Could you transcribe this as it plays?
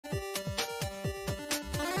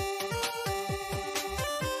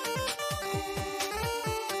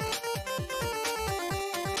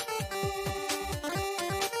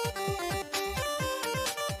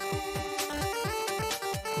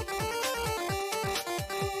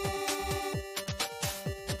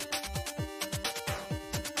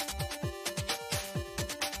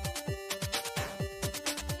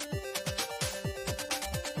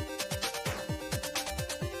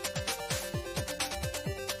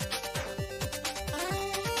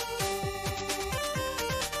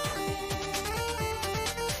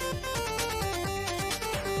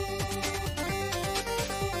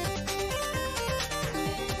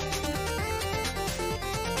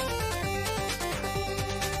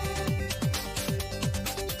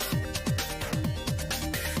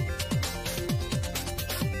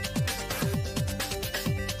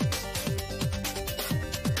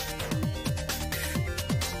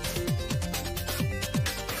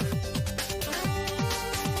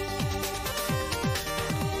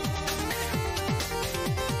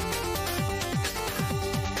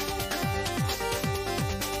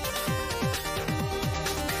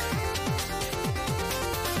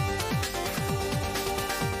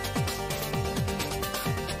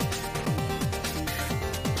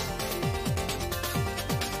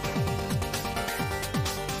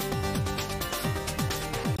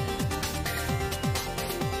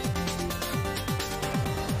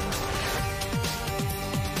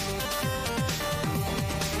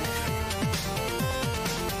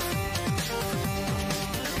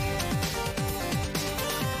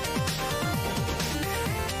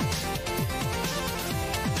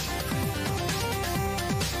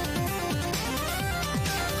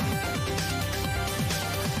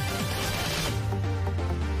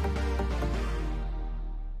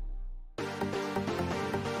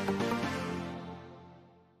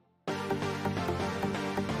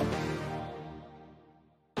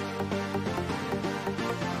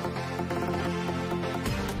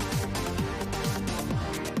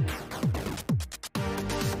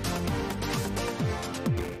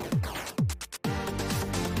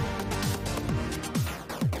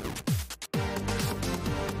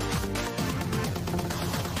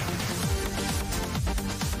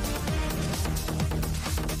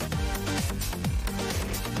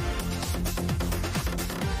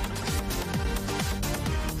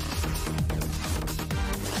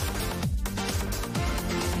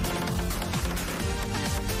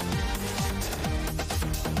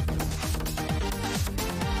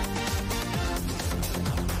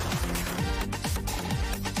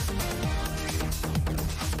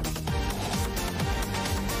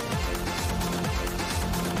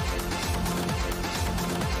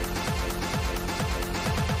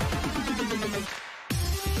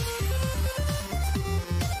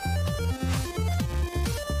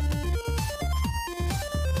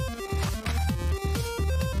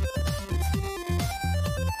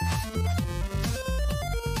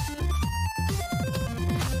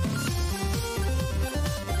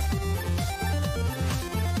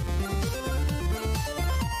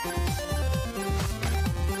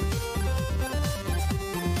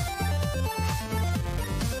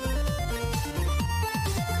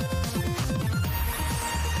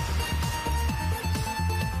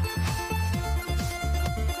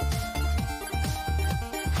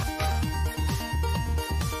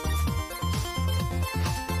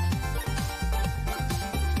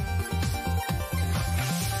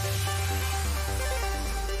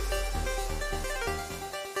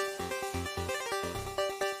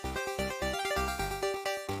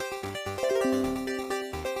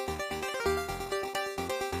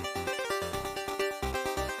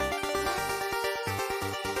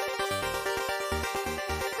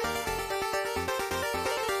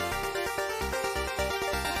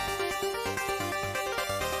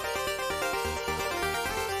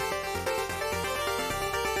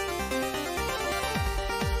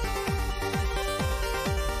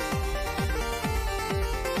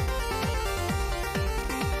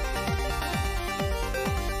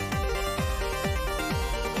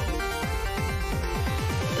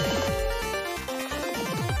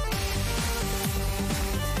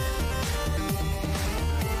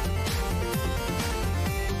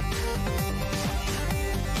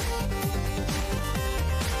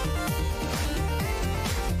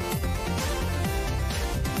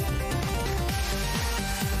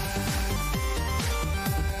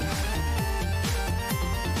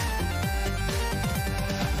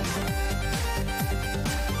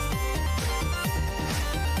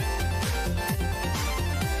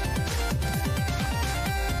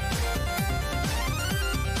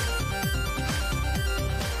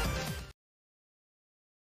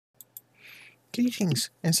Greetings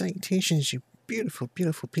and salutations, you beautiful,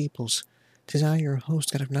 beautiful peoples. 'Tis I, your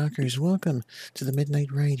host, God of Knockers. Welcome to the Midnight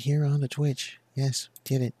Ride here on the Twitch. Yes, we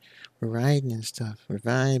did it. We're riding and stuff. We're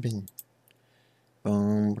vibing.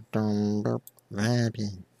 Boom, boom, boom,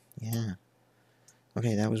 vibing. Yeah.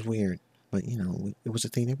 Okay, that was weird. But, it was a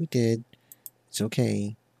thing that we did. It's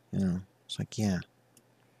okay. It's like, yeah.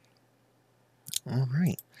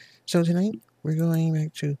 Alright. So tonight, we're going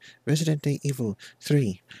back to Resident Evil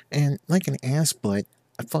 3. And like an ass butt,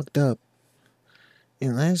 I fucked up.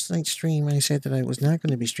 In last night's stream, I said that I was not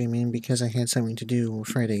going to be streaming because I had something to do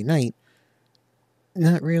Friday night,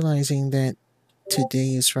 not realizing that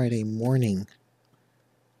today is Friday morning,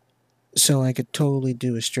 so I could totally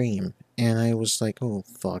do a stream. And I was like, oh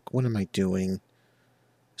fuck, what am I doing?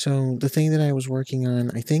 So the thing that I was working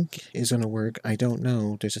on, I think, is going to work. I don't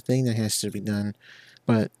know. There's a thing that has to be done,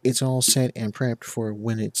 but it's all set and prepped for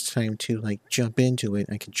when it's time to jump into it.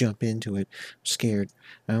 I can jump into it. I'm scared.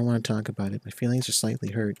 I don't want to talk about it. My feelings are slightly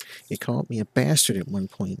hurt. It called me a bastard at one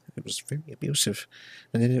point. It was very abusive,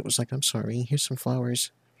 and then it was like, I'm sorry. Here's some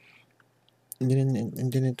flowers. And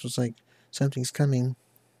then it was like, something's coming,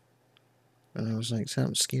 and I was like,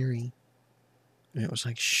 something scary, and it was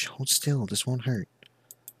like, shh, hold still. This won't hurt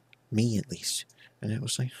me, at least. And it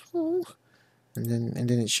was like, oh. And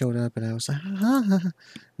then it showed up, and I was like, ah,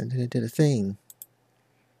 and then it did a thing.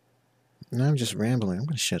 Now I'm just rambling. I'm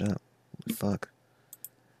gonna shut up. Fuck.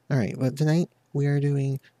 Alright, but tonight we are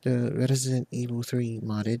doing the Resident Evil 3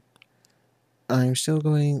 modded. I'm still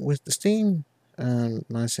going with the Steam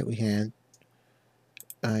mods that we had.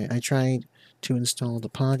 I tried to install the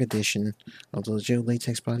POG edition of the Joe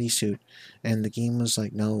Latex bodysuit, and the game was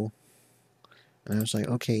like, no. And I was like,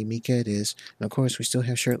 okay, Mika it is. And of course, we still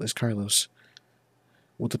have shirtless Carlos.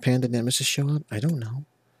 Will the Panda Nemesis show up? I don't know.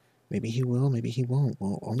 Maybe he will, maybe he won't.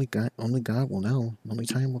 Well, only God will know. Only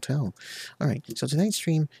time will tell. Alright, so tonight's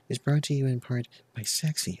stream is brought to you in part by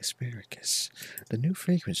Sexy Asparagus, the new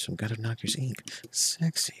fragrance from God of Knockers Inc.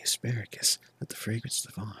 Sexy Asparagus. Let the fragrance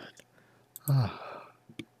live on. Ah.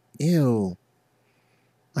 Ew.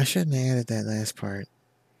 I shouldn't have added that last part.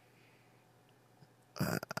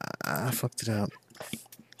 I fucked it up.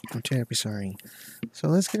 I'm terribly sorry. So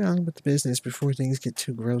let's get on with the business before things get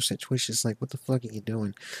too gross that Twitch is like, what the fuck are you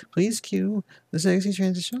doing? Please cue the sexy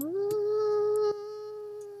transition.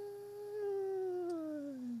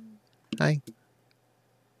 Hi.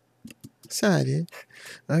 Excited.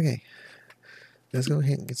 Okay. Let's go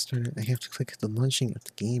ahead and get started. I have to click the launching of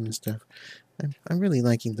the game and stuff. I'm really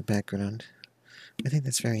liking the background. I think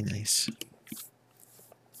that's very nice.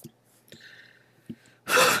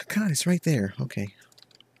 God, it's right there. Okay.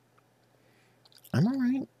 I'm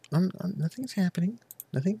alright. Nothing's happening.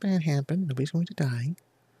 Nothing bad happened. Nobody's going to die.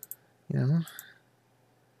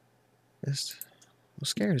 Just I'm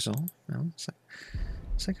scared is all. It's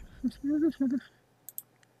like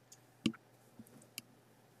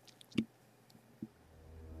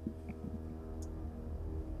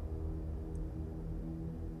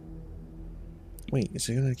wait, is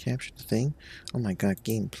it gonna capture the thing? Oh my god,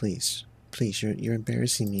 game, please. Please, you're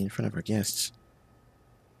embarrassing me in front of our guests.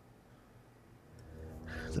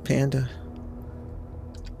 The panda.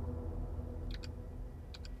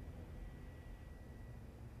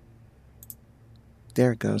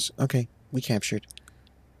 There it goes. Okay, we captured.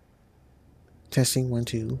 Testing 1,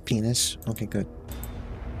 2, penis. Okay, good.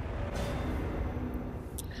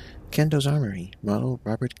 Kendo's Armory, model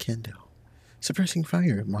Robert Kendo. Suppressing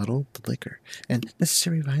Fire, model The Liquor. And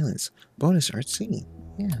Necessary Violence, bonus art scene.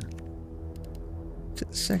 Yeah.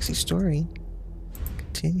 Sexy story.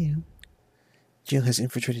 Continue. Jill has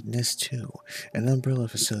infiltrated Nest 2, an umbrella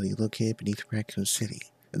facility located beneath Raccoon City,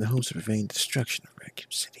 in the hopes of preventing the destruction of Raccoon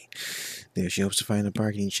City. There she hopes to find a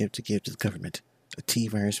bargaining chip to give to the government, a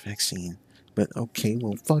T-virus vaccine. But okay,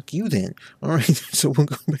 well, fuck you then. Alright, so we'll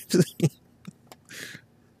go back to the game.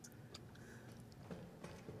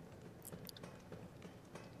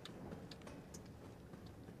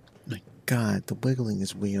 My god, the wiggling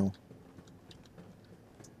is real.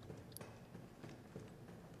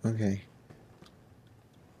 Okay.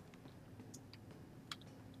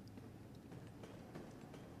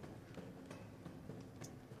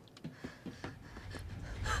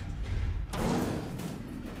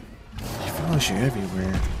 She follows you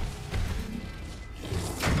everywhere.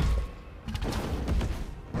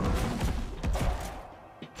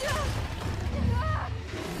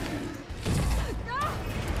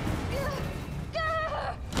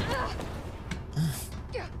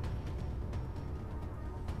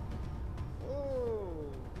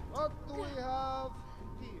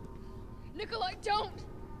 Nikolai, don't!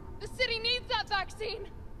 The city needs that vaccine!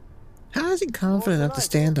 How is he confident enough to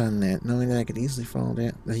stand on that, knowing that I could easily fall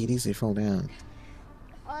down? That he'd easily fall down.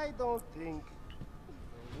 I don't think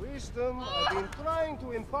the wisdom I've been trying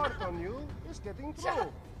to impart on you is getting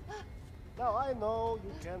through. Now I know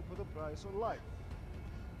you can't put a price on life.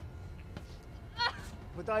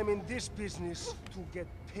 But I'm in this business to get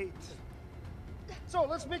paid. So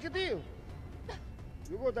let's make a deal.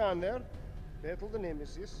 You go down there, battle the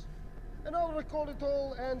Nemesis, and I'll record it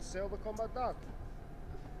all and sell the combat art.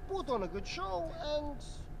 Put on a good show, and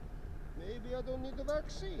maybe I don't need the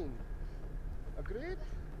vaccine. Agreed?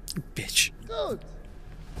 Bitch. Good.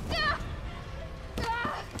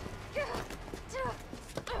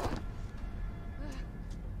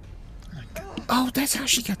 Oh, that's how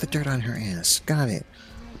she got the dirt on her ass. Got it.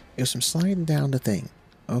 It was from sliding down the thing.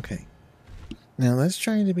 Okay. Now let's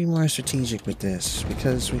try to be more strategic with this,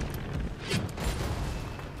 because we...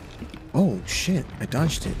 Oh, shit. I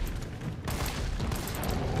dodged it.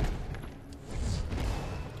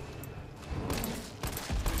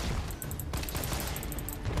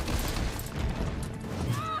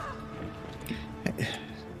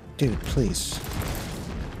 Dude, please.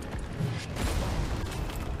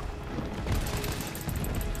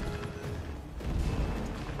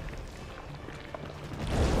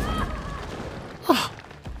 Oh!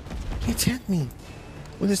 He attacked me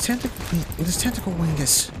with his tentacle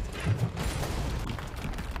wingus.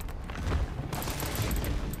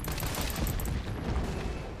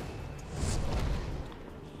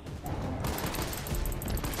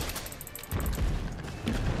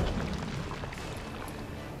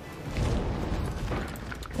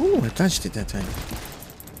 Ooh, I dodged it that time.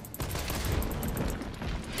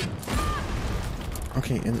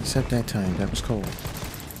 Okay, and except that time, that was cold.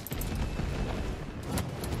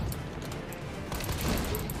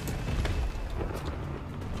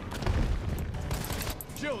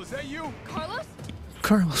 Jill, is that you? Carlos?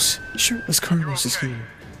 Carlos! Shirtless Carlos is here.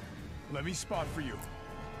 Let me spot for you.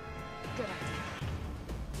 Good idea.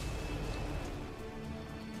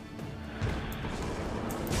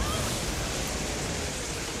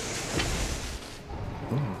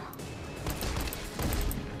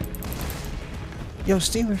 Yo,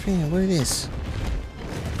 Steamer fan, what it is?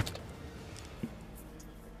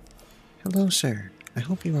 Hello, sir. I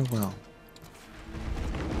hope you are well.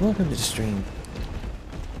 Welcome to the stream.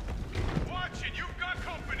 Watch it, you've got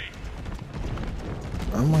company.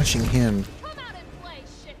 I'm watching him. Come out and play,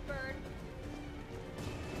 shitbird.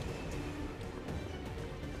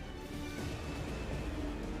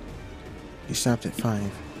 He stopped at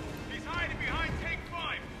 5. He's hiding behind tank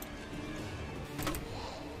 5.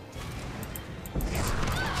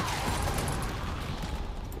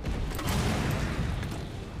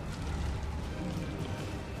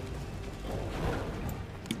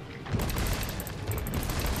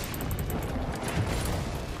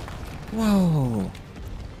 Whoa!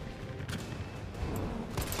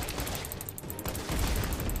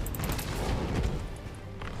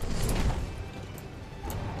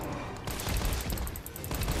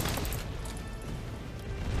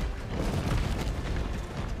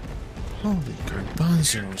 Holy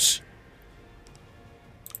garbanzos.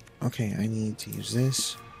 Okay, I need to use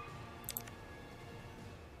this.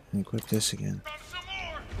 And equip this again. Found some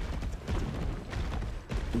more.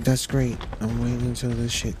 That's great. I'm waiting until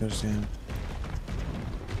this shit goes down.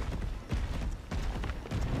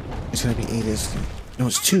 It's gonna be 8 instant. No,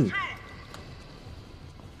 it's 2.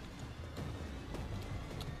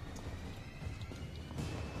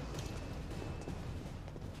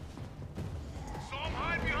 Saw him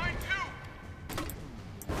hide behind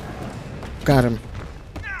 2. Got him.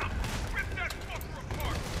 Now, rip that fucker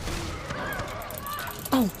apart.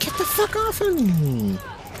 Oh, get the fuck off of me!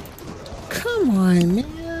 Come on,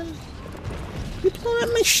 man! You blowing up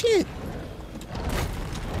my shit!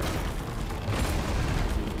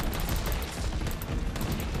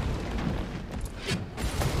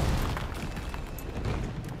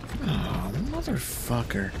 Oh,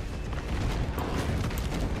 motherfucker.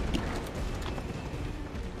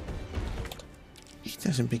 He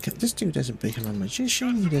doesn't become... This dude doesn't become a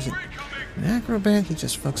magician, he doesn't... An acrobat, he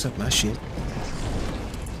just fucks up my shit.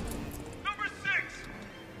 Number 6.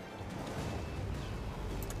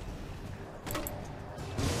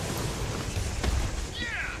 Yeah.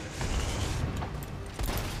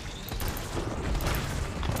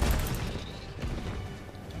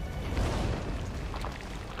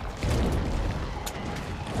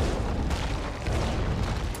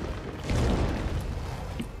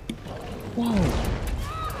 Whoa!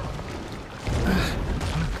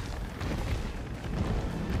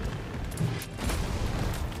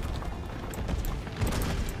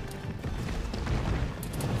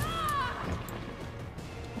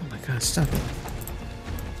 stop it.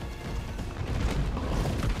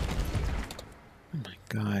 Oh my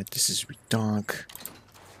god, this is redonk.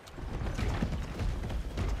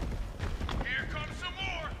 Here comes some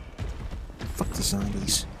more. Fuck the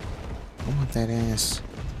zombies. I want that ass.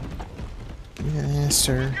 Give me that ass,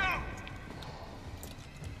 sir. Go.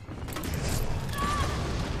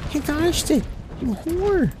 He dodged it! You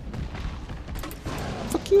whore!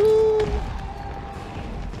 Fuck you!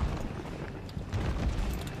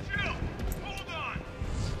 Chill. Hold on.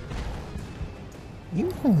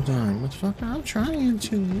 You hold on, motherfucker. I'm trying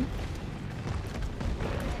to.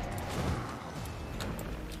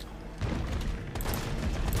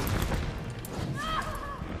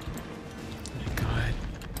 God.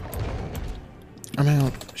 I'm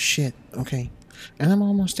out. Shit. Okay. And I'm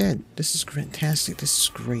almost dead. This is fantastic. This is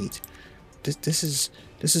great. This is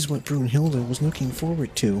what Brunhilde was looking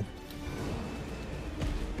forward to.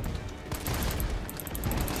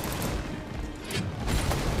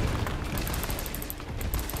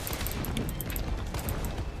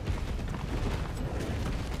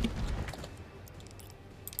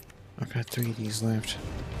 I've got 3 of these left.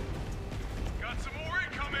 Got some more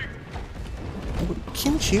incoming. Oh,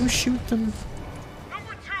 can't you shoot them?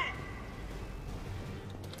 Number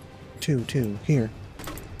 2. Two. Here.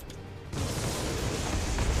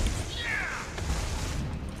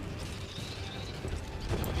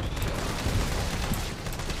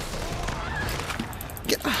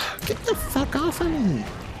 Get the fuck off of me!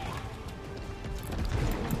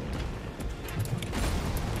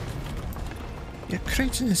 You're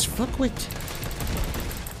cretinous fuckwit.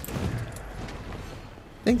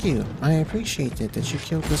 Thank you. I appreciate it that you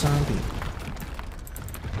killed the zombie.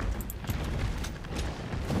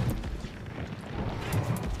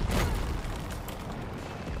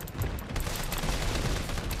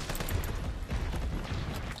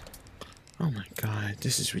 Oh my god,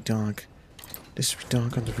 this is redonk. This is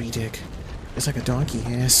redonk on the redeck. It's like a donkey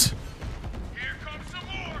ass. Here comes some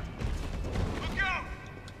more. Look out.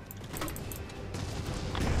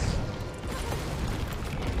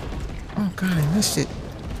 Oh god, I missed it.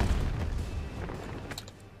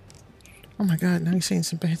 Oh my god, now he's saying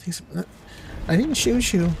some bad things. I didn't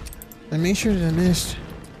shoot you. I made sure that I missed.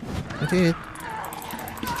 I did.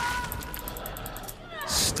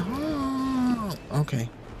 Stop. Okay.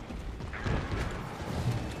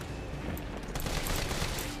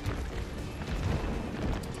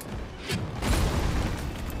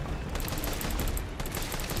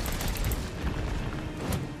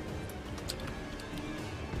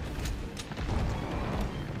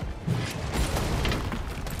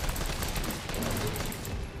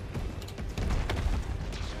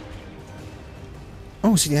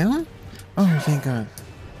 Oh, see that one? Oh, thank God.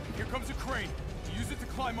 Here comes a crane. Use it to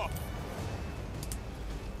climb up.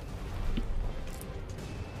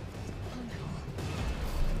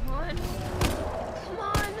 Come on. Come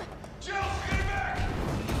on. Jill, get back.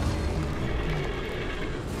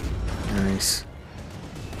 Nice.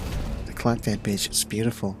 I clocked that bitch. It's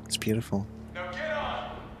beautiful. It's beautiful. Now get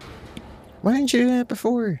on. Why didn't you do that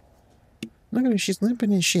before? Look at her. She's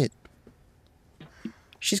limping and shit.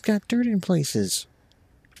 She's got dirt in places.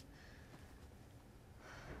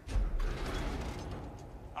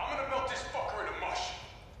 I'm gonna melt this fucker into mush.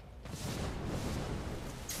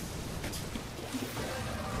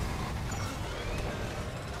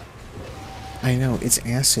 I know. It's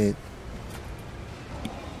acid.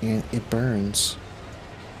 And it burns.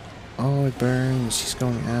 Oh, it burns. She's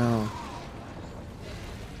going out.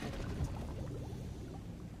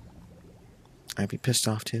 I'd be pissed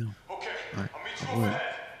off too. Okay, I I'll meet you would. over there.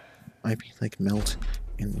 I'd be like melt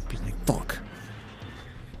and it'd be like fuck.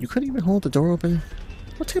 You couldn't even hold the door open?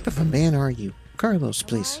 What type of a man are you? Carlos,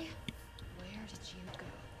 please. Where did you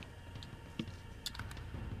go?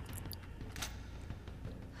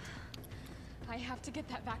 I have to get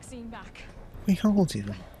that vaccine back. We hold you.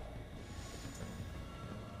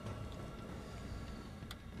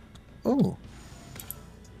 Oh.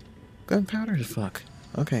 Gunpowder to fuck.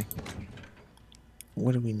 Okay.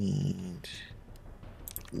 What do we need?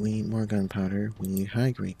 We need more gunpowder. We need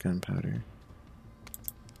high grade gunpowder.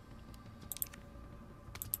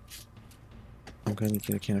 I'm gonna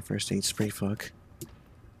get a can of first aid spray fuck.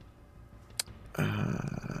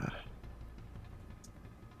 I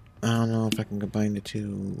don't know if I can combine the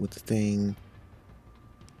two with the thing.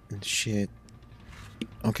 And shit.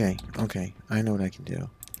 Okay, I know what I can do.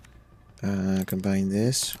 Combine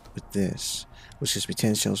this with this, which gives me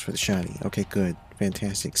 10 shells for the shotty. Okay, good.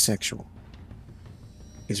 Fantastic. Sexual.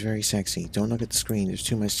 It's very sexy. Don't look at the screen. There's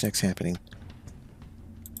too much sex happening.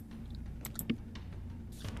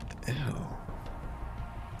 Ew.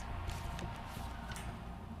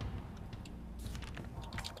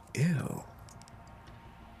 Ew.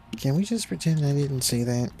 Can we just pretend I didn't say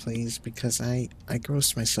that, please? Because I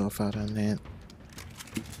grossed myself out on that.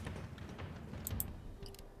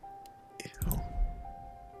 Ew.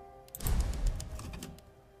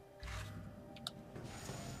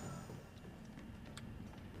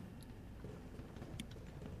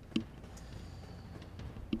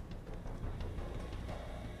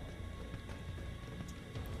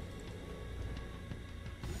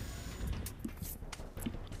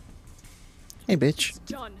 Hey, bitch. It's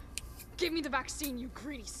done. Give me the vaccine, you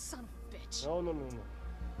greedy son of a bitch. No.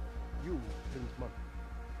 You think money.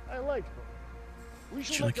 I like her. We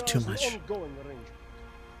should You like make it too ours an much. ongoing arrangement.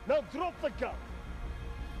 Now drop the gun.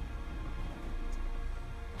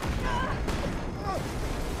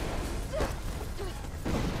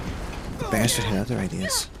 Bastard had other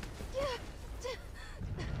ideas.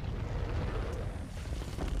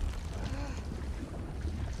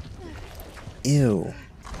 Ew.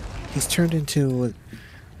 He's turned into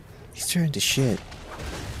shit.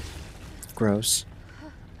 Gross.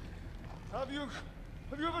 Have you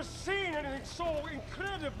ever seen anything so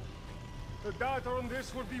incredible? The data on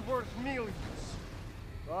this would be worth millions.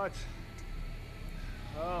 But,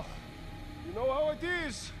 you know how it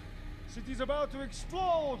is. City's about to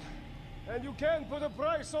explode, and you can't put a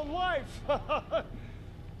price on life.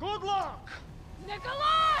 Good luck!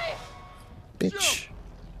 Nikolai! Bitch.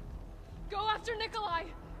 Go after Nikolai!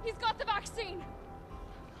 He's got the vaccine!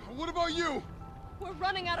 What about you? We're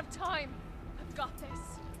running out of time. I've got this.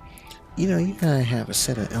 You know, you gotta have a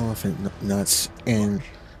set of elephant nuts and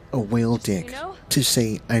a whale dick You know, to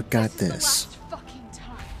say, I've got This is this. the last fucking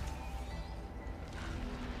time.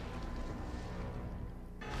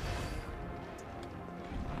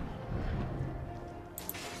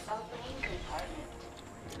 Opening compartment.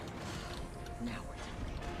 Now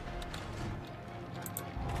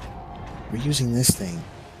we're We're using this thing.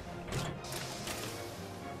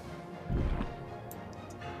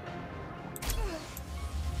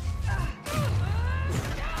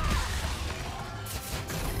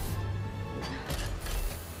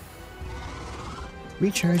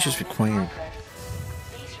 Recharge is required.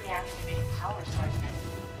 Please reactivate power sources.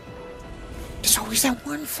 There's always that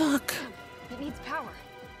one fuck. It needs power.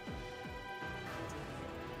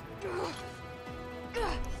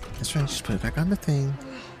 That's right, just put it back on the thing.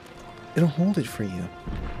 It'll hold it for you.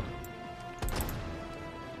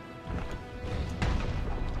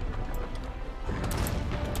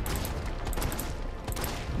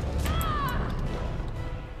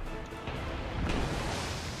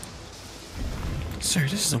 Sir,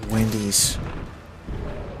 this is a Wendy's.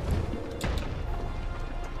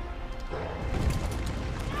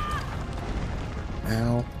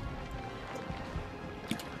 Ow.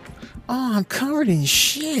 Oh, I'm covered in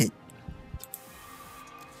shit.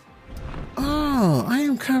 Oh, I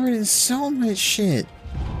am covered in so much shit.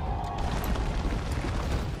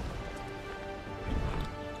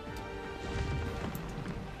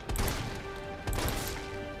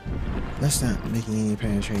 That's not making any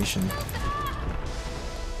penetration.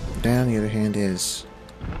 Down, the other hand, is.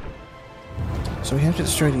 So we have to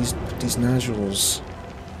destroy these nodules.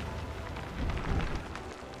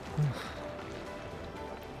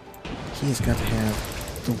 He has got to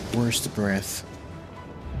have the worst breath.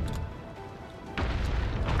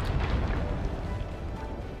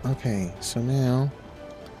 Okay, so now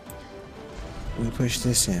we push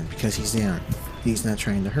this in because he's down. He's not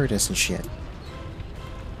trying to hurt us and shit.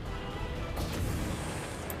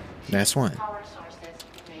 That's one. Power sources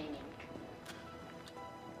remaining.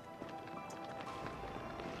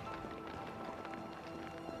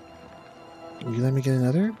 Will you let me get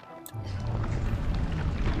another?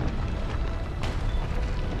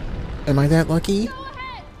 Am I that lucky? Go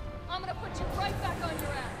ahead! I'm gonna put you right back on your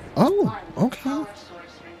ass. Oh, One okay. power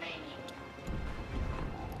source remaining.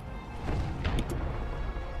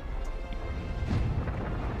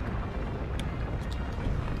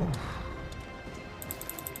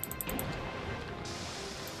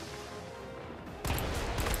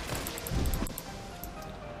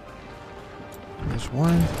 There's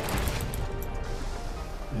one.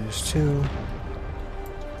 There's two.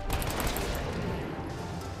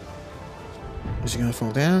 Is he gonna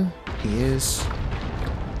fall down? He is.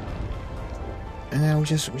 And now we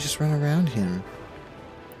just run around him.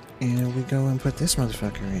 And we go and put this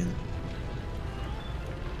motherfucker in.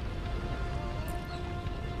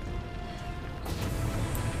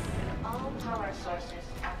 All power sources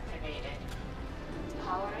activated.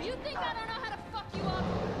 Powering You think I up. don't know how to fuck you up?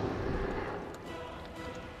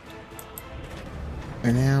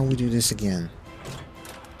 And now we do this again.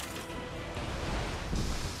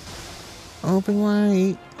 Open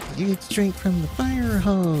wide. You get to drink from the fire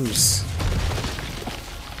hose.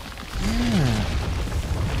 Yeah.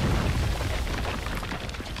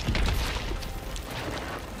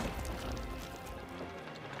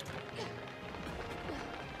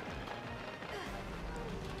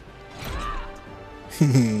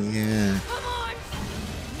 Yeah. Come on!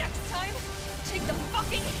 Next time, take the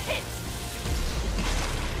fucking hit!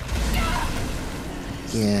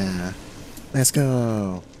 Yeah. Let's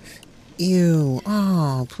go. Ew.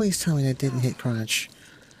 Oh, please tell me that didn't hit crotch.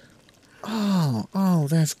 Oh,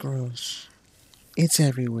 that's gross. It's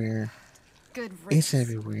everywhere. Good It's riddance.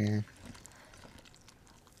 everywhere.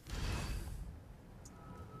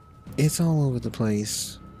 It's all over the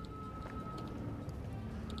place.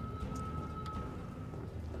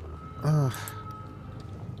 Ugh.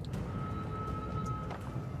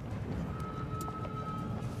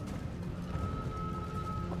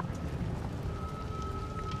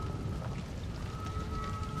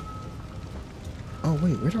 Oh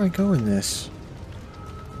wait, where do I go in this?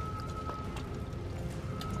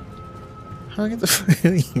 How do I get the fuck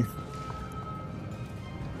out of here?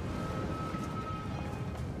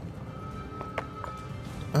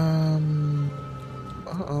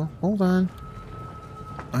 Uh-oh, hold on.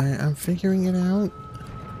 I'm figuring it out.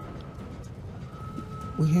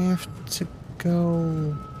 We have to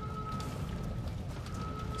go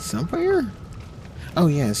somewhere? Oh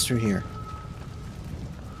yeah, it's through here.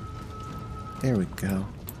 There we go.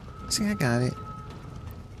 See, I got it.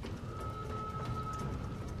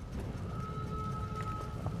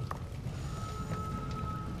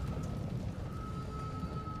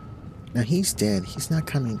 Now he's dead. He's not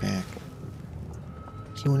coming back.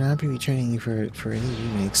 He will not be returning for any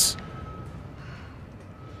remakes.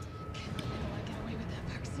 Can't let Nikolai get away with that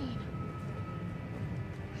vaccine.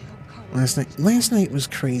 I hope Carlos Last night was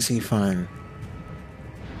crazy fun.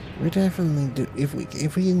 We definitely do. If we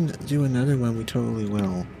didn't do another one, we totally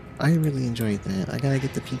will. I really enjoyed that. I gotta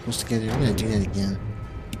get the peoples together. We're gonna do that again.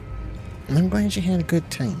 And I'm glad you had a good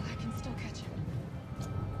time. I can still catch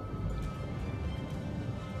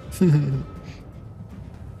him.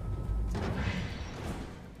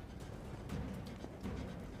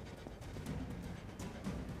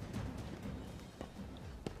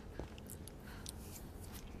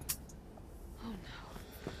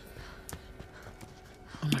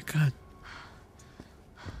 Oh my god.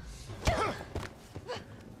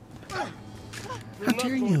 How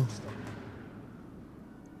dare you?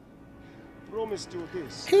 Promised you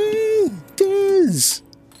this. Hey, Diz!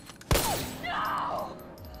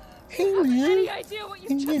 Hey, man. Any idea what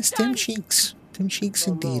you've And just yes, done? them cheeks. Them cheeks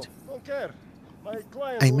No, indeed. no, don't care. My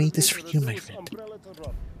client I made worked this into for the you, my Zeus friend. umbrella to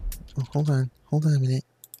rub. Oh, hold on. Hold on a minute.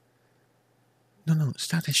 No,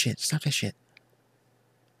 stop that shit. Stop that shit.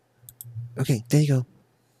 Okay, there you go.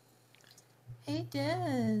 Hey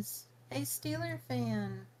Des. Hey Steeler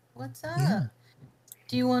fan. What's up? Yeah.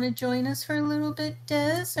 Do you want to join us for a little bit,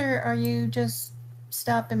 Des, or are you just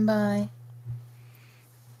stopping by?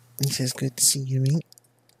 He says, good to see you, mate.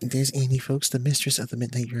 There's Annie, folks, the mistress of the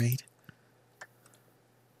Midnight Ride.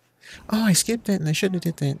 Oh, I skipped that and I shouldn't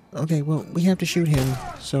have did that. Okay, well, we have to shoot him,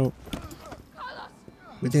 so...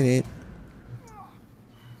 We did it.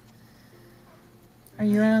 Are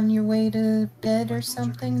you on your way to bed or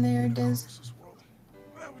something there, Des?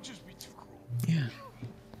 That would just be too cruel. Yeah.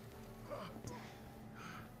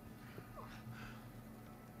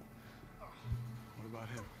 What about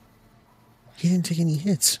him? He didn't take any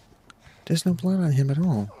hits. There's no blood on him at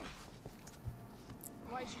all.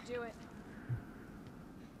 Why'd you do it?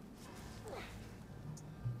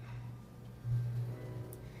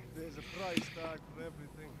 There's a price tag for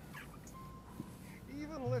everything.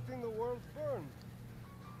 Even letting the world burn.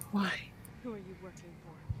 Why? Who are you working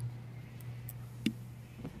for?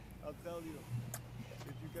 I'll tell you.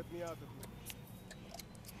 If you get me out of here.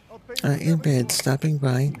 I'll pay you In whatever you bed, want. stopping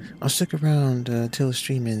by. I'll stick around till the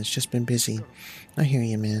stream ends. Just been busy. I hear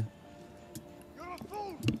you, man. You're a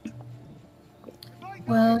fool!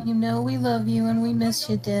 Well, you know we love you and we miss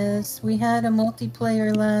you, Des. We had a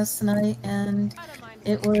multiplayer last night and I don't mind.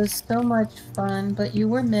 it was so much fun, but you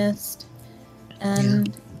were missed.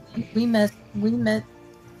 And we met.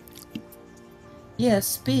 Yeah,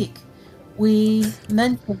 speak. We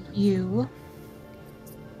mentioned you.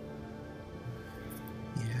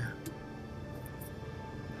 Yeah.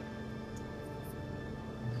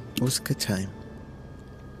 It was a good time.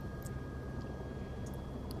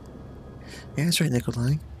 Yeah, that's right,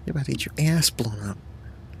 Nikolai. You're about to get your ass blown up.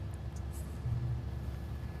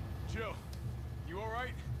 Jill, you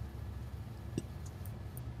alright?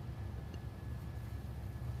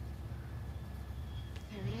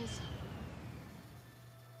 There it is.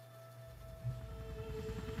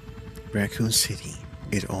 Raccoon City.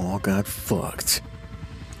 It all got fucked.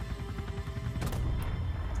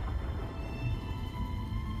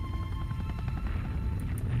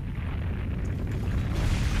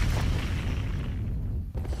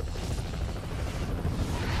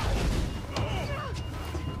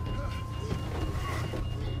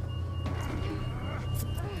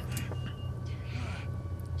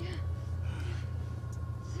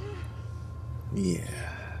 Yeah.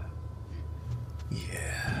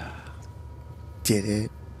 Yeah. Did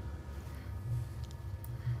it.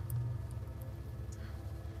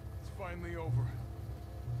 It's finally over.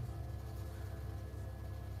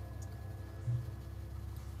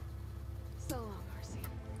 So long, Marcy.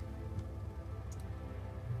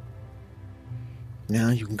 Now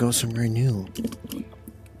you can go somewhere new.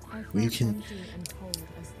 I Well, you felt can- empty and cold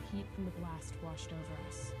as the heat from the blast washed over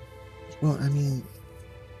us. Well, I mean,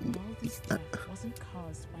 All this death wasn't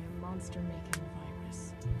caused by a monster-making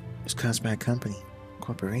virus. it was caused by a company,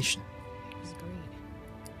 corporation. It was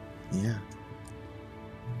greed. Yeah.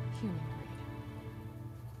 Human greed.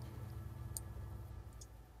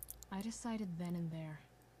 I decided then and there,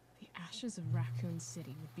 the ashes of Raccoon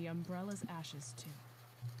City would be Umbrella's ashes too.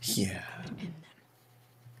 Yeah. I would end them.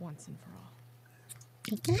 Once and for all.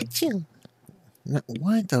 I got you. No,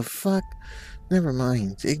 what the fuck? Never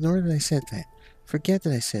mind. Ignore that I said that. Forget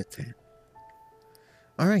that I said that.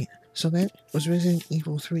 Alright, so that was Resident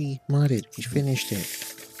Evil 3 modded. We finished it.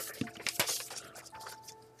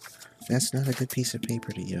 That's not a good piece of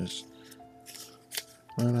paper to use.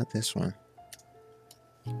 What about this one?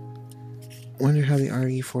 Wonder how the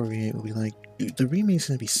RE4 remake will be like. The remake's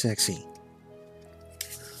gonna be sexy.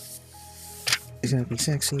 It's gonna be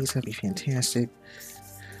sexy, it's gonna be fantastic.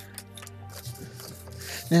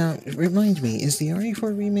 Now, remind me, is the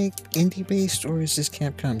RE4 remake indie-based or is this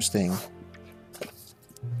Capcom's thing?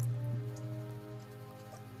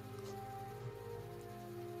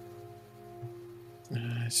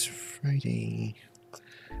 It's Friday.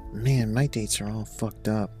 Man, my dates are all fucked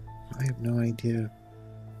up. I have no idea.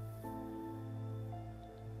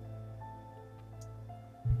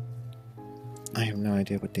 I have no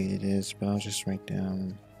idea what date it is, but I'll just write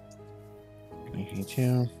down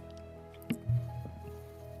 2022.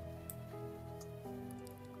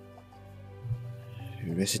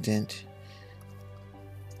 Resident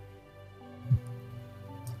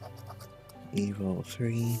Evil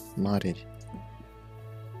 3 modded.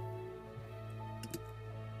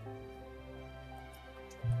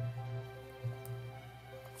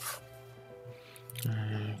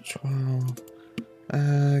 Uh, 12.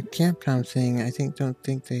 Capcom thing. I don't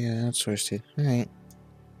think they outsourced it. Alright.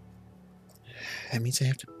 That means I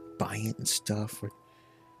have to buy it and stuff, or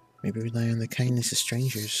maybe rely on the kindness of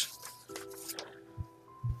strangers.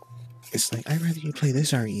 It's like, I'd rather you play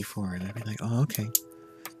this RE4, and I'd be like, oh, okay.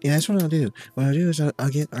 Yeah, that's what I'll do. What I'll do is I'll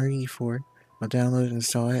get RE4, I'll download and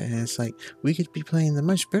install it, and it's like, we could be playing the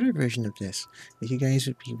much better version of this. If you guys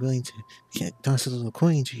would be willing to toss a little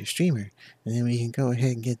coin to your streamer, and then we can go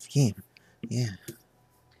ahead and get the game. Yeah.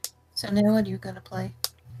 So now what are you gonna play?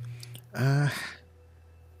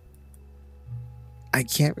 I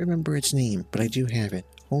can't remember its name, but I do have it.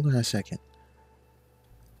 Hold on a second.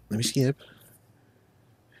 Let me skip.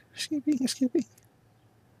 Skipping.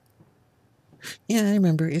 Yeah, I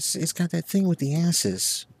remember. It's got that thing with the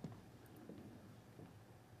asses.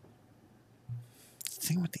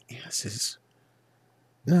 Thing with the asses.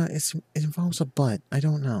 No, it involves a butt. I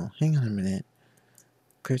don't know. Hang on a minute.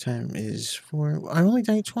 Clear time is 4. I only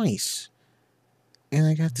died twice. And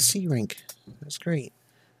I got the C rank. That's great.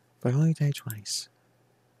 But I only died twice.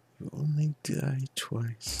 You only died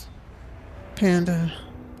twice. Panda.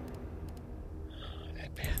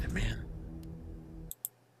 That panda, man.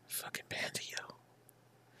 Fucking panda,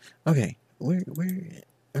 yo. Okay, we're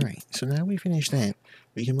alright, so now we finished that.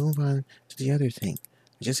 We can move on to the other thing.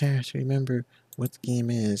 I just have to remember what the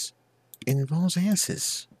game is. It involves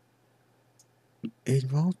asses. It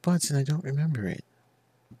involves butts and I don't remember it.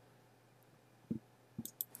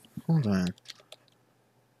 Hold on.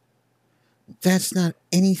 That's not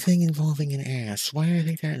anything involving an ass. Why do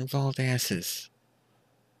they that involved asses?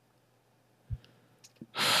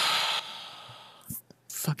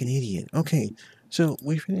 Fucking idiot. Okay, so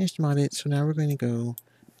we finished modded, so now we're going to go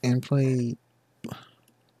and play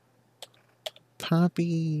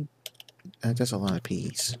Poppy. That's a lot of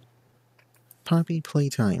P's. Poppy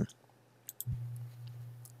Playtime.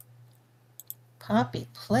 Poppy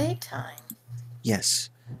Playtime. Yes,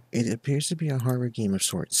 it appears to be a horror game of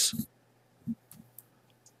sorts.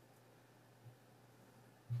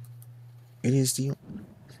 It is the...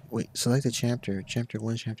 Wait, select a chapter. Chapter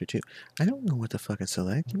 1, Chapter 2. I don't know what the fuck I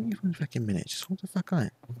select. Give me 1 fucking minute. Just hold the fuck on.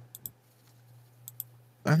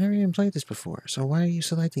 I've never even played this before, so why are you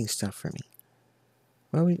selecting stuff for me?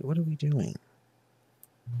 What are we doing?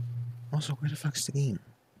 Also, where the fuck's the game?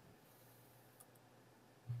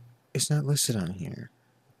 It's not listed on here.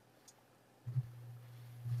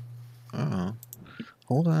 Uh-oh.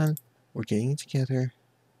 Hold on. We're getting it together.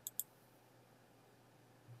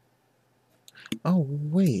 Oh,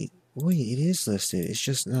 wait. Wait, it is listed. It's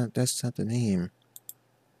just not, that's not the name.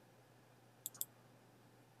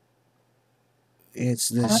 It's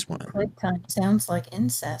this one. Playtime sounds like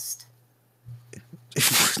incest.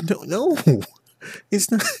 No.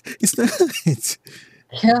 It's not. It's not.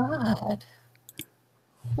 God.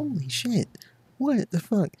 Holy shit. What the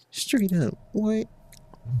fuck? Straight up. What?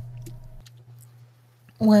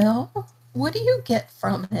 Well, what do you get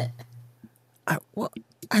from it?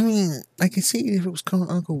 I mean, I could see it if it was called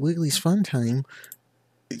Uncle Wigglily's Fun Time.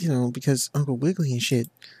 You know, because Uncle Wiggily and shit.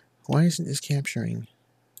 Why isn't this capturing?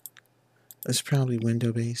 It's probably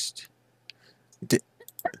window-based.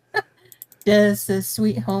 Des says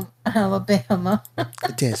Sweet Home Alabama.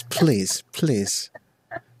 Des, please, please.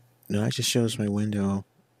 No, it just shows my window.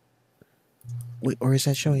 Wait, or is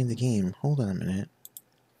that showing the game? Hold on a minute.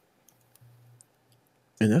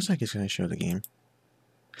 It looks like it's going to show the game.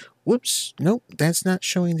 Whoops. Nope, that's not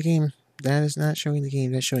showing the game. That is not showing the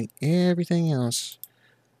game. That's showing everything else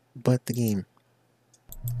but the game.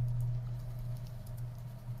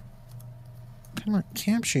 Come on,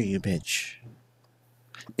 capture you, bitch.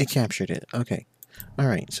 It captured it. Okay.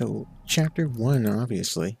 Alright, so chapter 1,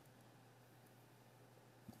 obviously.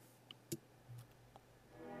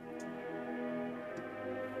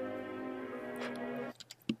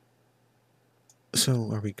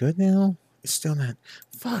 So, are we good now? It's still not...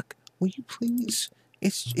 Fuck! Will you please?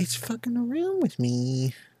 It's fucking around with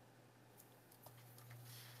me.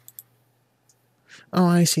 Oh,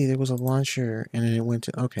 I see. There was a launcher, and then it went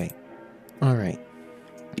to... Okay. Alright.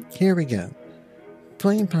 Here we go.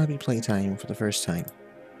 Playing Poppy Playtime for the first time.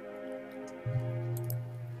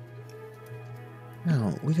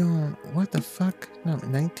 No, we don't... What the fuck? No,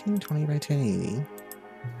 1920 by 1080.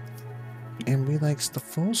 And we likes the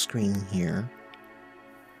full screen here.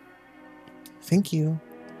 Thank you.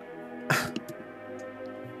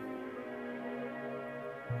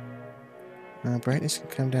 Brightness can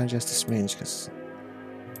come down just a smidge because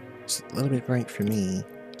it's a little bit bright for me.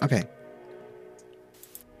 Okay.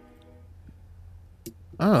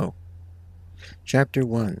 Oh. Chapter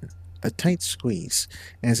 1. A tight squeeze.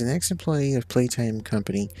 As an ex-employee of Playtime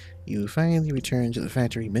Company, you finally return to the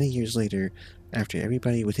factory many years later after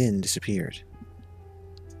everybody within disappeared.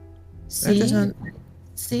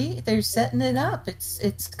 See, they're setting it up.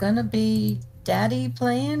 It's gonna be Daddy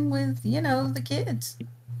playing with, you know, the kids.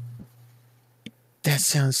 That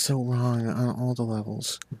sounds so wrong on all the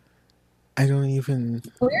levels. I don't even...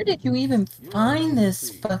 Where did you even find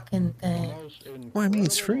this fucking thing? Well, I mean,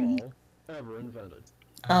 it's free.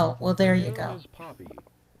 Oh, well, there you go.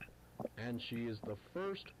 And she is the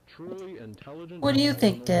first truly intelligent. What do you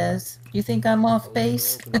think, Des? You think I'm off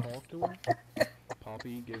base?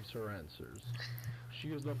 Poppy gives her answers. She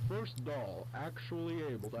is the first doll actually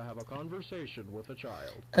able to have a conversation with a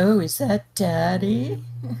child. Oh, is that Daddy?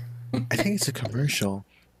 I think it's a commercial.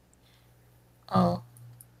 Oh.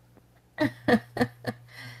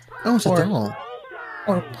 Oh, it's a doll.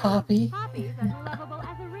 Or Poppy.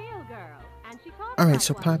 Alright,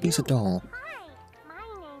 so Poppy's a doll.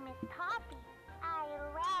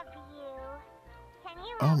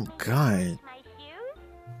 Oh God.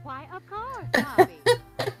 Why, of course, Poppy.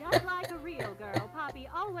 Just like a real girl, Poppy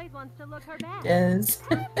always wants to look her best. Yes.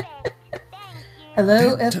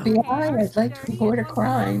 Hello, FBI. I'd like to report a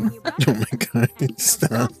crime. Oh my God!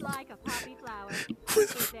 Stop.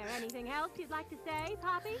 Is there anything else you'd like to say,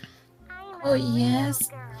 Poppy? Oh yes,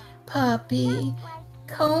 Poppy.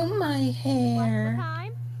 Comb my hair.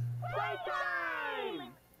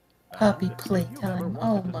 Poppy Playtime.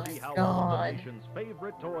 Oh my God.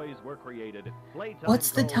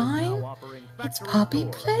 What's the time? It's Poppy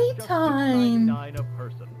Playtime.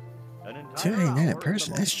 299 a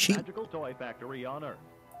person. That's cheap. Toy factory on Earth.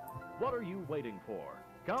 What are you waiting for?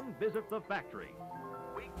 Come visit the factory.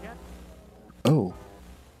 We can... Oh.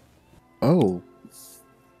 Oh.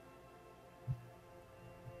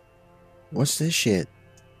 What's this shit?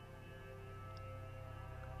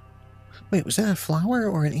 Wait, was that a flower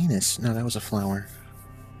or an anus? No, that was a flower.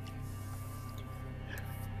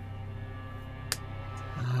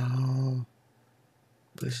 Oh.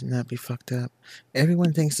 Please do not be fucked up.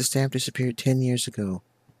 Everyone thinks the staff disappeared 10 years ago.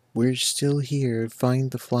 We're still here.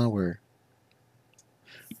 Find the flower.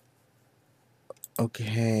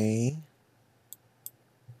 Okay.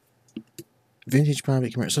 Vintage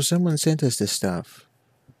Poppy commercial. So someone sent us this stuff.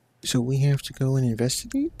 So we have to go and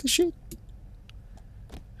investigate the shit?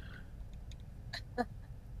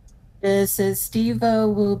 It says Steve-O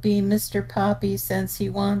will be Mr. Poppy since he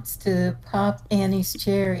wants to pop Annie's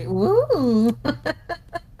cherry. Woo!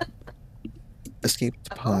 Escape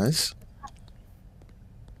to pause.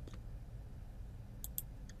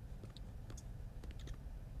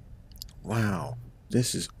 Wow.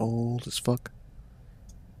 This is old as fuck.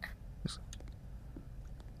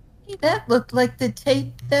 That looked like the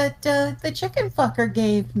tape that the chicken fucker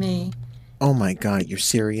gave me. Oh my god, you're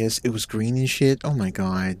serious? It was green and shit? Oh my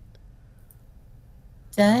god.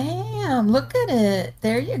 Damn, look at it.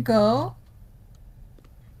 There you go.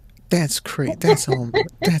 That's crazy. That's all.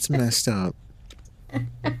 That's messed up. Let's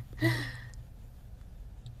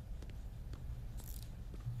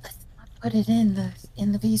not put it in the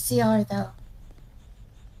VCR though.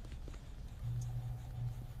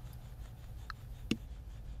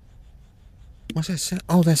 What's that sound?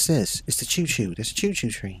 Oh, that's this. It's the choo-choo. That's a choo-choo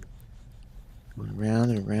train. Going around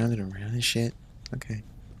and around and around and shit. Okay.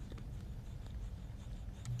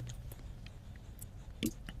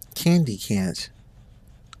 Candy cat.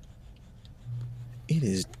 It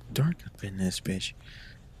is dark up in this bitch.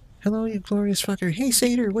 Hello, you glorious fucker. Hey,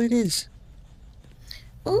 Satyr, what it is?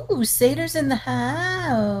 Ooh, Satyrs in the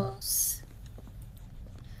house.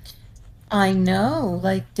 I know,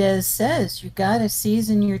 like Des says, you gotta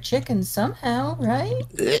season your chicken somehow, right?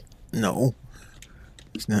 No.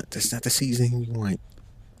 It's not. That's not the seasoning you want.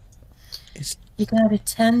 It's... You gotta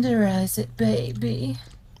tenderize it, baby.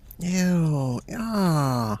 Ew.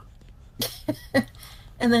 Ah.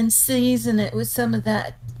 And then season it with some of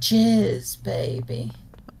that jizz, baby.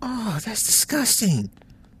 Oh, that's disgusting.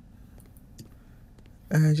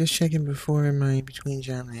 Just checking before my between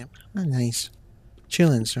job nap. Oh, nice.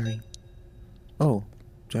 Chilling, sorry. Oh,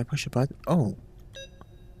 do I push a button? Oh.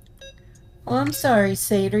 Well, I'm sorry,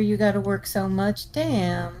 Satyr, you gotta work so much.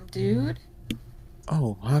 Damn, dude.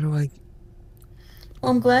 Oh, how do I...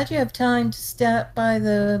 Well, I'm glad you have time to stop by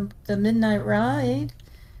the midnight ride.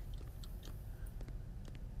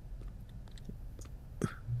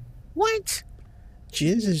 What?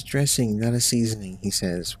 Jizz is dressing, not a seasoning, he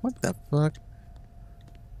says. What the fuck?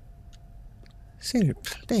 Satyr,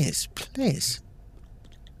 please, please.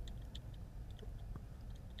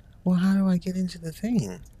 Well, how do I get into the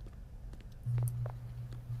thing?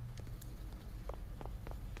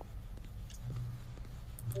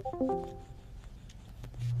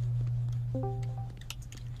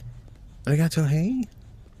 Arigato, hey?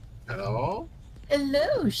 Hello?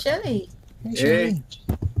 Hello, Shelly. Hey, Shelly.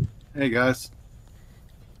 Hey, guys.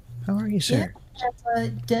 How are you, sir? Yeah,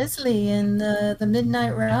 Desley in the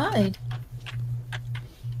midnight ride.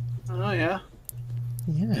 Oh, yeah.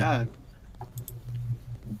 Yeah.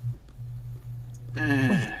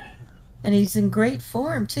 And he's in great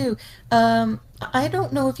form, too. I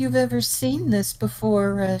don't know if you've ever seen this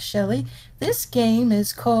before, Shelly. This game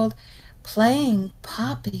is called Playing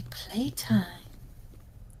Poppy Playtime.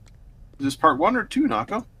 Is this part 1 or 2,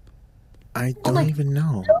 Nako? I don't even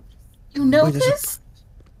know. You know this?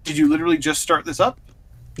 Did you literally just start this up?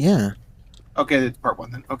 Yeah. Okay, it's part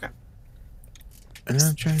 1 then. Okay. And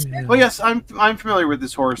I'm trying to... Well, yes, I'm familiar with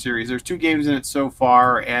this horror series. There's 2 games in it so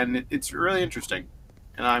far, and it's really interesting.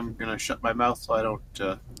 And I'm gonna shut my mouth so I don't.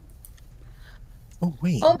 Oh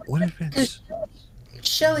wait, what if it's...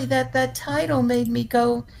 Shelly, that title made me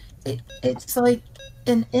go. It's like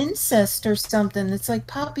an incest or something. It's like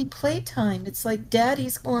Poppy Playtime. It's like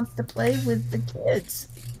Daddy's wants to play with the kids.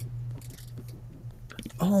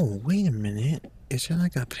 Oh, wait a minute. Is there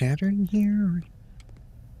like a pattern here?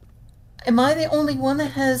 Am I the only one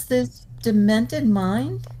that has this demented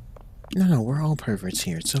mind? No, we're all perverts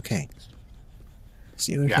here. It's okay.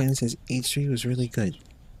 Steeler fan says H3 was really good.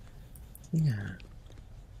 Yeah.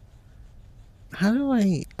 How do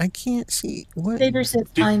I can't see what... Saber says,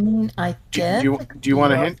 I get. Do you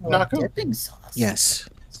want a hint, Nako? Dipping sauce. Yes.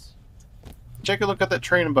 Take a look at that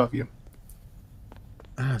train above you.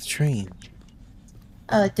 Ah, the train.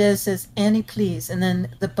 Des says, Annie, please. And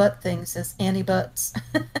then the butt thing says, Annie Butts.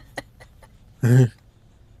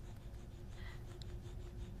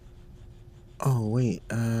 Oh, wait.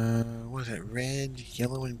 What is it? Red,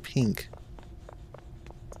 yellow, and pink.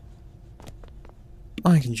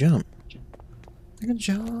 Oh, I can jump. I can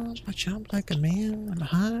jump. I jump like a man. I'm a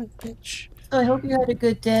hot bitch. So I hope you had a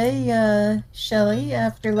good day, Shelly,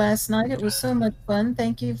 after last night. It was so much fun.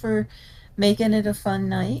 Thank you for making it a fun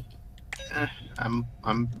night.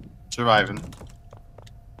 I'm surviving.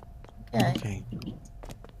 Okay.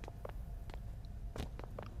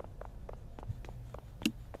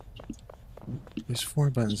 There's 4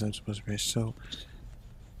 buttons I'm supposed to press. So,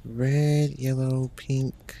 red, yellow,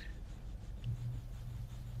 pink,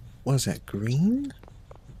 What is that, green?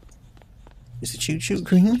 Is the choo-choo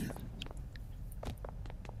green?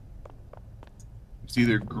 It's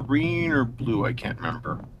either green or blue, I can't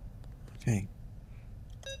remember. Okay.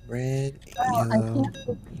 Red, Oh, I yellow. can't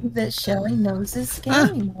believe that Shelly knows this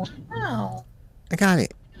game. Wow. I got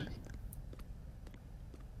it.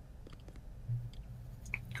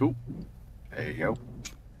 Cool. There you go.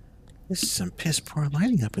 This is some piss poor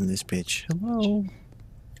lighting up in this bitch. Hello.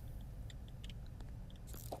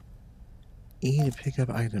 E to pick up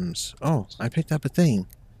items. Oh, I picked up a thing.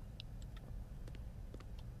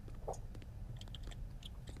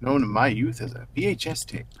 Known in my youth as a VHS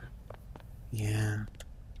tape. Yeah.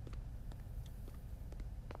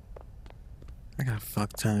 I got a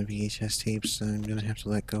fuck ton of VHS tapes that I'm gonna have to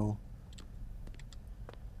let go.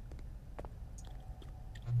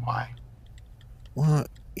 Why? Well,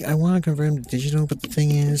 I want to convert them to digital, but the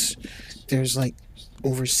thing is, there's like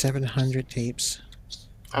over 700 tapes.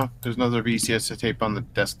 Oh, there's another VCS tape on the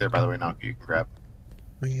desk there, by the way, now you can grab.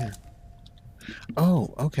 Oh, yeah.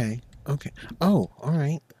 Oh, okay. Okay. Oh,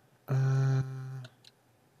 alright.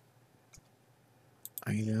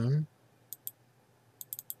 Item.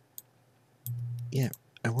 Yeah,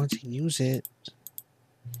 I want to use it.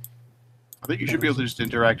 I think you should be able to just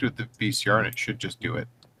interact with the VCR and it should just do it.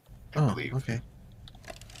 I believe. Okay.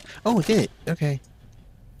 Oh, it did. Okay.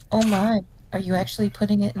 Oh my. Are you actually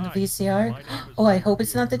putting it in the VCR? Oh, I hope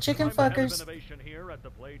it's not the chicken I'm the head of fuckers. innovation here at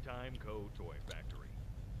the Playtime Co. Toy Factory.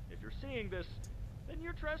 If you're seeing this, then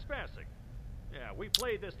you're trespassing. Yeah, we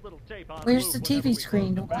play this little tape on Where's the loop whenever TV we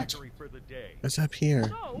screen to close the watch? factory for the day. It's up here.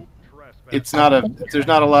 So, It's not a. There's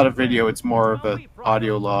not a lot of video. It's more of an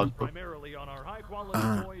audio log. primarily on our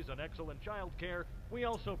high-quality toys and excellent child care, we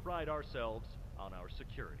also pride ourselves on our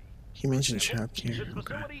security. He mentioned childcare. This Okay.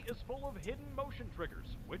 facility is full of hidden motion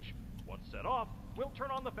triggers, which, once set off, will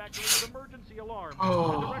turn on the factory's emergency alarm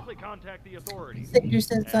and directly contact the authorities. Figure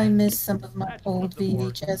says I missed some of my old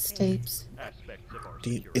VHS tapes. Aspects of our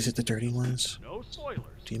Is it the dirty ones? No spoilers.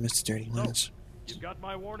 Do you miss the dirty ones? You've got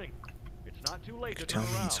my warning. It's not too late to Tell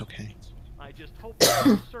turn me around. it's okay. I just hope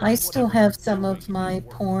I still have some of my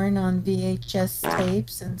porn on VHS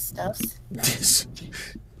tapes and stuff.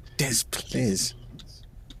 Des please.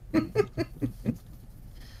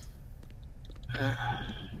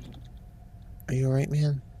 Are you alright,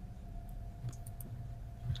 man?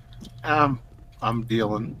 I'm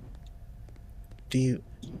dealing. Do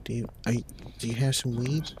you have some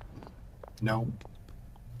weed? No.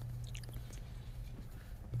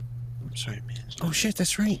 I'm sorry, man. Oh shit,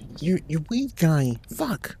 that's right. You're weed guy.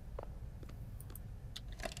 Fuck.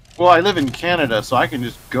 Well, I live in Canada, so I can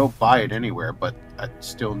just go buy it anywhere, but I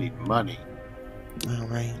still need money.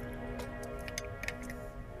 Alright.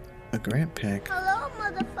 A grant pack. Hello,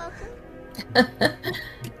 motherfucker.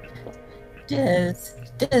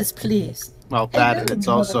 Des, please. Well, that and it's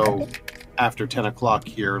also after 10 o'clock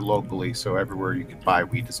here locally, so everywhere you can buy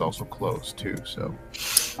weed is also closed too. So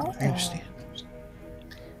I understand.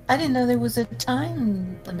 I didn't know there was a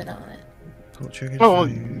time limit on it. Pull trigger. Oh,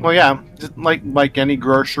 well, yeah. Just like any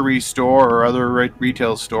grocery store or other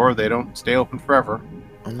retail store, they don't stay open forever.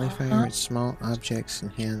 Only fire at small objects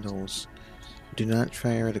and handles. Do not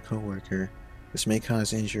fire at a coworker. This may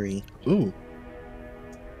cause injury. Ooh.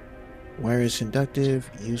 Wire is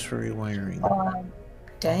inductive. Used for rewiring.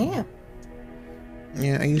 Damn.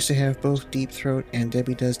 Yeah, I used to have both Deep Throat and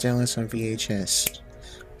Debbie Does Dallas on VHS.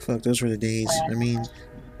 Fuck, those were the days. I mean,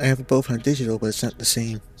 I have both on digital, but it's not the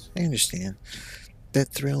same. I understand. That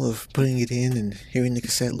thrill of putting it in and hearing the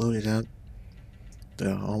cassette loaded up.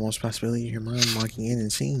 The almost possibility of your mom walking in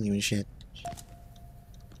and seeing you and shit.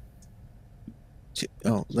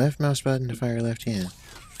 Oh, left mouse button to fire left hand.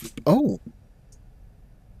 Oh!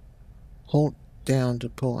 Hold down to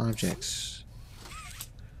pull objects.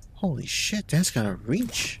 Holy shit, that's got a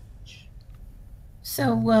reach.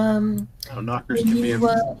 So, Knockers when can be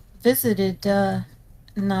you visited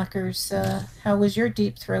Knockers, how was your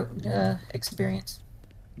Deep Throat experience?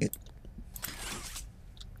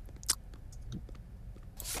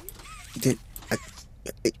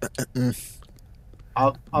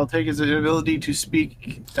 I'll take his ability to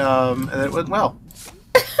speak, and it went well.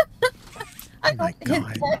 I don't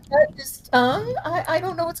hit his tongue. I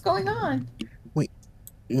don't know what's going on. Wait,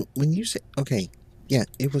 when you say okay, yeah,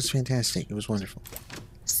 it was fantastic. It was wonderful.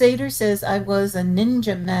 Sater says I was a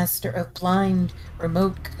ninja master of blind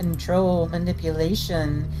remote control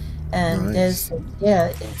manipulation. And Nice. Des, yeah,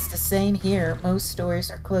 it's the same here. Most stores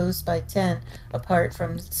are closed by 10, apart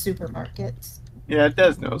from supermarkets. Yeah,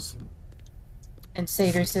 Des knows. And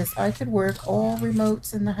Sater says, I could work all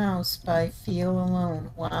remotes in the house by feel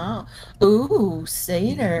alone. Wow. Ooh,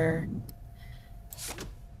 Sater.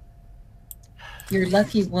 You're a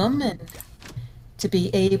lucky woman to be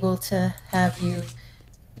able to have you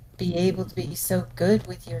be able to be so good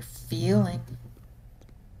with your feeling.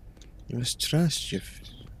 You must trust your...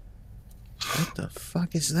 What the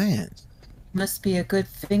fuck is that? Must be a good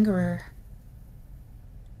fingerer.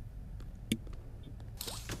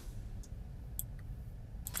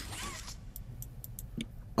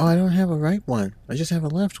 Oh, I don't have a right one. I just have a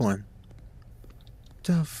left one.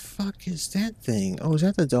 The fuck is that thing? Oh, is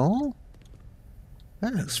that the doll?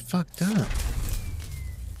 That looks fucked up.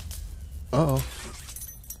 Uh-oh.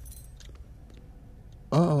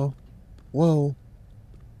 Uh-oh. Whoa.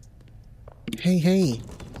 Hey, hey.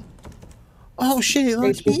 Oh, shit, it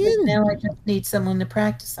lets me in. Now I just need someone to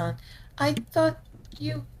practice on. I thought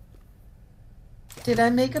you... Did I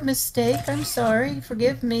make a mistake? I'm sorry.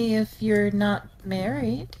 Forgive me if you're not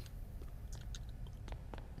married.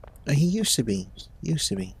 He used to be. Used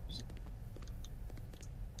to be.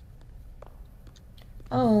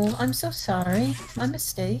 Oh, I'm so sorry. My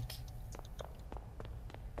mistake.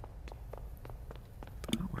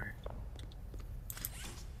 Power.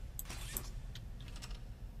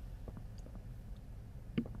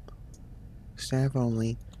 Staff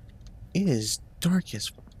only. It is dark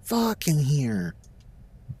as fuck in here.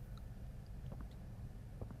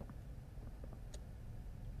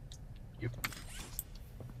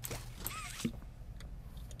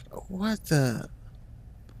 What the?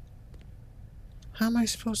 How am I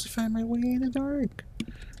supposed to find my way in the dark?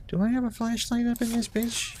 Do I have a flashlight up in this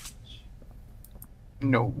bitch?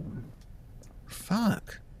 No.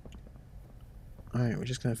 Fuck. Alright, we're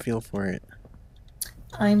just gonna feel for it.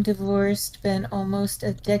 I'm divorced, been almost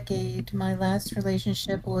a decade. My last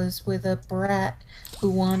relationship was with a brat who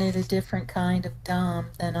wanted a different kind of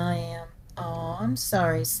dom than I am. Oh, I'm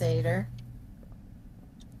sorry, Satyr.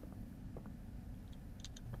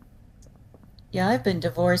 Yeah, I've been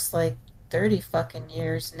divorced like 30 fucking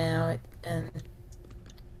years now, and...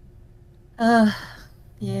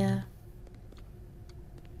 yeah.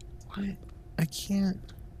 What? I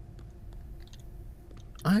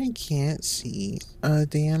can't see a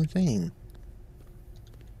damn thing.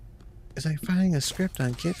 It's like finding a script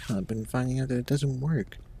on GitHub and finding out that it doesn't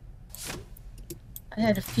work. I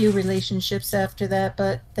had a few relationships after that,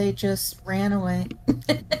 but they just ran away.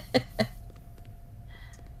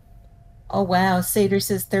 Oh wow, Satyr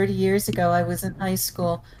says 30 years ago I was in high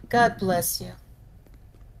school. God bless you.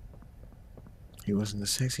 He was in the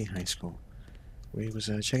sexy high school where he was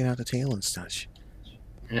checking out the tail and such.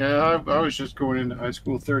 Yeah, I was just going into high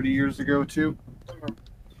school 30 years ago, too.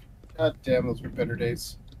 God damn, those were better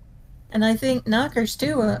days. And I think Knockers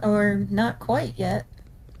too, or not quite yet.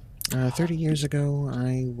 30 years ago,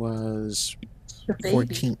 I was The baby.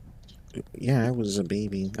 14. Yeah, I was a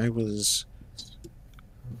baby. I was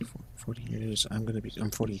 40 years.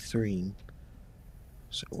 I'm 43.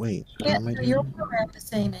 So wait, Yeah, how am I doing? you're around the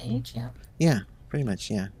same age, yeah. Yeah, pretty much,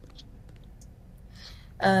 yeah.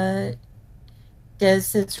 Des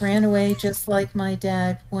says ran away just like my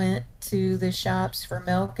dad went to the shops for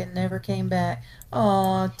milk and never came back.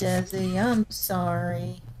 Oh, Desi, I'm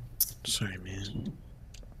sorry. Sorry, man.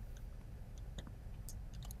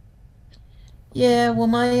 Yeah, well,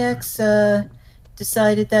 my ex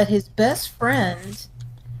decided that his best friend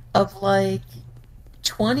of like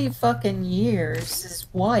 20 fucking years, his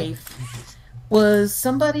wife, was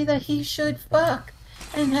somebody that he should fuck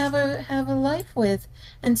and have a life with.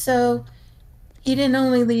 And so he didn't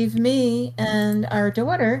only leave me and our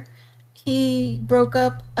daughter, he broke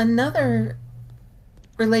up another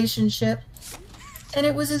relationship, and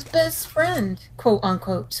it was his best friend, quote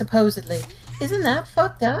unquote, supposedly. Isn't that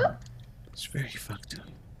fucked up? It's very fucked up.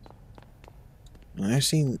 And I've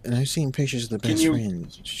seen pictures of the best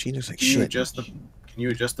friend. She looks like shit. Can you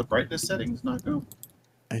adjust the brightness settings, Nako?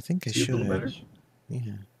 I think I See a should. little better?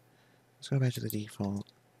 Yeah. Let's go back to the default.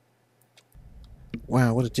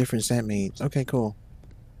 Wow, what a difference that made. Okay, cool.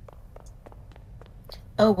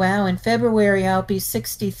 Oh wow, in February I'll be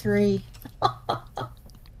 63.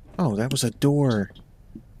 Oh, that was a door.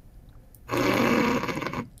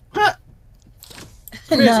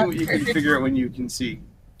 Amazing what you can figure out when you can see.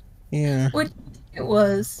 Yeah. What it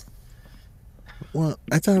was. Well,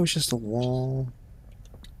 I thought it was just a wall.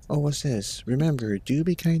 Oh, what's this? Remember, do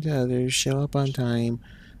be kind to others, show up on time,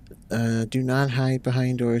 do not hide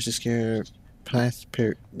behind doors to scare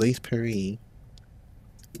Laith Perry.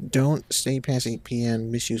 Don't stay past 8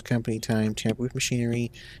 p.m., misuse company time, tamper with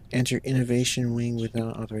machinery, enter innovation wing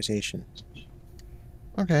without authorization.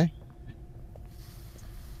 Okay.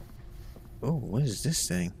 Oh, what is this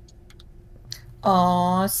thing?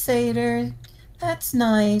 Aw, Satyr. That's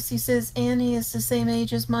nice. He says Annie is the same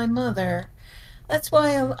age as my mother. That's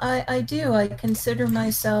why I do. I consider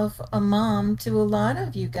myself a mom to a lot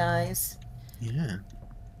of you guys. Yeah.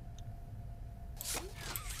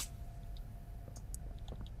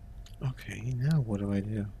 Okay, now what do I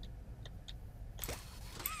do?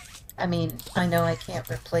 I mean, I know I can't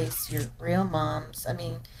replace your real moms. I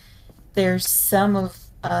mean, there's some of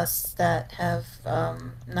us that have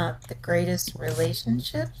not the greatest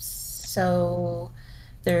relationships, so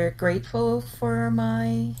they're grateful for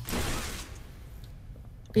my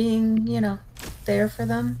being, you know, there for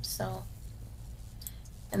them. So,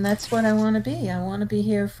 and that's what I want to be. I want to be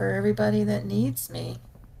here for everybody that needs me.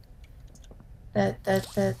 That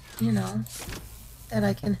you know, that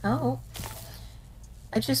I can help.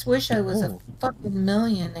 I just wish I was a fucking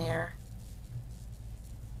millionaire.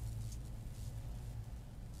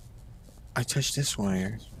 I touched this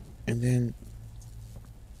wire, and then...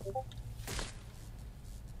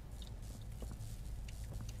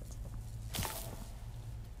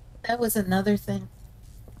 That was another thing.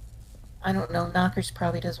 I don't know, Knockers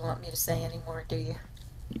probably doesn't want me to say anymore, do you?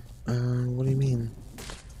 What do you mean?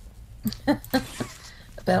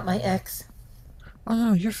 About my ex. Oh,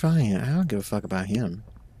 no, you're fine. I don't give a fuck about him.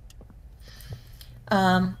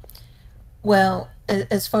 Well,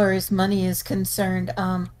 as far as money is concerned,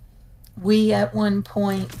 we at one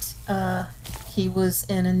point, he was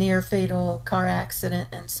in a near fatal car accident,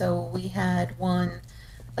 and so we had won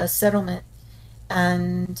a settlement,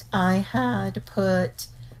 and I had put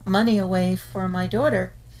money away for my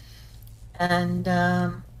daughter, and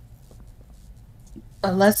a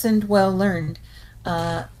lesson well learned.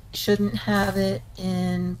 Shouldn't have it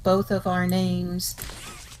in both of our names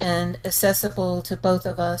and accessible to both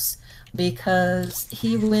of us, because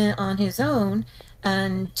he went on his own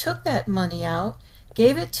and took that money out,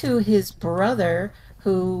 gave it to his brother,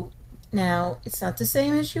 who, now, it's not the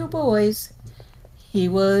same as you boys. He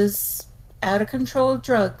was out of control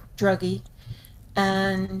druggie,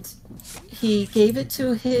 and he gave it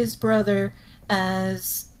to his brother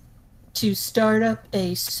as to start up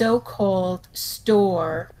a so-called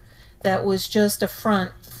store that was just a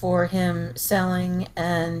front for him selling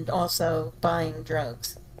and also buying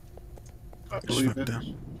drugs. I believe it.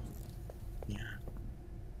 Yeah.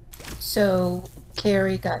 So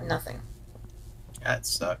Carrie got nothing. That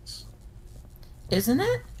sucks. Isn't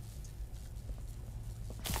it?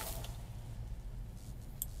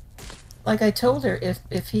 Like I told her,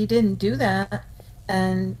 if he didn't do that,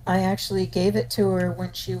 and I actually gave it to her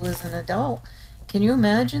when she was an adult, can you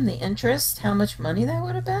imagine the interest? How much money that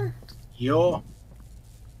would have been? Yo.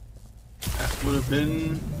 That would have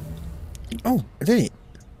been Oh, I did it.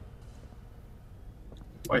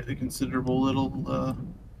 quite the considerable little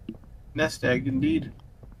nest egg indeed.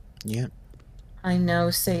 Yeah. I know,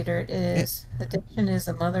 Satyr, it is. Addiction is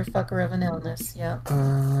a motherfucker of an illness, yep.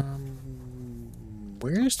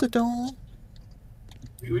 Where's the doll?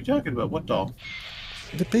 What are we talking about? What doll?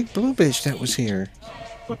 The big blue bitch that was here.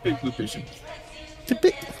 What big blue vision? The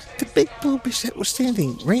big blue bitch that was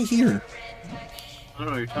standing right here. I don't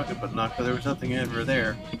know what you're talking about, Naka. There was nothing ever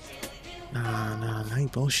there. Nah, I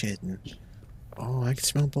ain't bullshitting. Oh, I can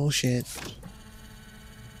smell bullshit.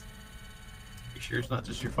 You sure it's not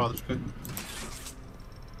just your father's cooking?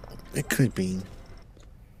 It could be.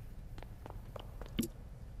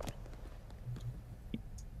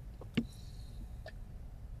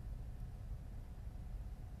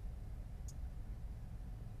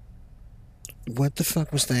 What the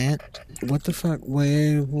fuck was that? What the fuck?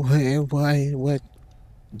 Why, what?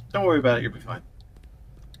 Don't worry about it. You'll be fine.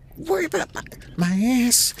 Worry about my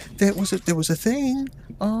ass. There was a thing.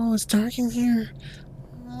 Oh, it's dark in here.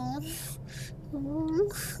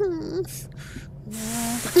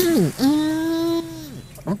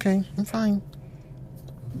 Okay, I'm fine.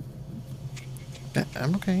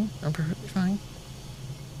 I'm okay. I'm perfectly fine.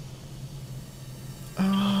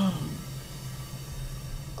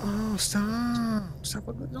 Oh, stop. Stop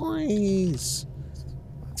with the noise.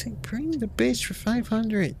 Bring the bitch for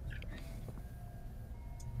 500.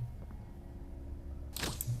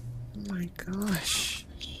 Oh my gosh.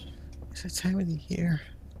 It's that time of the year.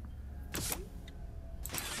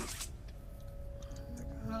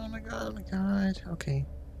 Oh my god. Okay.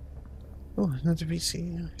 Oh, another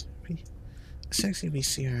VCR. A sexy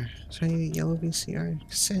VCR. So I need a yellow VCR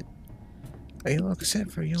cassette. A yellow cassette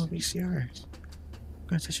for a yellow VCR. I'm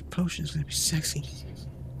gonna touch a potion, it's gonna be sexy.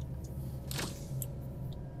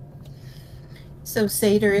 So,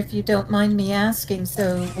 Satyr, if you don't mind me asking,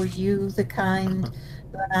 so were you the kind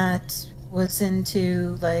that was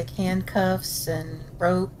into, like, handcuffs and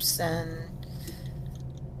ropes and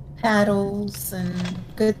paddles and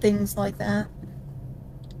good things like that?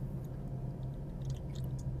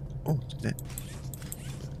 Oh,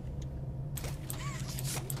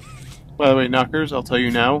 By the way, Knockers, I'll tell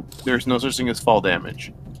you now, there's no such thing as fall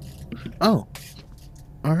damage. Oh.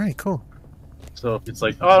 Alright, cool. So if it's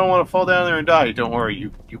like, oh, I don't want to fall down there and die, don't worry,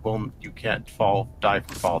 you can't die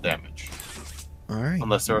from fall damage. Alright.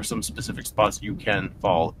 Unless there are some specific spots you can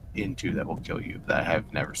fall into that will kill you that I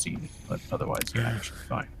have never seen. But otherwise, yeah, it should be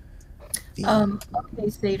fine.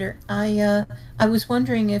 Okay, Sater. I was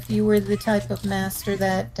wondering if you were the type of master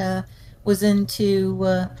that was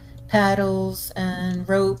into paddles and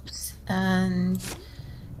ropes and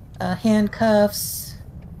handcuffs,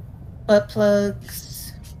 butt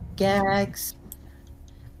plugs, gags,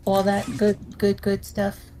 all that good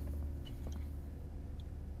stuff.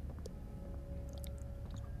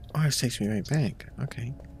 Oh, this takes me right back.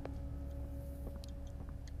 Okay.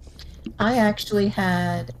 I actually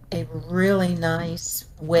had a really nice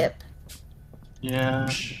whip. Yeah.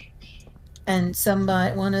 And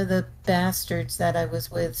one of the bastards that I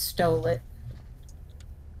was with stole it.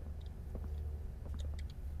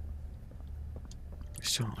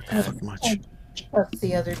 So fuck much.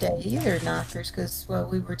 The other day either, Knockers, because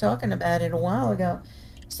we were talking about it a while ago.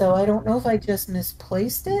 So I don't know if I just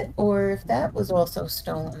misplaced it or if that was also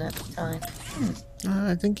stolen at the time.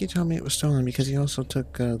 I think you told me it was stolen because he also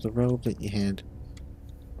took the robe that you had.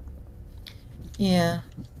 Yeah.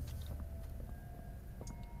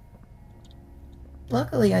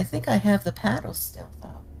 Luckily, I think I have the paddle still,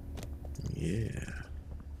 though. Yeah.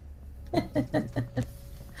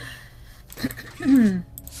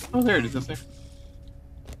 Oh, there it is up there.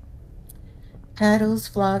 Paddles,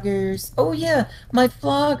 floggers. Oh, yeah. My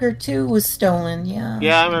flogger, too, was stolen. Yeah.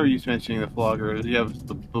 Yeah, I remember you mentioning the flogger. You have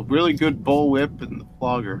the really good bullwhip and the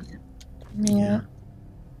flogger. Yeah.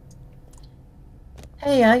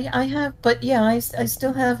 Hey, I have, but yeah, I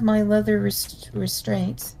still have my leather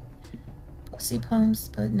restraints. Pussy pumps,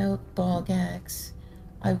 but no ball gags.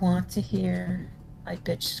 I want to hear my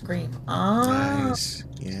bitch scream. Ah. Nice.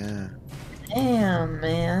 Yeah. Damn,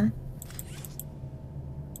 man.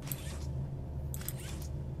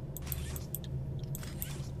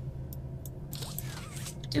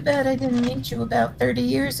 Too bad I didn't meet you about 30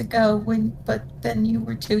 years ago, but then you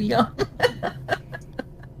were too young.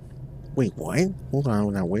 Wait, what? Hold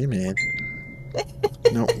on, now wait a minute.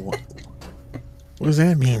 No, what does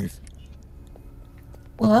that mean?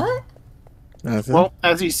 What? Nothing. Well,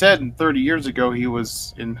 as he said, 30 years ago he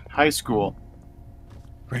was in high school.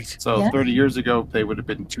 Right. So Yeah. 30 years ago they would have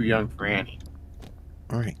been too young for Annie.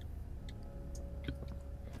 Alright.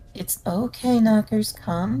 It's okay, Knockers.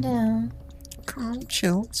 Calm down. Calm,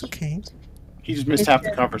 chill. It's okay. He just missed half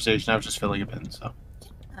the conversation. I was just filling him in. So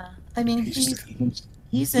I mean, he's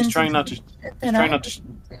trying not to. He's trying not to. So.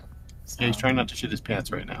 Yeah, he's trying not to shit his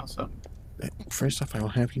pants right now. So First off, I will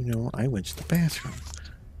have you know I went to the bathroom.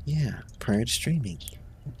 Yeah, prior to streaming.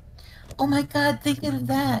 Oh my God! Think of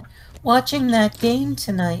that. Watching that game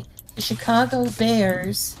tonight, the Chicago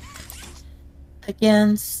Bears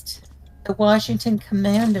against the Washington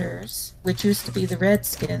Commanders, which used to be the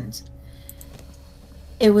Redskins.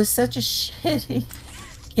 It was such a shitty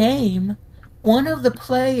game. One of the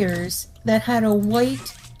players that had a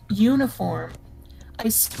white uniform, I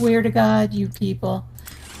swear to God, you people,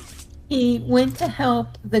 he went to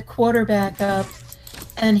help the quarterback up,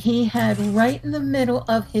 and he had right in the middle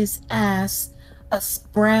of his ass a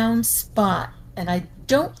brown spot, and I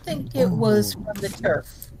don't think it was from the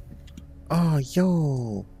turf. Oh,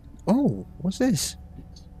 yo. Oh, what's this?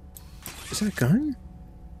 Is that a gun?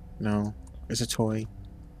 No, it's a toy.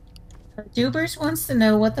 Dubers wants to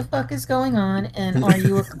know what the fuck is going on, and are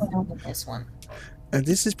you a clown in this one?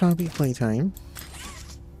 This is probably playtime,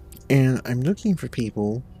 and I'm looking for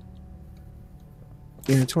people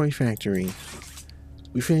in a toy factory.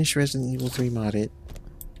 We finished Resident Evil 3 modded.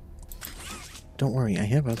 Don't worry, I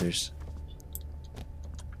have others.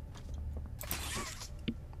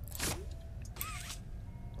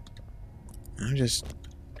 I'm just...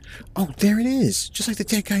 Oh, there it is! Just like the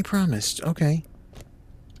dead guy promised. Okay.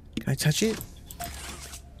 Can I touch it?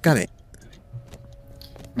 Got it.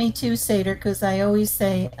 Me too, Sater, because I always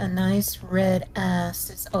say a nice red ass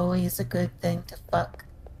is always a good thing to fuck.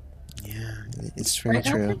 Yeah, it's very Right,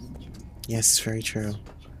 true. Alfred? Yes, it's very true.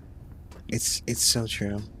 It's so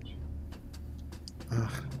true.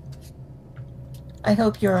 Ugh. I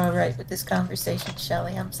hope you're alright with this conversation,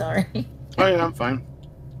 Shelley. I'm sorry. oh yeah, I'm fine.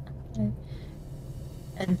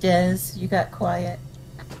 And Des, you got quiet.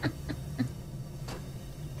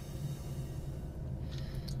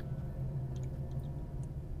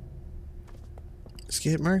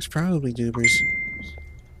 Skip marks probably dubers.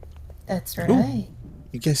 That's right. Ooh,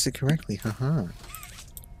 you guessed it correctly, haha.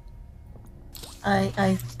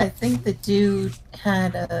 I think the dude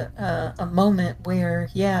had a moment where,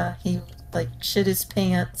 yeah, he like shit his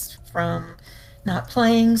pants from not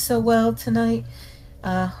playing so well tonight.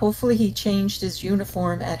 Hopefully he changed his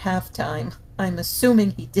uniform at halftime. I'm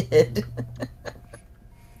assuming he did.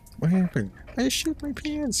 What happened? I just shit my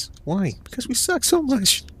pants. Why? Because we suck so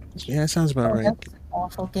much. Yeah, that sounds about right. That was an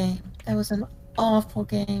awful game. That was an awful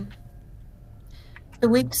game. The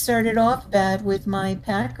week started off bad with my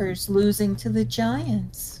Packers losing to the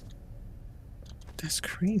Giants. That's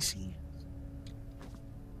crazy.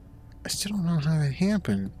 I still don't know how that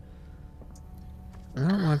happened. I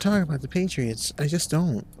don't want to talk about the Patriots. I just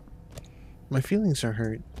don't. My feelings are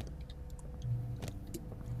hurt.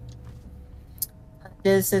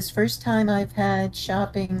 This is first time I've had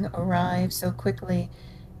shopping arrive so quickly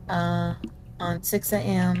on 6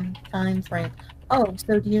 a.m. time frame. Oh,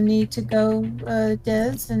 so do you need to go,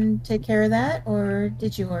 Des, and take care of that, or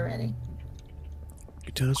did you already?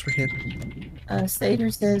 Your toes were hit.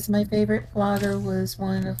 Sater says, my favorite flogger was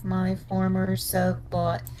one of my former sub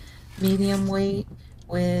bought. Medium weight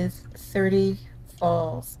with 30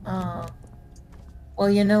 falls. Oh. Well,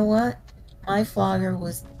 you know what? My flogger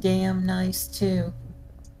was damn nice, too.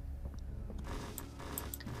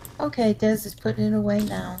 Okay, Des is putting it away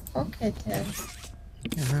now. Okay, Des.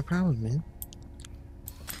 Yeah, no problem, man.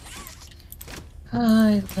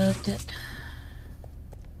 I loved it.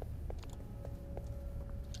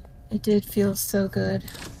 It did feel so good.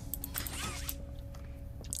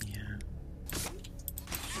 Yeah.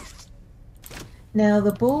 Now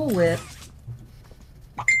the bullwhip.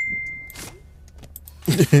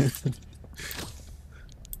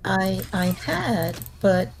 I had,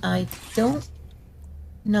 but I don't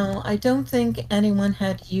know. I don't think anyone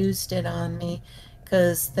had used it on me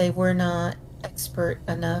because they were not expert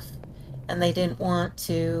enough and they didn't want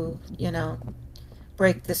to, you know,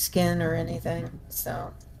 break the skin or anything.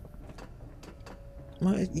 So.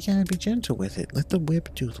 Well, you gotta be gentle with it. Let the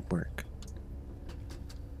whip do the work.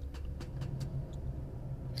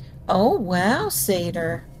 Oh, wow,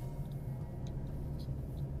 Sater.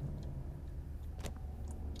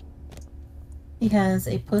 He has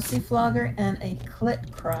a pussy flogger and a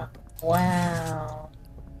clit crop. Wow.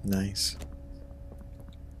 Nice.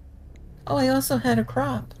 Oh, I also had a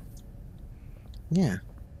crop. Yeah.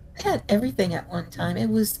 I had everything at one time. It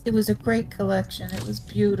was a great collection. It was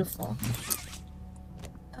beautiful.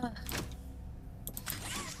 You're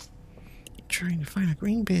trying to find a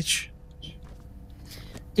green bitch.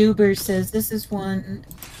 Duber says this is one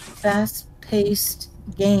fast-paced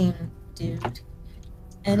game, dude.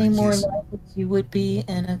 Any more like it, you would be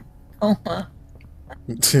in a coma.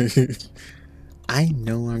 I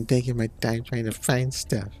know I'm taking my time trying to find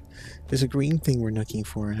stuff. There's a green thing we're looking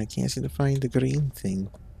for, and I can't seem to find the green thing.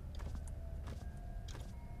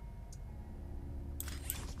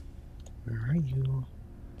 Where are you?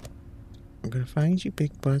 I'm gonna find you,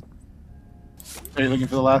 big butt. Are you looking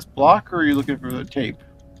for the last block, or are you looking for the tape?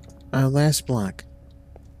 Last block.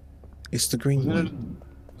 It's the green one.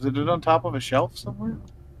 Is it on top of a shelf somewhere?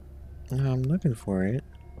 No, I'm looking for it.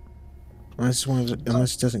 Unless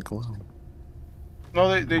it doesn't glow.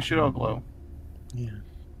 No, they should all glow. Yeah.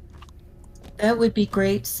 That would be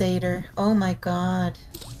great, Sater. Oh my god.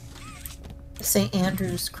 St.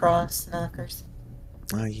 Andrew's cross knockers.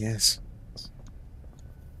 Oh, yes.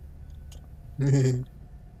 That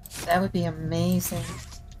would be amazing.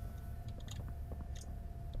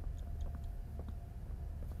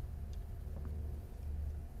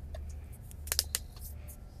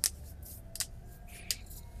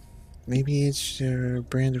 Maybe it's your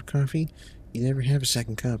brand of coffee. You never have a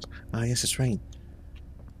second cup. Ah, yes, that's right.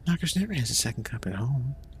 Knockers never has a second cup at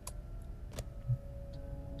home.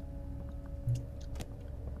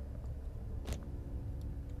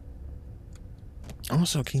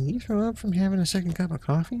 Also, can you throw up from having a second cup of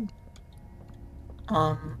coffee?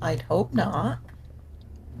 I'd hope not.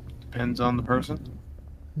 Depends on the person.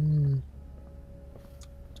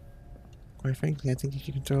 Quite frankly, I think if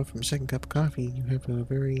you can throw up from a second cup of coffee, you have a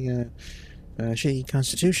very shitty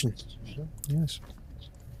constitution. Yes.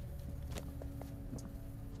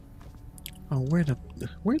 Oh, where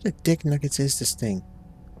the dick nuggets is this thing?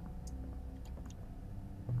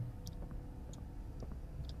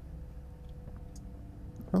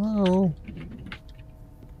 Hello?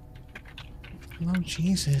 Hello,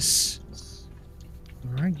 Jesus.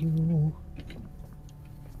 Where are you?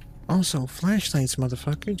 Also, flashlights,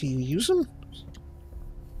 motherfucker. Do you use them?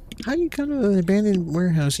 How do you come to an abandoned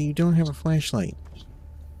warehouse and you don't have a flashlight?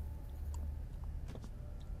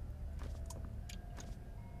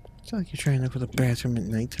 It's not like you're trying to look for the bathroom at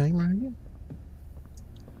nighttime, are you?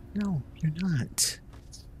 No, you're not.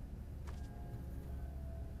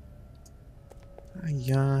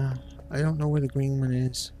 Yeah, I don't know where the green one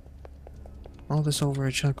is. All this over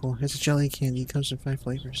a chuckle. It's a jelly candy. It comes in 5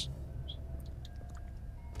 flavors.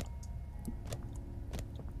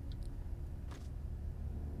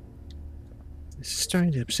 This is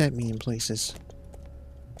starting to upset me in places.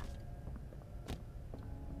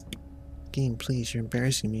 Game, please, you're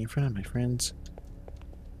embarrassing me in front of my friends.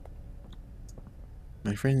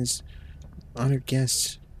 My friends, honored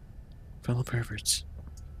guests, fellow perverts.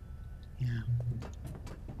 Yeah.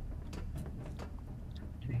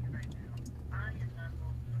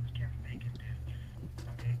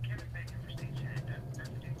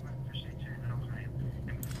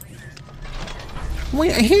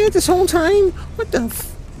 Wait, I had it this whole time? What the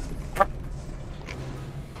f...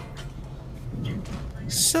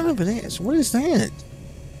 Son of an ass, what is that?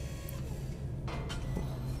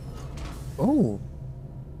 Oh.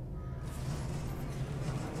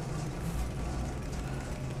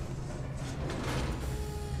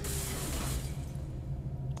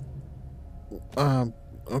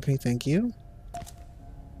 Okay, thank you.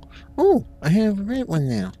 Oh, I have a red one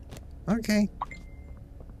now. Okay.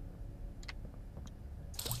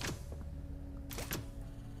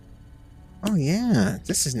 Oh yeah,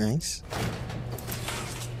 this is nice.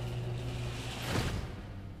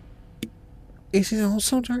 Is it all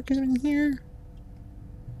so dark in here?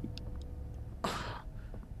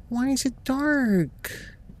 Why is it dark?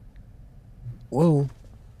 Whoa.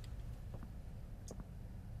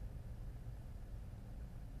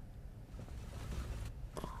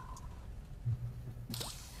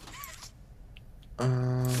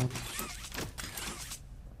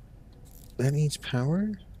 That needs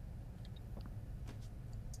power?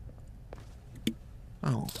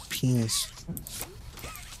 Oh, penis.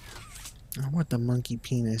 I want the monkey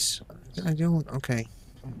penis. I don't. Okay.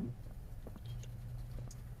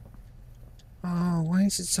 Oh, why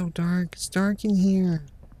is it so dark? It's dark in here.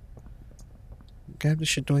 Grab the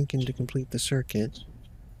Shadoinkin to complete the circuit.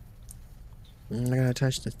 I gotta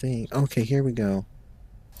touch the thing. Okay, here we go.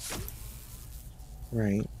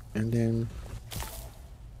 Right, and then...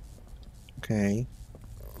 Okay.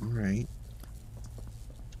 Alright.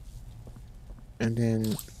 And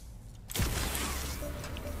then...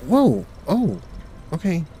 Whoa! Oh!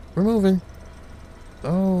 Okay, we're moving.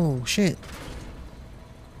 Oh, shit.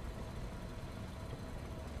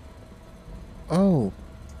 Oh.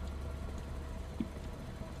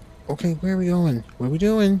 Okay, where are we going? What are we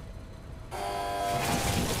doing?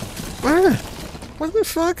 Ah! What the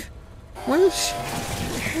fuck? What is...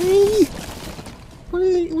 Hey! What are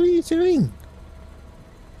you doing?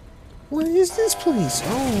 What is this place?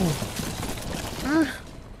 Oh. Ah.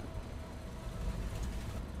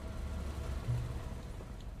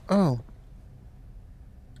 Oh.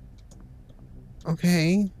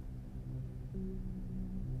 Okay.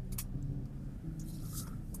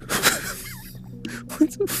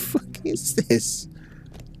 What the fuck is this?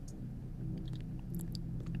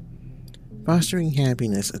 Fostering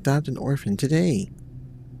happiness. Adopt an orphan today.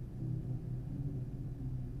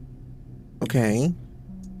 Okay.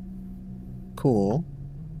 Cool.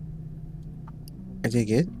 I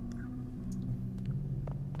dig it.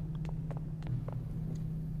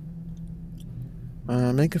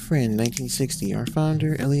 Make a Friend, 1960. Our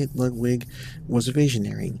founder, Elliot Ludwig, was a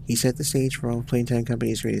visionary. He set the stage for all of Playtime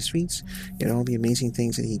Company's greatest feats, yet all the amazing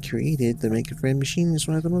things that he created. The Make a Friend machine is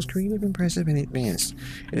one of the most creative, impressive, and advanced.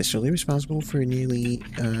 It is solely responsible for nearly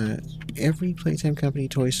every Playtime Company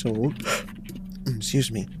toy sold.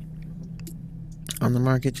 Excuse me. On the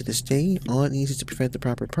market to this day, all it needs is to provide the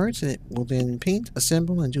proper parts, and it will then paint,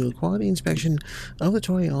 assemble, and do a quality inspection of the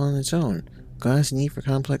toy all on its own. Without a need for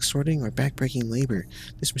complex sorting or backbreaking labor.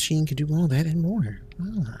 This machine can do all that and more.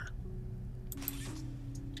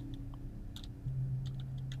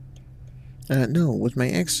 No, with my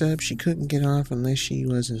ex-sub, she couldn't get off unless she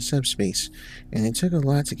was in subspace, and it took a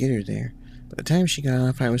lot to get her there. By the time she got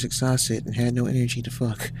off, I was exhausted and had no energy to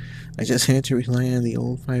fuck. I just had to rely on the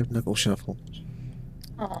old 5-knuckle shuffle.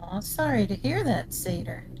 Aw, sorry to hear that,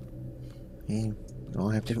 Satyr. Hey, we all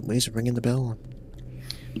have different ways of ringing the bell.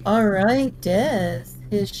 Alright, Des.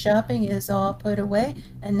 His shopping is all put away,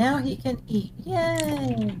 and now he can eat.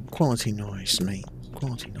 Yay! Quality noise, mate.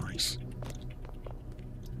 Quality noise.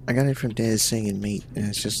 I got it from Des saying mate, and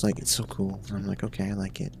it's just like, it's so cool. I'm like, okay, I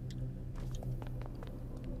like it.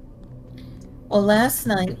 Well, last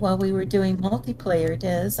night, while we were doing multiplayer,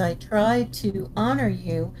 Des, I tried to honor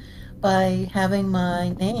you by having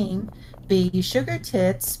my name be Sugar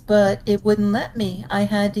Tits, but it wouldn't let me. I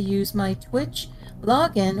had to use my Twitch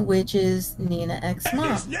login, which is Nina X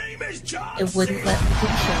Mom. It wouldn't let me do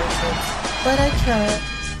Sugar Tits, but I tried.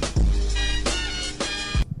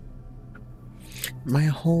 My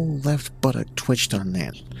whole left buttock twitched on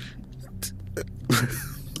that.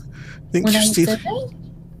 Think When I Steeler... said that?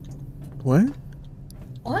 What?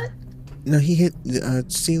 What? No, he hit.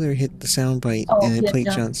 Steeler hit the soundbite Oh, and it yeah, played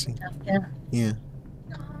John John Cena. Cena, Yeah.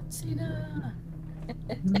 John Cena.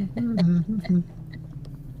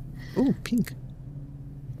 Oh, pink.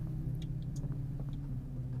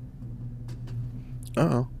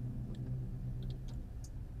 Uh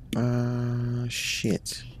oh.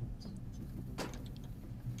 Shit.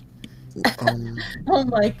 Oh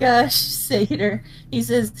my gosh, Sater. He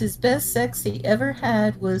says his best sex he ever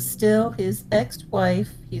had was still his ex-wife.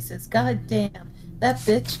 He says, God damn, that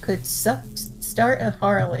bitch could start a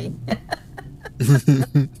Harley.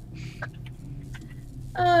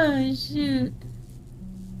 Oh, shoot.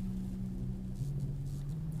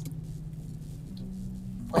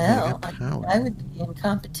 Well, I would be in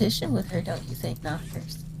competition with her, don't you think,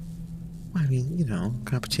 Knockers? I mean, you know,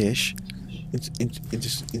 competition. It's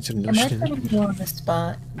a Am I notion. putting you on the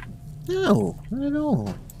spot? No, not at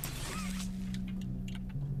all.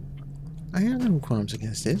 I have no qualms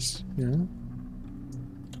against this, you know.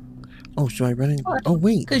 Oh, should I run in? Oh,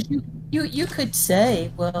 wait. Because you could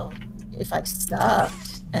say, well, if I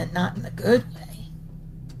stopped, and not in a good way.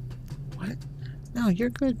 What? No, you're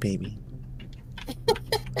good, baby.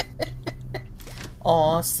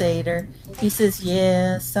 Aw, Sater. He says,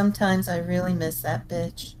 yeah, sometimes I really miss that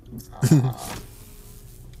bitch.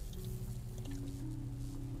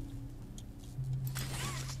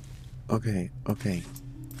 Okay.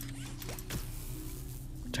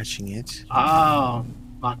 Touching it. Oh,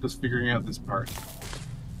 Maka's figuring out this part.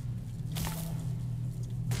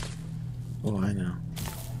 Oh, I know.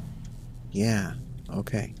 Yeah.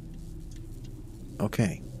 Okay.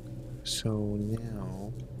 So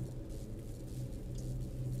now...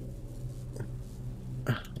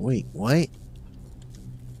 Wait, what?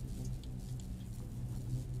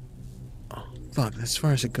 Oh, fuck, that's as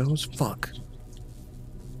far as it goes? Fuck.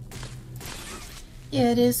 Yeah,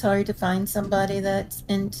 it is hard to find somebody that's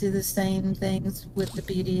into the same things with the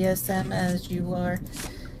BDSM as you are.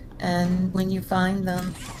 And when you find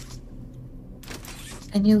them,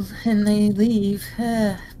 and they leave,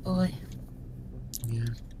 boy.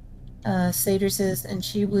 Yeah. Sater says, and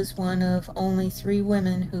she was one of only 3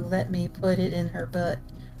 women who let me put it in her butt.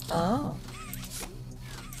 Oh.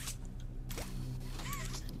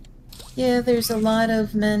 Yeah, there's a lot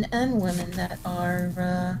of men and women that are,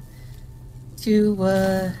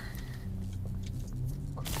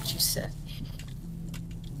 what did you say?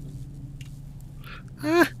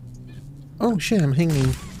 Ah! Oh shit, I'm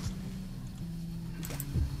hanging.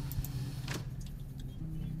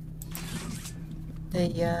 They,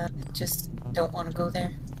 just don't want to go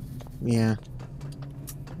there. Yeah.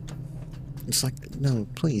 It's like, no,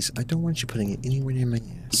 please, I don't want you putting it anywhere near my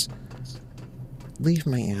ass. Leave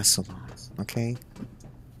my ass alone, okay?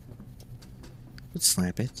 Let's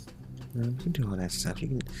slap it. You can do all that stuff. You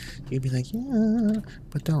can be like, yeah,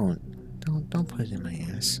 but don't put it in my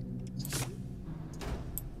ass.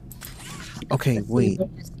 Okay, wait.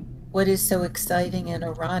 What is so exciting and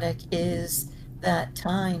erotic is that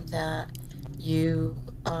time that you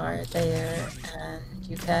are there and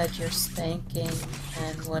you've had your spanking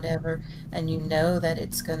and whatever, and you know that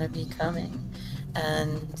it's going to be coming.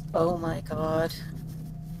 And oh my god,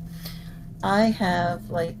 I have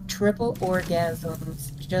like triple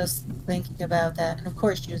orgasms just thinking about that, and of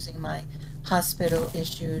course using my hospital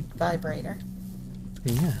issued vibrator.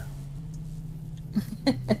 Yeah.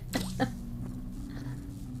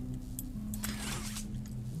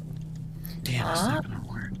 Damn, it's not gonna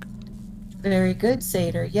work. Very good,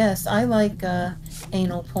 Sater. Yes, I like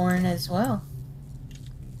anal porn as well.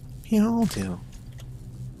 We all do.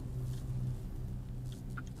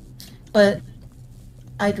 But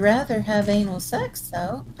I'd rather have anal sex,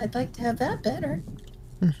 though. I'd like to have that better.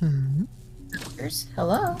 Mm-hmm.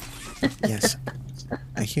 Hello. Yes,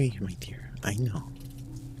 I hear you, my dear. I know.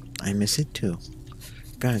 I miss it too.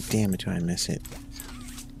 God damn it, do I miss it.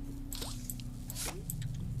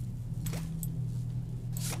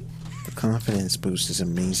 The confidence boost is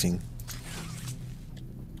amazing.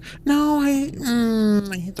 No, I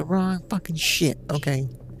hit the wrong fucking shit. Okay.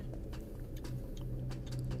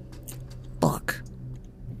 Fuck.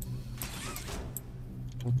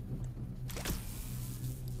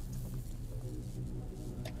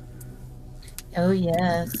 Oh,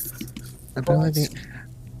 yes. Ability.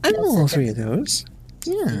 I know all 3 of those.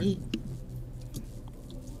 Yeah.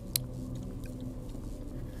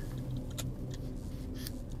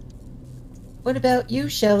 What about you,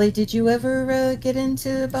 Shelley? Did you ever get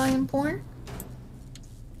into buying porn?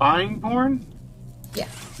 Buying porn? Yeah.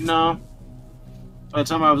 No. By the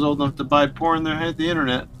time I was old enough to buy porn, there had the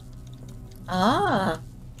internet. Ah,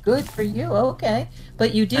 good for you. Okay.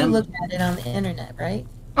 But you do And- look at it on the internet, right?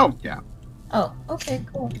 Oh, yeah. Oh, okay,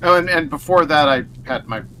 cool. Oh, and before that, I had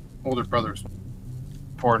my older brother's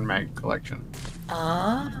porn mag collection.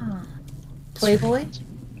 Ah. Playboy?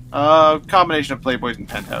 Combination of Playboys and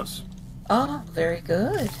Penthouse. Oh, very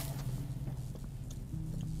good.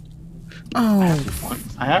 Oh,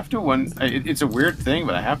 I have to wonder. It's a weird thing,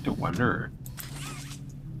 but I have to wonder.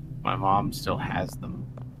 My mom still has them.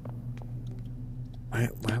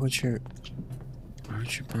 why would your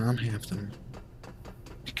mom have them?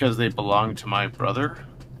 Because they belong to my brother,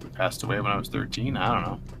 who passed away when I was 13. I don't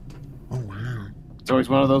know. Oh wow. It's always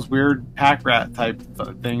one of those weird pack rat type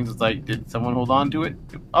things. It's like, did someone hold on to it?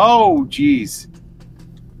 Oh, jeez.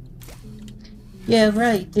 Yeah,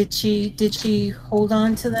 right. Did she hold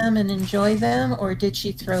on to them and enjoy them, or did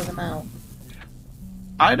she throw them out?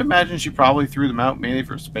 I'd imagine she probably threw them out mainly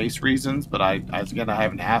for space reasons, but I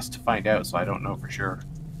haven't asked to find out, so I don't know for sure.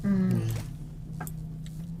 Hmm.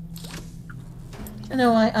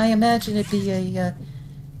 No, I imagine it'd be a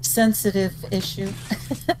sensitive issue.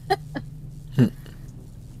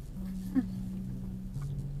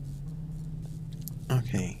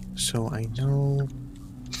 Okay, so I know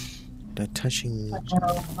that touching.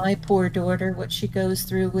 Oh, my poor daughter, what she goes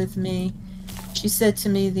through with me. She said to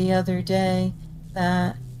me the other day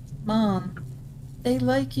that, Mom, they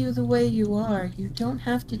like you the way you are. You don't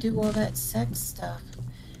have to do all that sex stuff.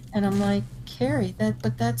 And I'm like, Carrie,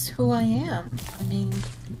 but that's who I am. I mean,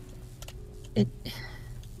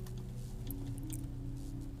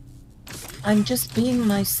 I'm just being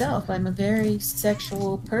myself. I'm a very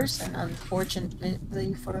sexual person,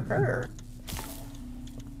 unfortunately for her,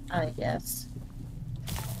 I guess.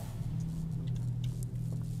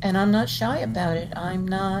 And I'm not shy about it. I'm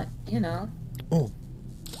not, Oh.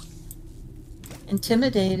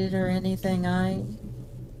 intimidated or anything. I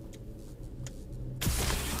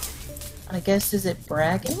guess, is it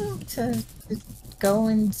bragging to go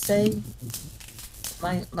and say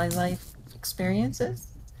my life experiences?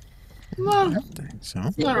 No, I don't think so.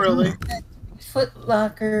 not really. Foot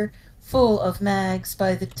Locker full of mags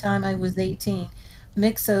by the time I was 18.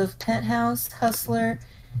 Mix of Penthouse, Hustler,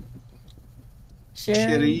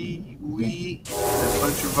 Cherry, We, and a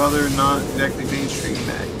bunch of other not exactly mainstream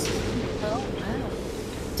mags. Oh,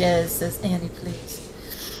 wow. Des says, Annie, please.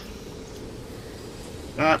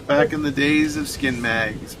 Back in the days of skin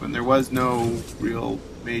mags, when there was no real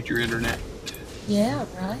major internet. Yeah,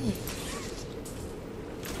 right.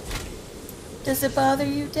 Does it bother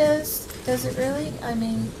you, Des? Does it really? I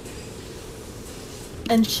mean...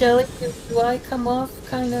 And Shelley, do I come off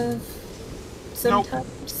kind of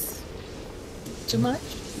sometimes too much?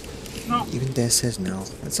 No. Even Des says no.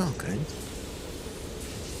 It's all good.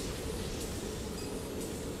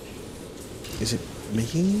 Is it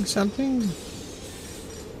making something?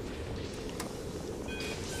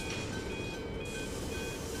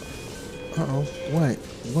 Uh-oh. What?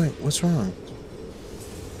 What's wrong?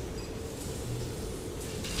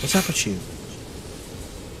 What's up with you?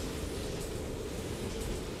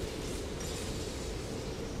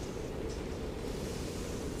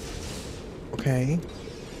 Okay.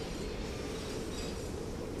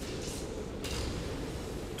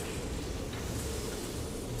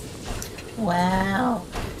 Wow.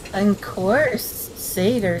 Of course,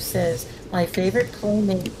 Sater says, my favorite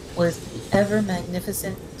playmate was the ever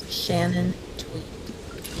magnificent Shannon Tweed.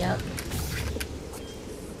 Yep.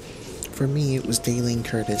 For me, it was Daleen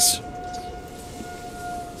Curtis.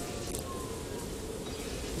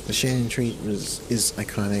 The Shannon Treat is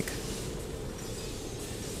iconic.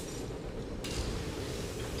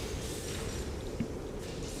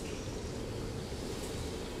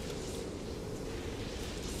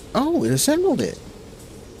 Oh, it assembled it.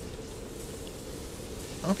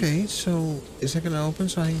 Okay, so is it gonna open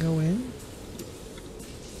so I can go in?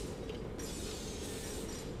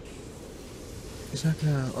 It's not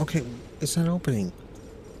gonna. Okay, it's not opening.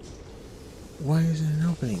 Why isn't it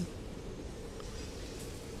opening?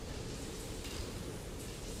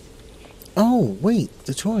 Oh, wait,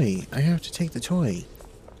 the toy. I have to take the toy.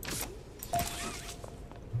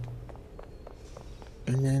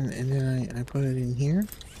 And then I put it in here.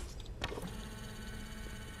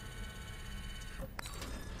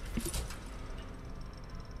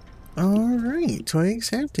 Alright, toy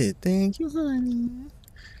accepted. Thank you, honey.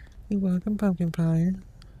 You're welcome, pumpkin pie.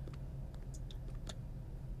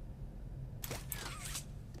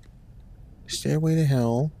 Stairway to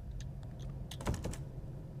Hell.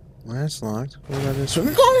 Well, that's locked. What about this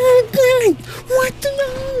one? Oh, dang! What the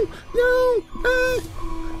no? No!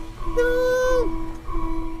 No!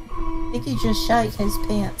 Hey, think he just shite his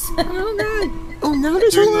pants. Oh god! Oh, now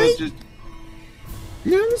there's a light!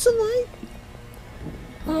 Now there's a light!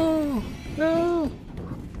 Oh, no!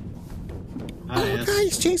 Ah, oh yes. god,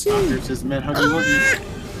 he's chasing me! Doctor says Met Huggy Wuggy.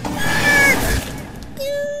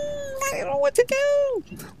 I don't know what to do!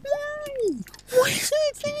 Why? What is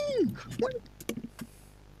that thing? What?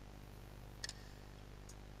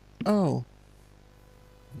 Oh.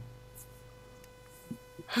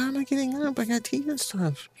 How am I getting up? I got teeth and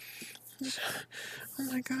stuff. Oh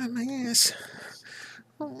my god, my ass.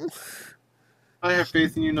 Oh. I have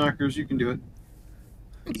faith in you, Knockers. You can do it.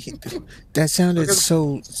 That sounded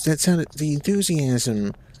so... That sounded... The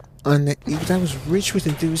enthusiasm on that... That was rich with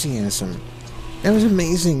enthusiasm. That was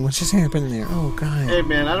amazing what just happened there. Oh god. Hey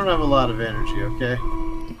man, I don't have a lot of energy, okay?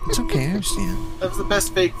 It's okay, I understand. That was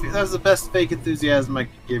the best fake enthusiasm I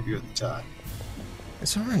could give you at the time.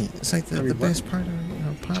 It's alright. It's like the best part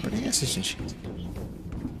of popping asses and shit.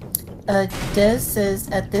 Des says,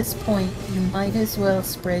 at this point, you might as well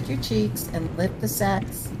spread your cheeks and lift the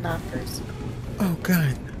sacks, Knockers. Oh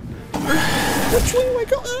god. Which way do I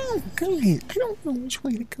go? Oh god, I don't know which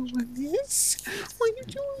way to go on this. What are you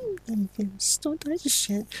doing? Yes, don't touch this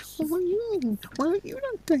shit. What are you doing? Why don't you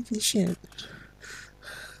not touch this shit?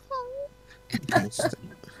 Oh.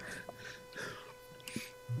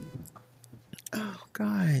 Oh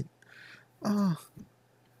god. Oh.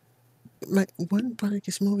 My one buttock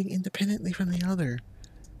is moving independently from the other.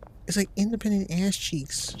 It's like independent ass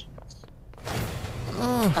cheeks.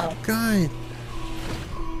 Oh god.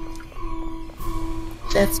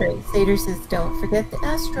 That's right. Sater says, don't forget the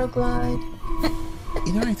Astroglide.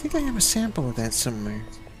 You know, I think I have a sample of that somewhere.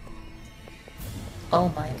 Oh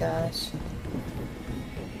my gosh.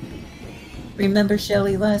 Remember,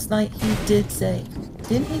 Shelley, last night he did say,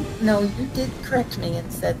 didn't he? No, you did correct me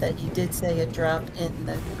and said that he did say a drop in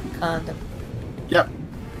the condom. Yep.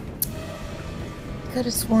 Could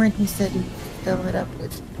have sworn he said he'd fill it up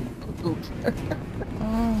with poop.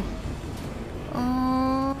 Oh.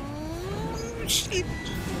 Oh. Shit.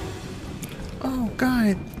 Oh,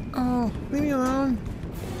 God. Oh, leave me alone.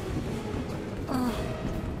 Oh.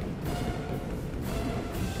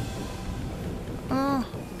 Oh.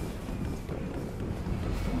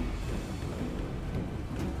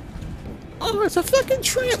 Oh, it's a fucking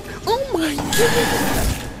trap! Oh my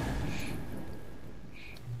god!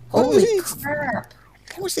 Holy crap!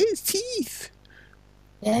 What was in his teeth?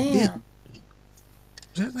 Yeah.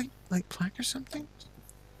 Was that like plaque or something?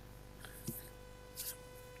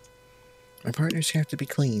 My partners have to be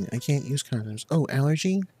clean. I can't use condoms. Oh,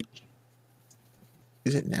 allergy?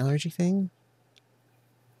 Is it an allergy thing?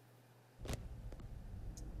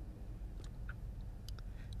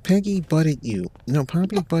 Peggy butted you. No,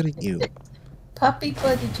 Poppy butted you. Poppy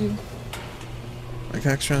butted you. My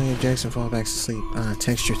cock strongly objects and fall back to sleep.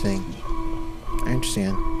 Texture thing. I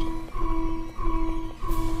understand.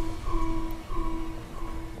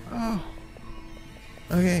 Oh.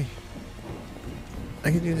 Okay. I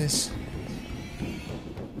can do this.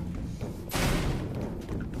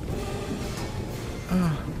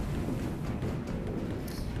 Oh.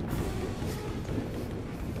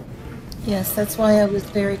 Yes, that's why I was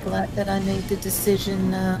very glad that I made the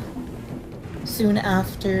decision soon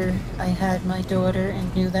after I had my daughter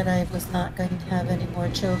and knew that I was not going to have any more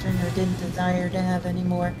children or didn't desire to have any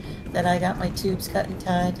more, that I got my tubes cut and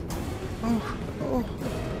tied. Oh, oh.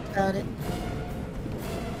 Got it.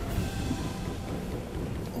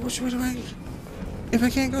 Which way do I... If I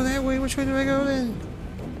can't go that way, which way do I go then?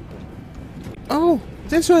 Oh,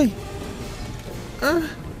 this way.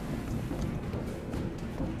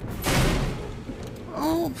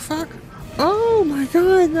 Oh, fuck. Oh my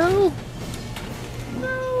god, no.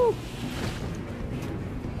 No.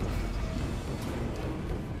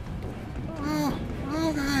 Oh,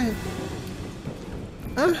 oh god.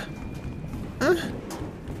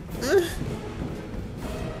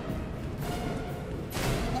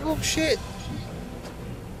 Oh shit.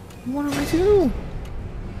 What do I do?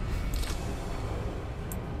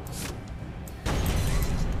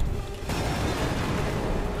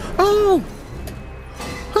 Oh!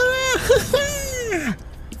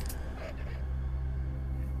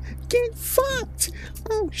 Get fucked!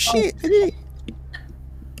 Oh shit! I did it!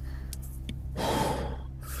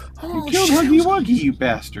 You killed Huggy Wuggy, you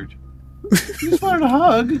bastard! You just wanted a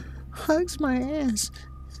hug! Hugs my ass!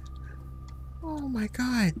 Oh my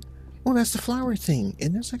god! Oh, that's the flower thing.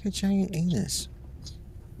 And there's like a giant anus.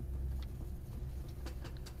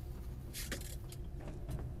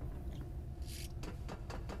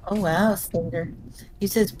 Oh wow, Stater. He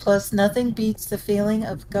says, plus nothing beats the feeling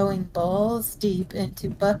of going balls deep into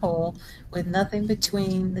butthole with nothing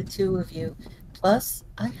between the two of you. Plus,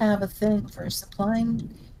 I have a thing for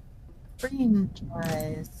supplying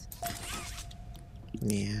franchise.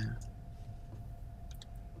 Yeah.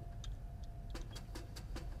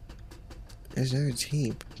 Is there a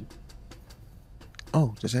tape?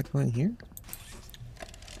 Oh, does that go in here?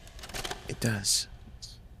 It does.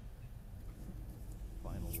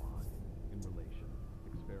 Final log in relation.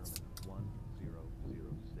 Experiment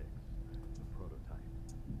 1006. The prototype.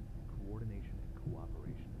 Coordination and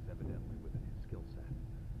cooperation is evidently within his skill set,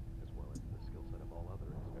 as well as the skill set of all other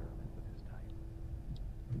experiments of his type.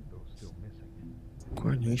 Though still missing.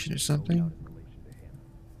 Coordination or something?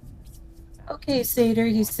 Okay, Satyr,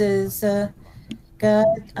 he says, God,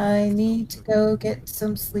 I need to go get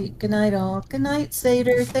some sleep. Good night, all. Good night,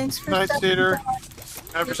 Satyr. Thanks for Good night, stopping Satyr.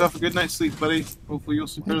 by. Have yourself a good night's sleep, buddy. Hopefully you'll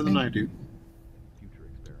sleep better than I do.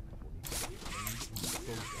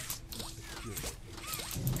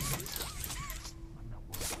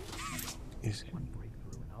 Is it? One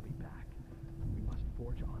breakthrough and I'll be back. We must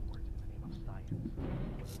forge onwards in the name of science,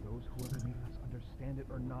 whether those who are beneath us understand it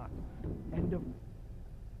or not. End of.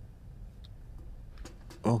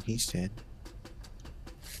 Oh, he's dead.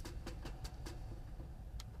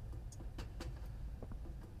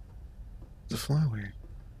 The flower.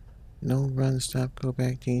 No run, stop, go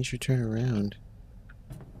back, danger, turn around.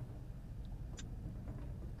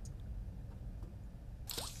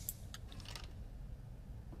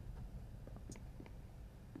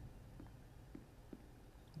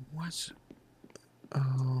 What's...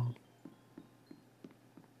 Oh...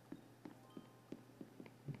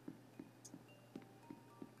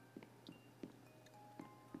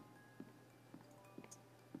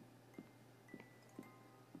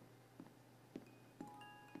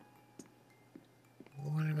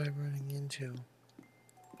 What am I running into?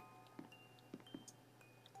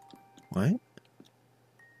 What?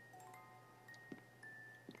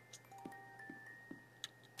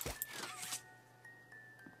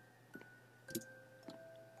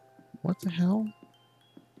 What the hell?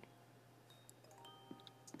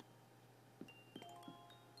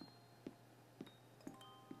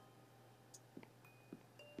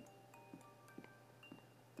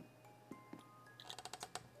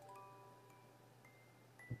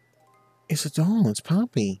 It's a doll. It's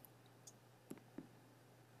Poppy.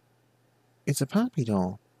 It's a Poppy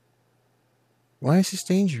doll. Why is this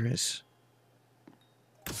dangerous?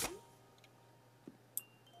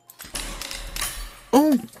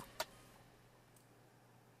 Oh!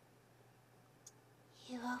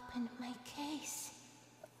 You opened my case.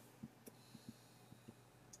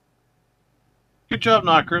 Good job,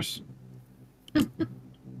 Knockers.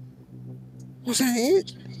 Was that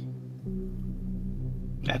it?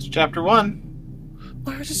 That's chapter 1.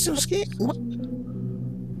 Why is it so scary? What?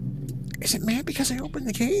 Is it mad because I opened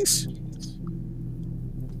the case?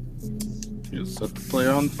 You'll just have to play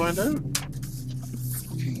on to find out.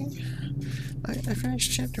 Okay. I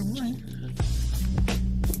finished chapter 1.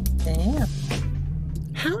 Damn.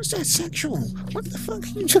 How is that sexual? What the fuck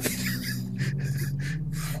are you talking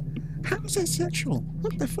How is that sexual?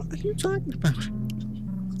 What the fuck are you talking about?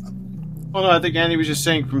 Well, no, I think Andy was just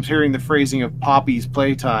saying from hearing the phrasing of Poppy's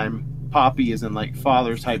playtime. Poppy is in like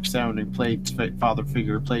father type sounding father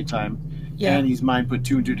figure playtime. Yeah. Andy's mind put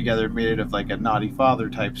 2 and 2 together and made it of like a naughty father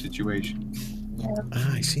type situation. Yeah.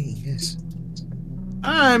 Ah, I see, yes.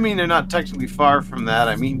 I mean, they're not technically far from that.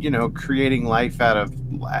 I mean, you know, creating life out of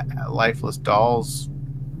lifeless dolls.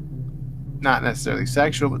 Not necessarily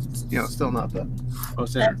sexual, but, you know, still not the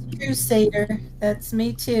most That's true, Satyr. That's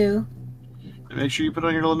me too. And make sure you put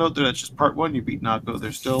on your little note there, that's just part 1 you beat Nako.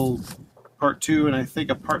 There's still part 2, and I think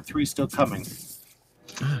a part 3 still coming.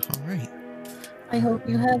 Ah, alright. I hope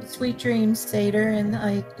you have sweet dreams, Satyr, and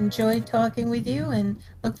I enjoyed talking with you and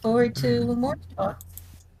look forward to more talk.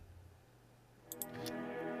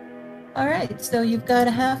 Alright, so you've got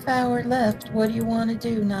a half hour left. What do you want to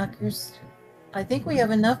do, Knockers? I think we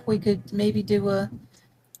have enough. We could maybe do one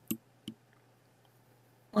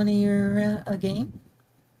of your a game.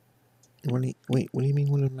 Wait, what do you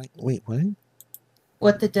mean one of my... Wait, what?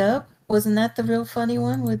 What the dub? Wasn't that the real funny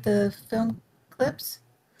one with the film clips?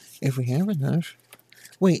 If we have enough.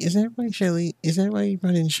 Wait, is that why Shelly... Is that why you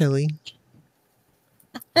brought in Shelly?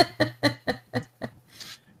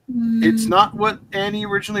 It's not what Annie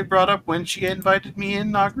originally brought up when she invited me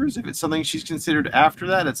in, Knockers. If it's something she's considered after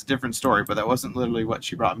that, it's a different story. But that wasn't literally what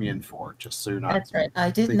she brought me in for, just so you're not... That's right.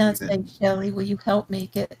 I did not say, Shelly, will you help me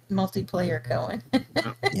get multiplayer going?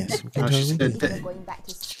 Yes, we can No, she totally said, do that.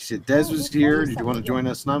 she said Des was here. Did you want to join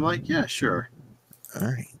us? And I'm like, yeah, sure.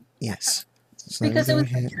 Alright, yes. So Because it go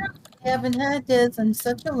was the ahead. truth. We haven't had Des in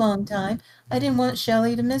such a long time. I didn't want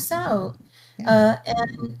Shelly to miss out.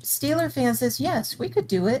 And Steeler fan says, yes, we could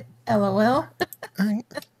do it. LOL. Alright,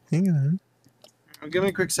 hang on. Give me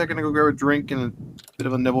a quick second to go grab a drink and a bit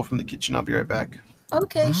of a nibble from the kitchen. I'll be right back.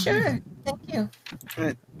 Okay, sure. Thank you.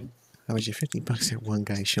 Right. How was your $50 that one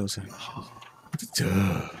guy shows up?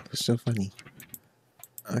 Duh, it's so funny.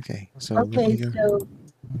 Okay, so let Okay, me go.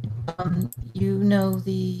 so you know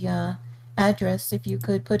the address. If you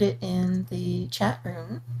could put it in the chat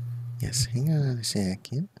room. Yes, hang on a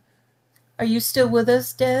second. Are you still with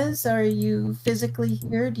us, Des? Are you physically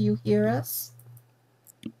here? Do you hear us?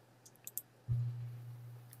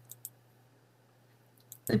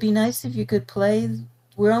 It'd be nice if you could play.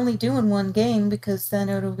 We're only doing one game because then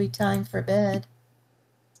it'll be time for bed.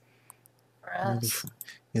 For us.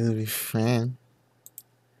 It'll be fun.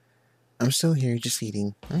 I'm still here, just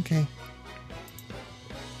eating. Okay.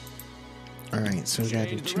 Alright, so we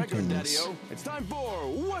gotta do two things. It's time for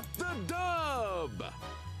What the Dub!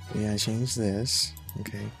 We gotta change this.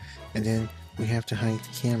 Okay. And then we have to hide the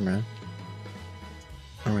camera.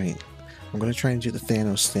 Alright. I'm gonna try and do the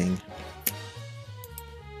Thanos thing.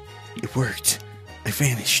 It worked. I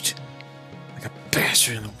vanished. Like a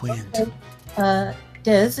bastard in the wind.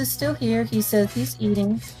 Des is still here. He says he's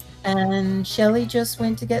eating. And Shelly just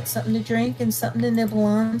went to get something to drink and something to nibble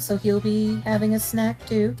on, so he'll be having a snack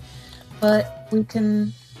too. But we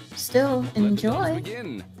can still enjoy.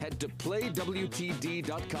 Begin. Head to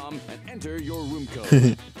playwtd.com and enter your room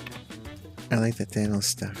code. I like the Thanos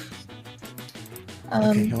stuff. Um,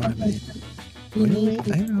 Okay, hold on a minute. we Wait,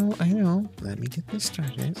 need- I know. Let me get this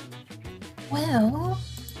started. Well,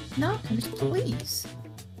 knockers, please.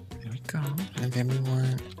 There we go. And then we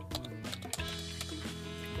want...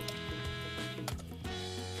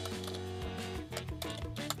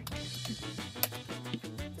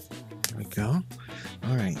 There we go.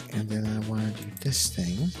 Alright, and then I want to do this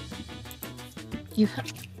thing. You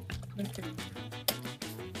have.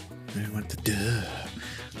 I want the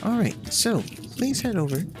duh. Alright, so please head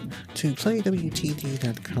over to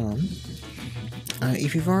playwtd.com.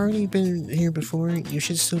 If you've already been here before, you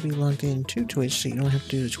should still be logged in to Twitch, so you don't have to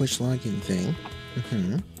do the Twitch login thing.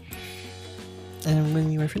 And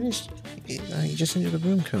when you are finished, you just enter the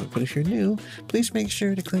room code. But if you're new, please make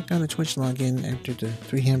sure to click on the Twitch login after the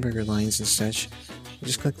 3 hamburger lines and such.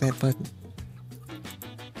 Just click that button.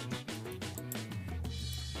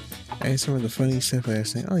 I had some of the funny stuff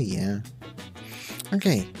last night. Oh yeah.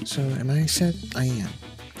 Okay, so am I set? I am.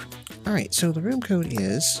 Alright, so the room code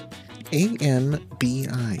is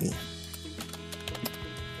AMBI.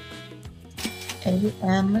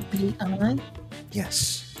 AMBI?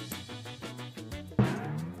 Yes.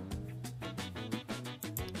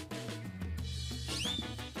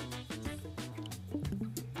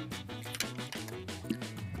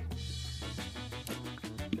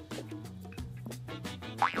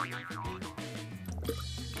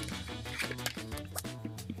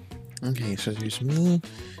 Okay, so there's me,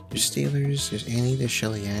 there's Steelers, there's Annie, there's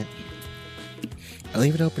Shellyette. I'll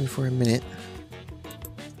leave it open for a minute.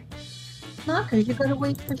 Knockers, you gotta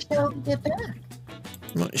wait for Shell to get back.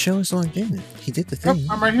 Well, Shell is logged in. He did the thing.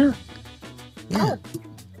 I'm right here. Yeah.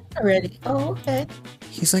 Already. Oh, okay.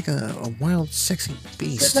 He's like a wild, sexy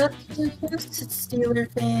beast. Good luck to you,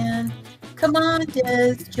 Steeler fan. Come on,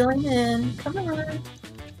 Des, join in. Come on.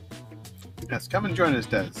 Yes, come and join us,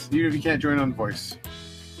 Des. Even if you can't join on voice.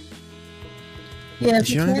 Yeah, if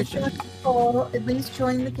you Join can't the- join the call, at least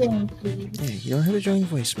join the game, please. Yeah, you don't have to join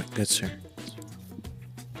voice, my good sir.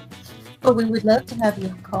 But we would love to have you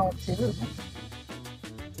on call, too.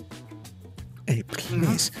 Hey,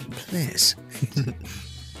 please, please.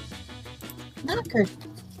 Knockers.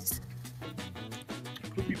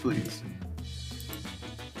 Poopy, please.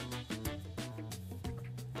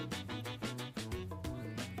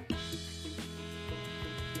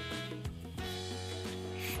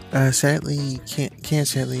 Sadly, can't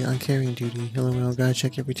sadly on carrying duty. LOL, gotta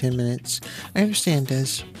check every 10 minutes. I understand,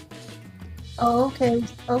 Des. Oh, okay.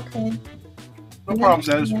 Okay. No problem,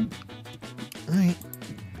 Des. Alright.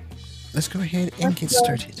 Let's go ahead and get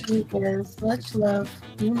started. Much love.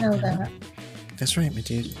 You know that. That's right, my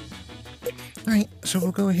dude. Alright, so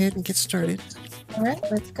we'll go ahead and get started. Alright,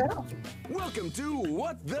 let's go. Welcome to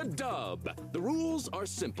What the Dub. The rules are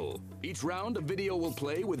simple. Each round, a video will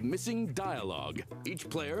play with missing dialogue. Each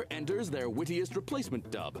player enters their wittiest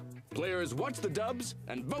replacement dub. Players watch the dubs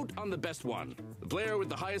and vote on the best one. The player with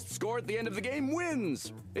the highest score at the end of the game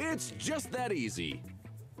wins. It's just that easy.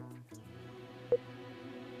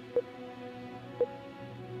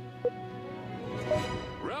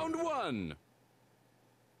 Round one.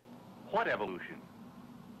 What evolution?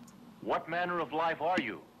 What manner of life are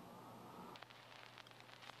you?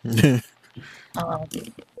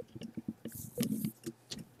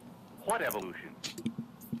 What evolution?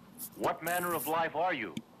 What manner of life are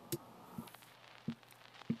you?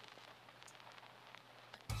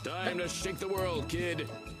 Time to shake the world, kid.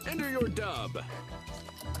 Enter your dub.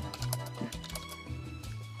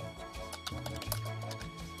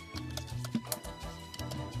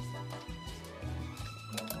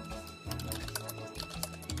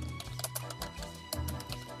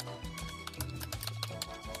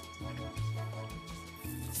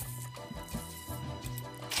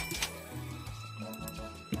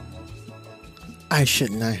 I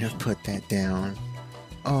should not have put that down.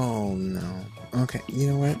 Oh no. Okay, you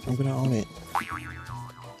know what? I'm gonna own it.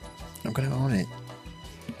 I'm gonna own it.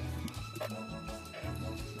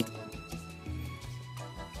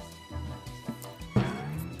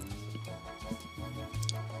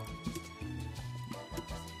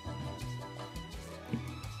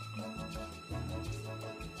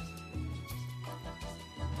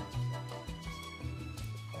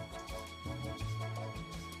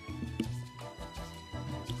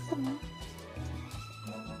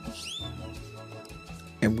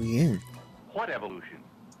 And we in. What evolution?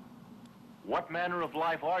 What manner of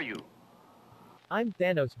life are you? I'm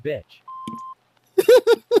Thanos, bitch.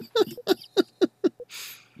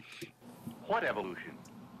 What evolution?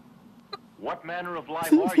 What manner of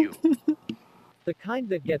life are you? The kind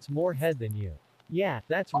that gets more head than you. Yeah,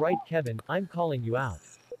 that's right, Kevin. I'm calling you out.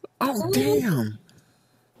 Oh, damn.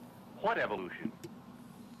 What evolution?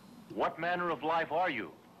 What manner of life are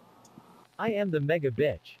you? I am the mega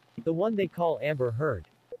bitch. The one they call Amber Heard.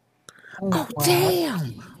 Oh,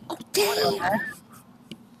 damn. Oh, damn.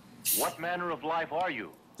 What manner of life are you?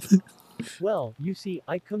 Well, you see,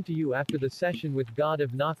 I come to you after the session with God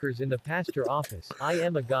of Knockers in the pastor office. I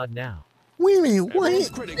am a god now. Wait a minute,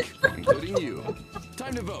 Everyone's what? critic, including you.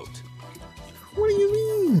 Time to vote. What do you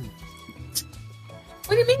mean? What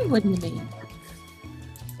do you mean? What do you mean?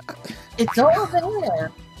 It's all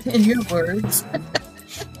there, in your words.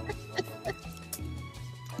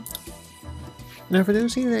 Now, for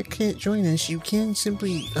those of you that can't join us, you can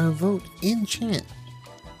simply vote in chat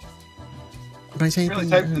by typing. Really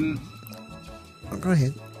type the, oh, go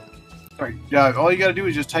ahead. sorry. All you got to do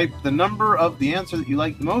is just type the number of the answer that you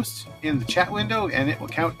like the most in the chat window, and it will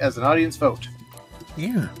count as an audience vote.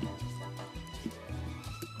 Yeah.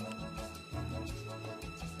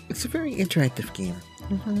 It's a very interactive game.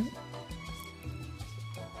 Mm-hmm.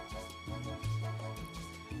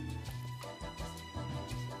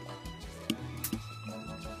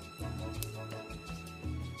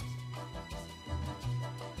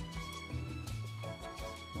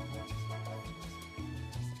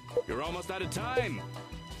 You're almost out of time.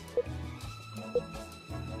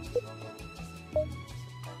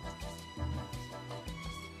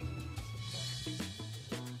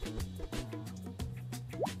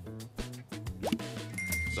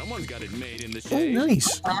 Someone's got it made in the Oh, shade.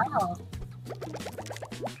 nice. Wow.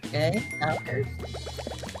 Okay, knockers.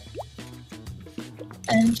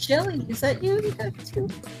 And Shelly, is that you? You got two?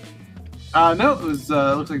 No, it was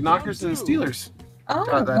looks like Knockers and Steelers. Oh,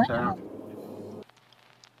 Got that wow. down.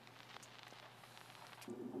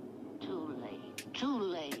 Too late. Too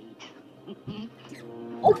late.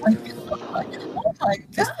 Oh my god. Oh my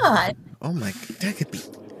god. Oh my, that could be.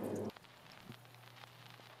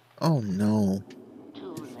 Oh no.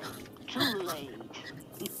 Too late. Too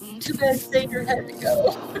late. Too bad Sager had to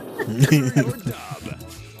go. Your dub.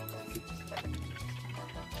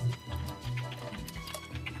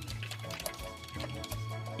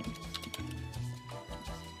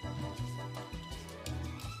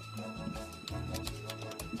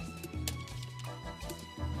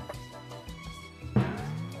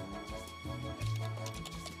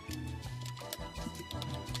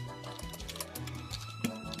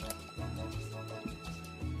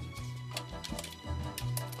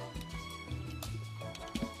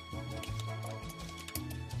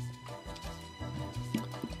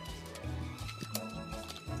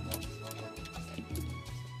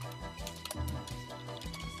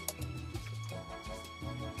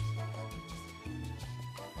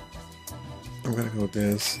 I'm gonna go with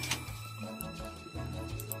this.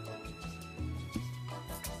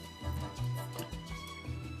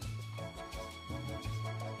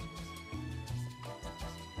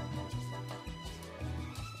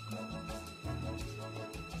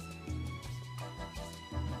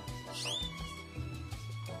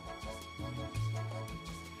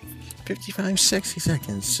 "55 sexy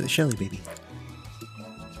seconds, Shelly baby."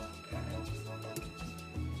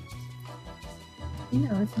 You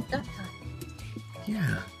know, it's that time.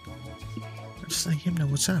 Yeah. I'm just like him know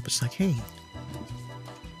what's up. It's like, hey.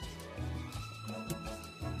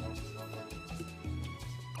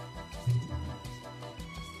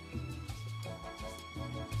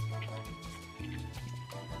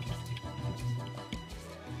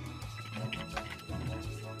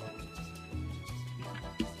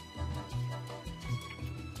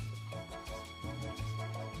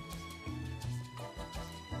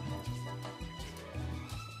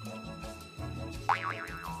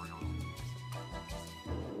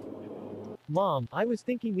 Mom, I was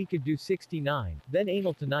thinking we could do 69, then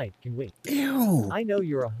anal tonight, can we? Ew. I know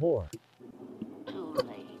you're a whore. Too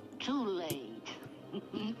late. Too late.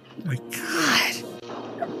 Oh my God.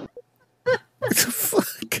 What the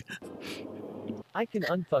fuck? I can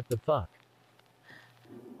unfuck the fuck.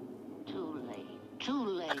 Too late. Too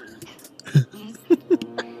late.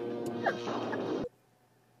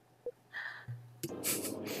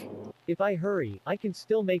 If I hurry, I can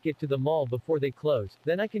still make it to the mall before they close,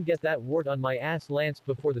 then I can get that wart on my ass lanced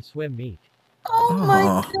before the swim meet. Oh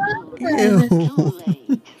my God. Ew.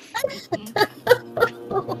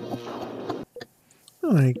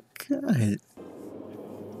 Oh my God.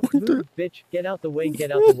 Move, bitch, get out the way,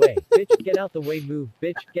 get out the way. Bitch, get out the way, move,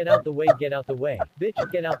 bitch, get out the way, get out the way.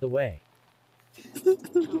 Bitch, get out the way.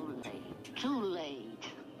 Too late.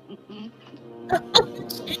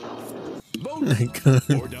 Oh my God.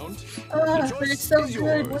 Or don't. Ah, but it's so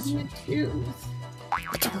good. What do you choose?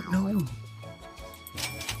 I don't know.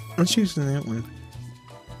 I'm choosing that one.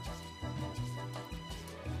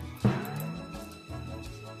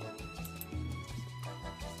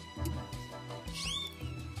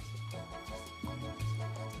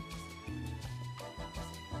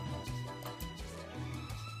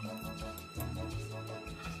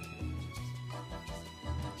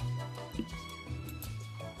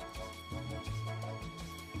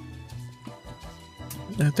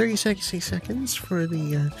 Now 30 seconds for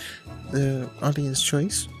the audience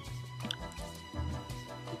choice.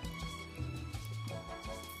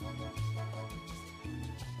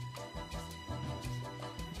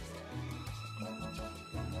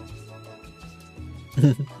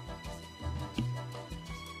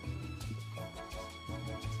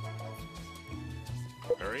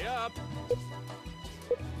 Hurry up.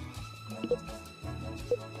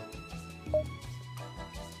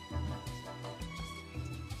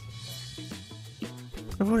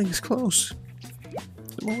 The voting is close.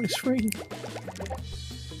 The vote is free.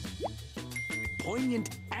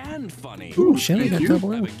 Poignant and funny. Ooh, Shelly got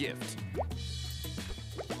double have O. a gift.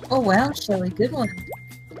 Oh wow, Shelly, good one.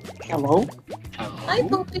 Hello? Hi,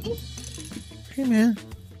 Poopy. Hey, man.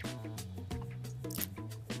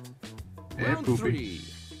 Round three.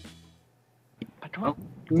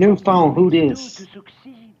 New phone, who this?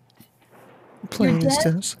 Playing Your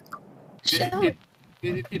stuff. Shelly.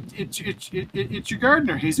 It's your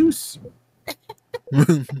gardener, Jesus.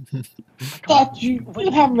 Thought you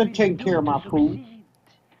haven't been taking care of my pool.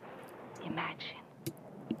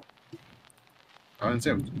 I didn't say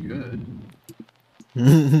it was good.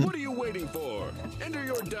 What are you waiting for? Enter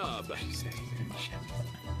your dub.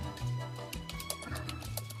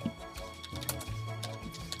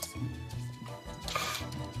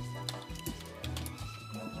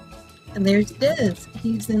 And there's Diz.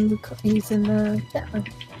 He's in the chat room.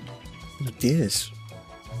 This.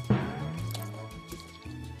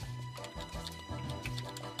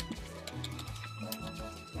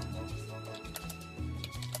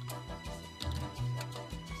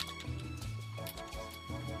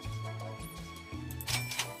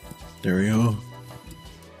 There we go.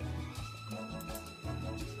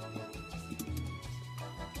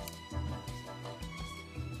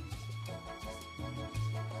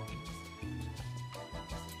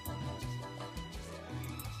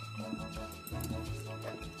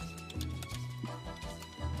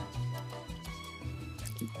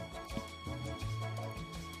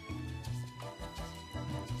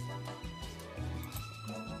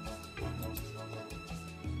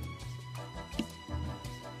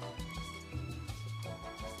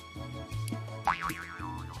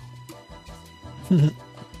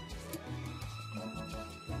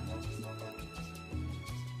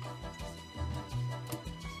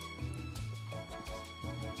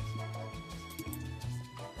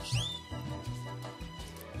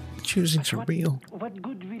 Choosing some real. What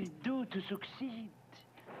good will it do to succeed?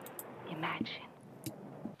 Imagine.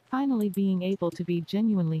 Finally being able to be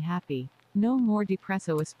genuinely happy. No more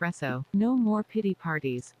depresso espresso, no more pity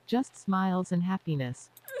parties, just smiles and happiness.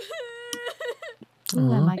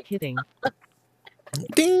 Who am I kidding?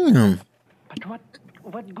 Damn. But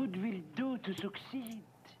what good will it do to succeed?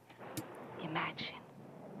 Imagine.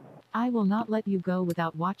 I will not let you go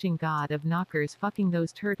without watching God of Knockers fucking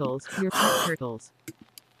those turtles, your pet turtles.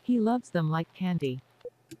 He loves them like candy.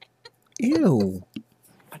 Ew.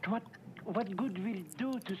 But what good will it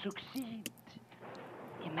do to succeed?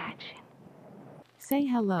 Imagine. Say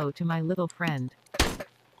hello to my little friend.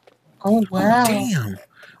 Oh wow. Oh damn.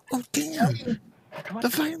 Oh damn. The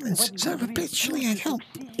violence. Son of a bitch, Leanne, help.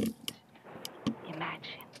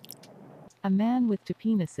 Imagine. A man with two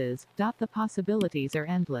penises. The possibilities are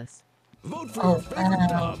endless. Vote for your favorite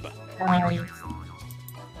dub.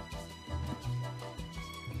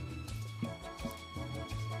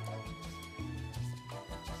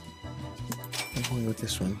 me with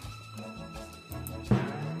this one.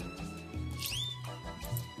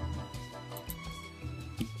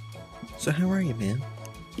 So how are you, man?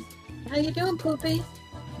 How you doing, Poopy?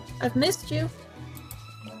 I've missed you.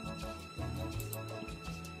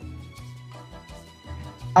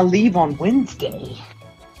 I leave on Wednesday.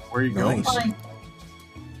 Where are you going? Fine.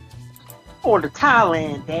 Or to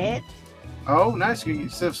Thailand, Dad. Oh, nice. You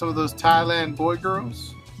have some of those Thailand boy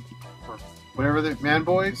girls? Or whatever the man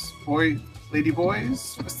boys? Lady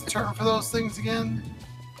boys? What's the term for those things again?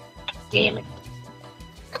 Damn it.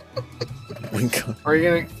 Oh my God. Or are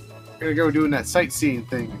you gonna go doing that sightseeing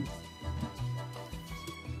thing?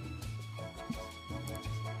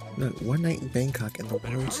 Look, one night in Bangkok and the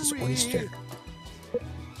world's his oyster.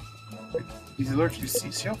 He's allergic to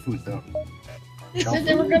seashell food, though. They said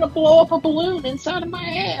they were gonna blow up a balloon inside of my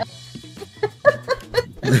ass.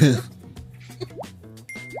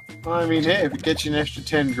 Well, I mean, hey, if it gets you an extra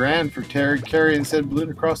 10 grand for carrying said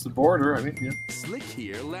balloon across the border, I mean, yeah. Slick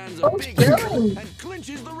here lands a big hit and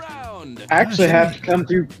clinches the round. I actually have to come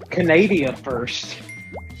through Canada first.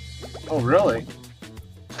 Oh, really?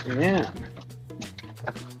 Yeah.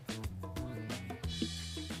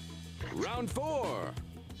 Round 4.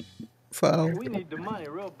 Foul. We need the money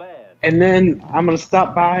real bad. And then I'm gonna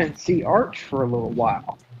stop by and see Arch for a little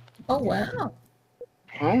while. Oh, wow.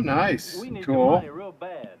 Oh, nice. We need the Cool. money real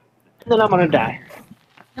bad. And then I'm gonna die.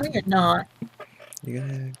 No, you're not. You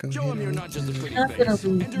gotta go Show ahead him you're and not just a pretty Not gonna face.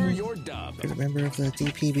 lose Enter me. your dub. be a member of the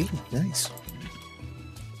DPB. Nice.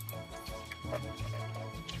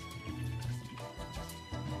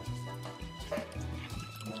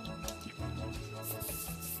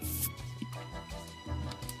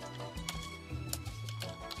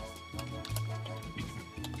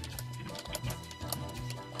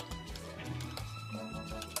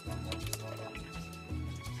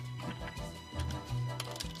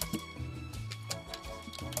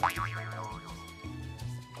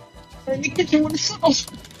 In the kitchen with the sauce.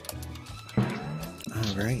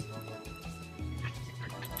 All right.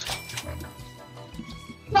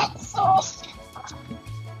 Not the sauce.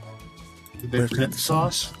 Did But they it's forget not the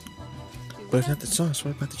sauce? But it's not the sauce.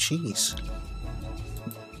 What about the cheese?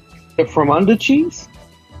 The Fromunda cheese?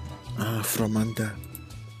 Fromunda.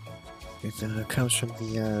 It comes from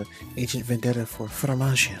the Agent Vendetta for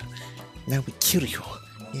Fromage. Now we kill you.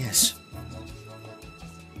 Yes.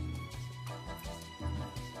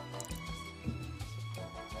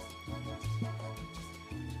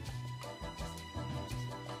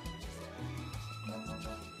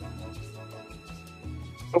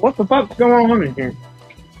 What the fuck's going on in here?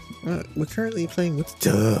 We're currently playing with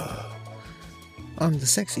on the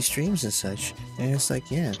sexy streams and such, and it's like,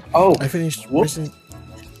 yeah. Oh, I finished Resident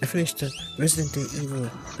Evil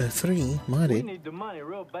 3 We modded. need the money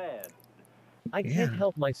real bad. I can't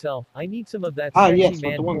help myself. I need some of that Ah, sexy yes, with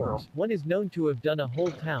man the one force. girl. One is known to have done a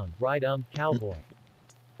whole town, right? Cowboy.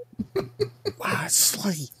 Wow,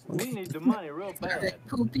 slay. We need the money real bad.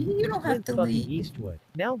 Poopy, you don't have Clint to fucking leave. Eastwood.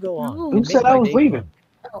 Now go on. No. and Who make said my I was day leaving?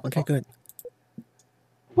 fun. Okay, good.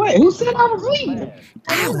 Wait, who said I was leaving?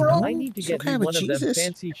 I need to Some get me kind of one of them Jesus.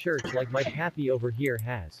 fancy shirts like my pappy over here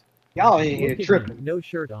has. Y'all in here Look at me, tripping. no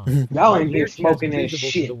shirt on. Y'all My in here beard just smoking that visible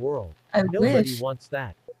to shit. the world. I Nobody wish. wants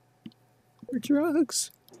that. For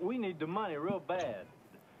drugs. We need the money real bad.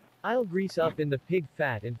 I'll grease up in the pig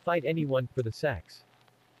fat and fight anyone for the sex.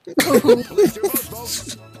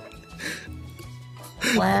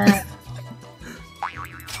 Wow.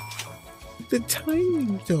 The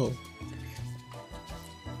timing, though.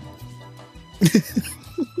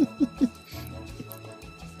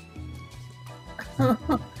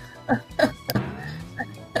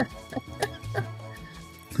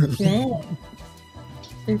 Damn.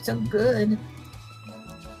 They're so good.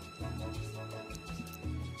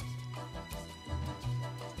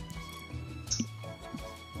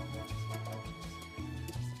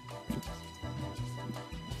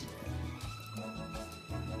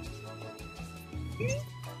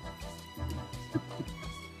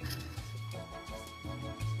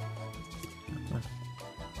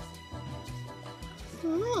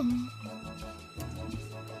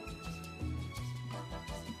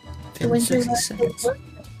 So when's your last day of work,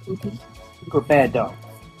 Poopy? You're a bad dog.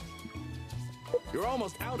 You're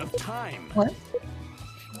almost out of time. What?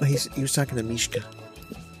 Oh, he was talking to Mishka.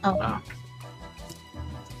 Oh.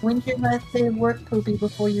 When's your last day of work, Poopy,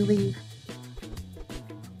 before you leave?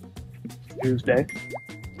 Tuesday.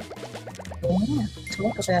 Yeah,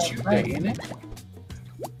 talk about it. Right. Tuesday, innit?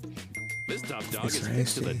 This top dog Yes, is I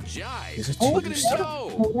fixed to the see. jive. Is it Oh, Look at his Tuesday? toe.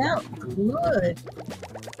 hold out. Good.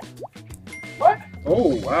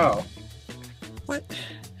 Oh, wow. What?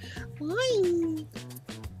 Why?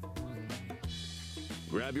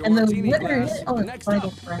 Grab your And the martini winner glass. is... Oh, it's Next Final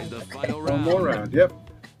up Frank. is the final One round. more round. Yep.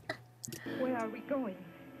 Where are we going?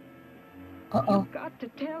 Uh-oh. You've got to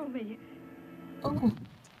tell me. Oh.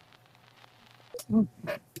 Where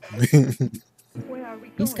are we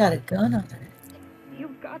going? He's got a gun on her.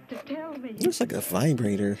 You've got to tell me. Looks like a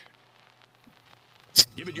vibrator.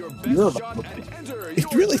 Give it your best shot and enter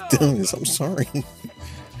It really does. I'm sorry.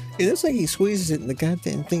 It looks like he squeezes it and the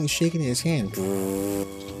goddamn thing's shaking in his hand.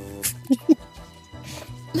 Oh.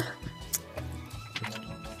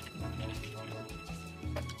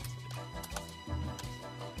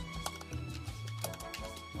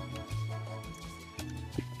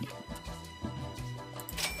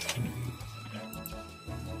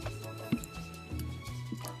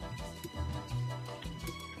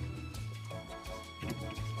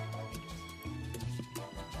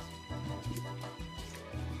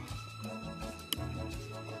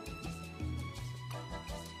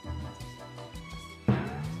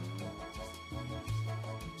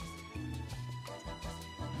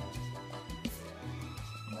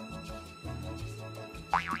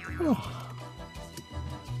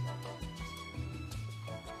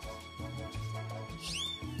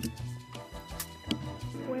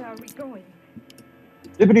 Where are we going?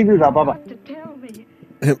 Baba. To tell me.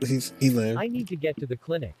 He left. I need to get to the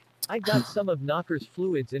clinic. I got some of Knocker's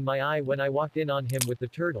fluids in my eye when I walked in on him with the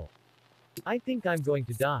turtle. I think I'm going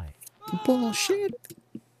to die. Bullshit.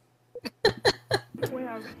 Where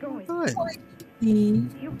are we going? What?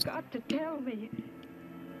 You've got to tell me.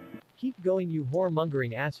 Keep going, you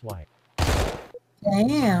whoremongering asswipe.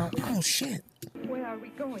 Damn. Oh, shit. Where are we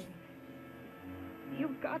going?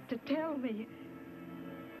 You've got to tell me.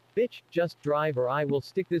 Bitch, just drive or I will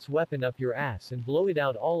stick this weapon up your ass and blow it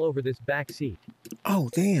out all over this back seat. Oh,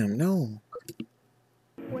 damn, no.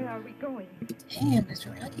 Where are we going? Damn, it's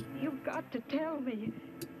ready. You've got to tell me.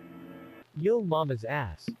 Yo mama's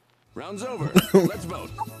ass. Round's over. Let's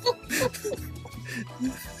vote.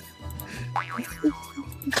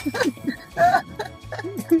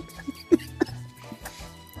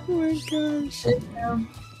 Oh my gosh.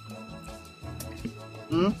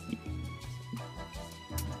 Hmm?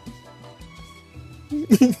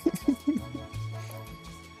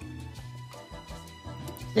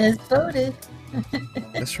 Just voted.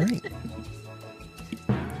 That's right.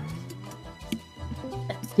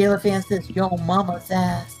 Steeler fan says, yo mama's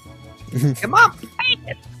ass. Come on.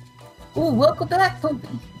 Ooh, welcome back, Poopy.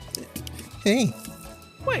 Hey.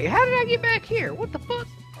 Wait, how did I get back here? What the fuck?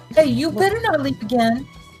 Hey, you better not leave again.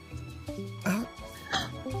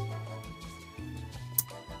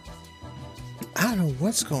 I don't know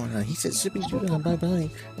what's going on. He said zippy doo dah, bye bye, and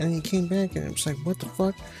then he came back and it was like, what the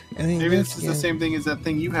fuck? And then he Maybe left this is again. the same thing as that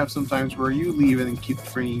thing you have sometimes where you leave and then keep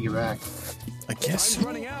bringing you back. I guess so.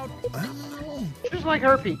 Running out. I don't know. Just like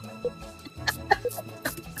herpes.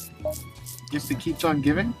 Just it keeps on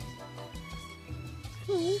giving?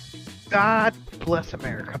 God bless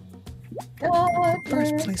America. God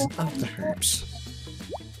First bless. place of the herbs.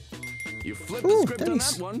 You flipped Ooh, the script on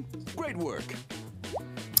thanks. that one. Great work.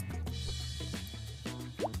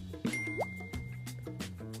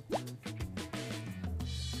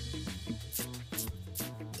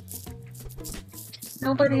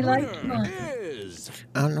 Nobody likes Winner mine. is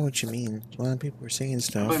I don't know what you mean. A lot of people were saying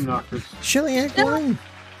stuff. Blame knockers. Shelly Act 1.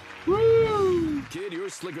 Woo! Kid, you're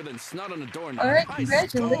slicker than snot on a doorknob. All right, High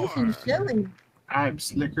congratulations, score. Shelly. I'm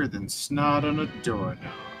slicker than snot on a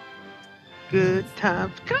doorknob. Good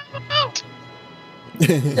times come out.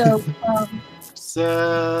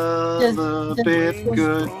 So, Celebrate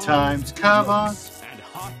good times. Come on. And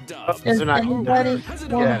hot dogs. does They're not gonna anybody How's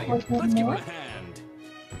it want going? to play one Let's give him more? a hand.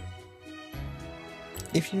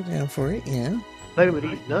 If you're down for it, yeah. Play with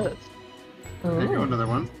these nuts. There you go, Oh. another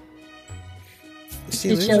one.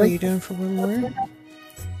 Steelers, Shelly- are you down for one more?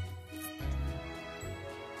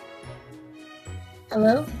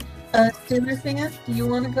 Hello? Steelers fan, do you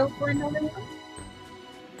want to go for another one?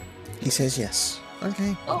 He says yes.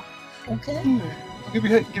 Okay. Okay. Give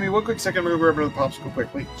me one quick second. I'm going to grab another popsicle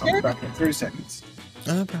quickly. I'll be back in 30 seconds.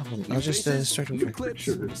 No problem. I'll just start New over. clips,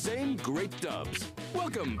 same great dubs.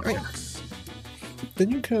 Welcome, Right. folks. The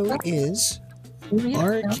new code is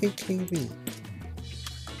RKKB.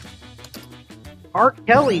 R.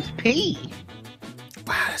 Kelly's pee.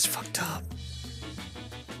 Wow, that's fucked up.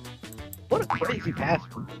 What a crazy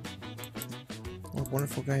password. What a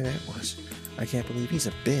wonderful guy that was. I can't believe he's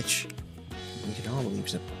a bitch. We can all believe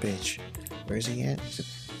he's a bitch. Where's he at? He's a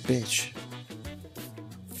bitch.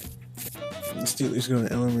 The Steelers going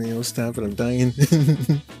to LMAO. Stop it, I'm dying.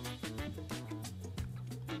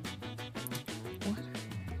 What?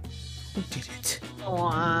 Who did it?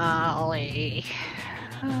 Wally.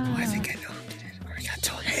 Oh, I think I know who did it. Arigato.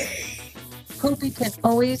 Poopy can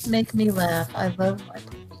always make me laugh. I love my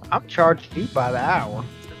Poopy. I'm charging you by the hour.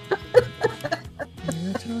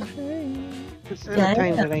 This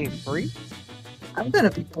entertainment ain't free. I'm gonna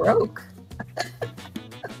be broke.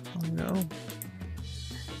 Oh no.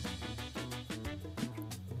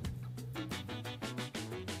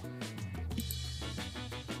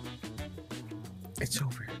 It's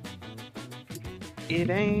over. It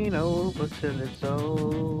ain't over till it's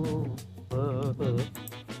over.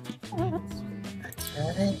 That's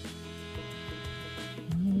right.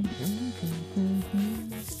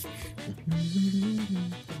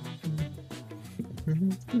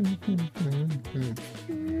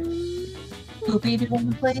 Poopy, do you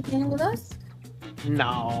want to play a game with us?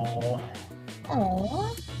 No.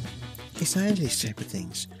 Aww. He's not into these type of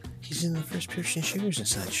things. He's in the first-person shooters and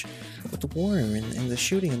such, with the war and the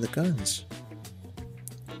shooting and the guns.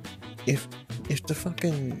 If the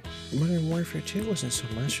fucking Modern Warfare 2 wasn't so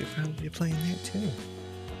much, we'd probably be playing that too.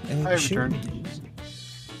 And we'd I be shooting returned. things.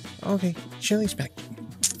 Okay, Shelly's back.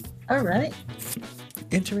 Alright.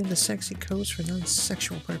 Entering the sexy codes for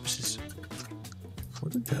non-sexual purposes.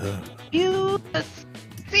 What the? You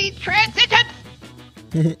see transition.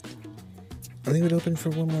 I'll leave it open for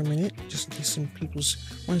one more minute, just in case some people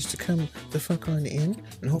wants to come the fuck on in,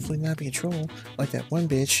 and hopefully not be a troll, like that one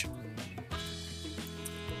bitch.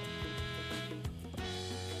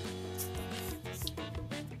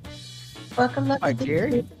 Welcome, Hi,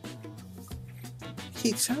 Gary.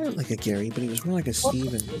 He sounded like a Gary, but he was more like a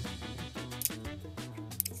Steven.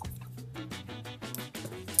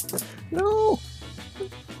 No!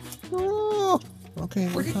 No! Okay,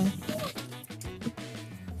 we're fine.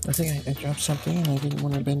 I think I dropped something and I didn't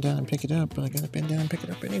want to bend down and pick it up, but I gotta bend down and pick it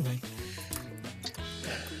up anyway.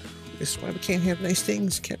 This is why we can't have nice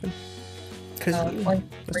things, Kevin. Because like,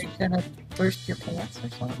 are you gonna burst your pants or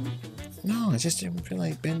something? No, I just didn't feel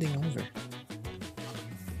like bending over.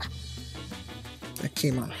 That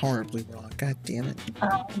came out horribly wrong. God damn it.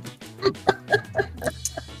 That's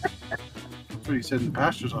what he said in the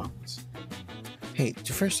pastor's office. Hey,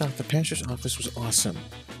 first off, the pastor's office was awesome.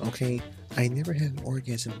 Okay, I never had an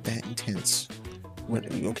orgasm that intense. When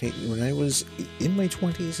I was in my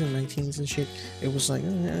 20s and my teens and shit, it was like,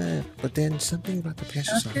 but then something about the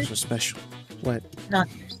pastor's office was special. What?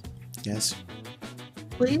 Knockers. Yes.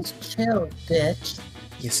 Please chill, bitch.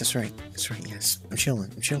 Yes, that's right. That's right, yes. I'm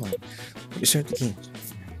chilling. You start the game.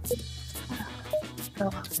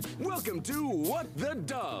 Welcome to What the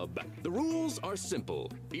Dub. The rules are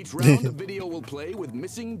simple. Each round of video will play with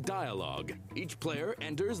missing dialogue. Each player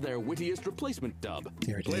enters their wittiest replacement dub.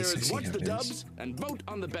 There it is. I Players see watch how the it is. dubs and vote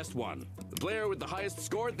on the best one. The player with the highest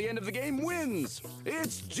score at the end of the game wins.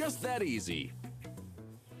 It's just that easy.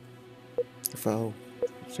 4,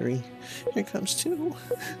 3, here comes 2.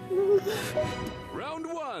 Round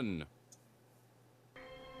 1.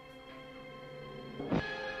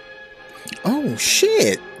 Oh,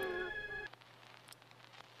 shit!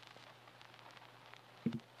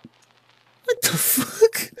 What the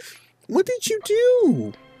fuck? What did you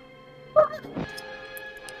do?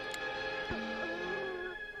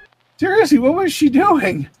 Seriously, what was she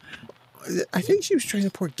doing? I think she was trying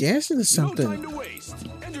to pour gas into something. No time to waste.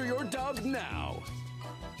 Enter your dub now.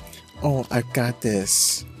 Oh, I've got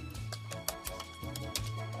this.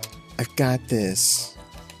 I've got this.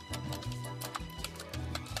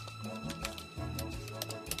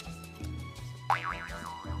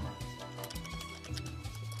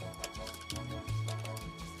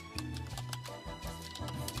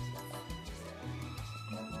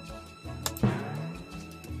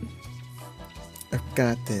 I've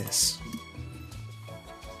got this.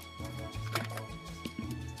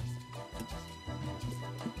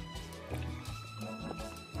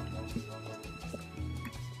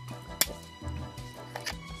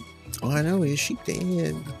 All I know is she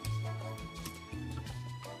dead.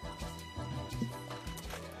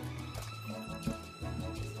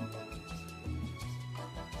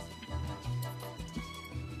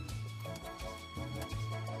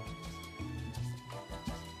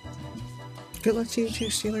 Good luck to you too,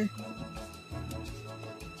 Steeler.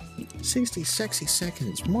 60 sexy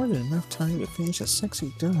seconds, more than enough time to finish a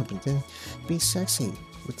sexy dub and then be sexy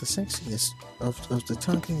with the sexiest of the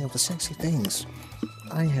talking of the sexy things.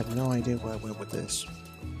 I have no idea where I went with this.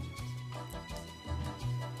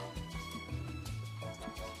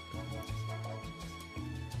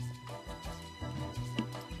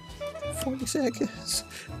 "40 seconds.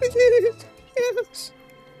 I did it. Yes.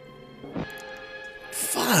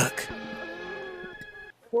 Fuck.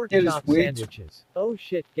 Pork It is chop weird. sandwiches. Oh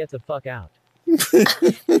shit, get the fuck out.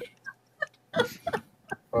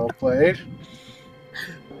 Well played.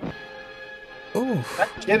 Oh. That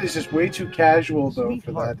kid is just way too casual, though,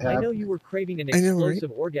 Sweetheart, for that. I know you were craving an I know, right?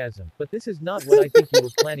 explosive orgasm, but this is not what I think you were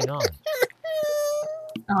planning on.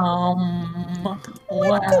 Wow.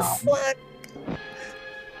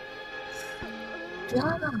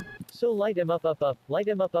 God. So light him up, light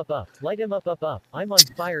him up, light him up. I'm on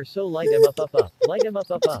fire, so light him up, light him up,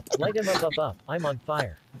 light him up. I'm on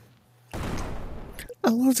fire. I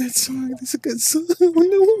love that song. That's a good song.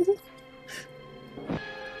 Oh, no.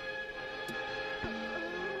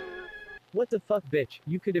 What the fuck, bitch?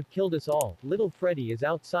 You could have killed us all. Little Freddy is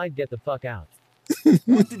outside, get the fuck out.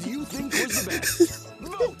 What did you think was the best?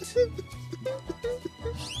 Vote!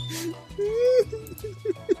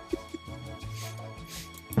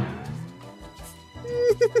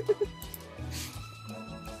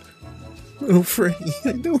 Little Freddy,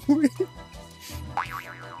 I know, right?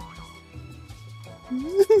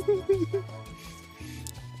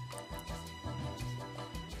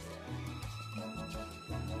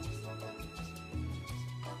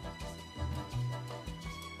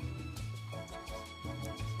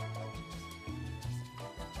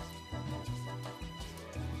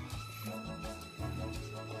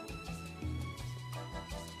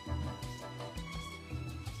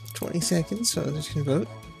 $20, so I'm just gonna vote.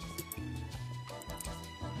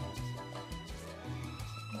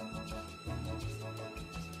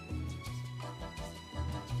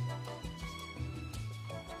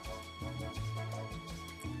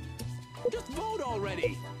 Just vote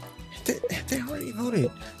already! They already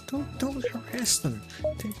voted. Don't harass them.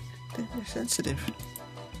 They're sensitive.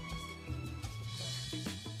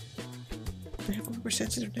 They have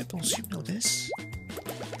oversensitive nipples. You know this.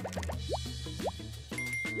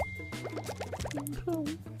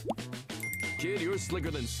 Kid, you're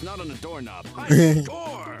slicker than snot on a doorknob. High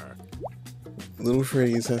score! Little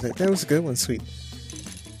Freddy says that was a good one, sweet.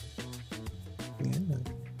 Yeah.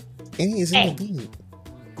 And he's in the lead.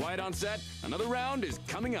 Quiet on set. Another round is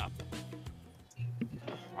coming up.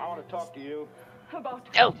 I want to talk to you.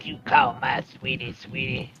 Don't you call my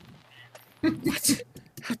sweetie. What?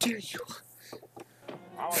 How dare you?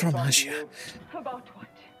 Fromage. About what?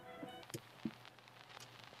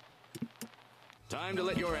 Time to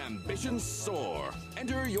let your ambitions soar.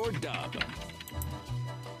 Enter your dub.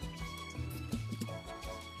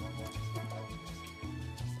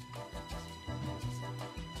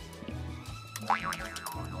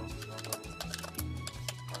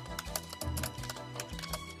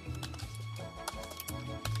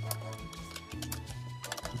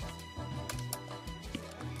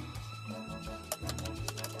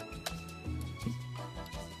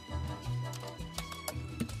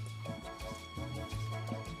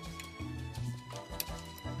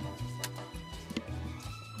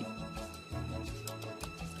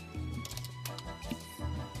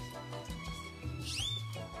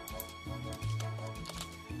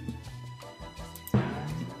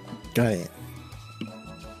 Got it.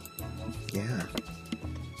 Yeah.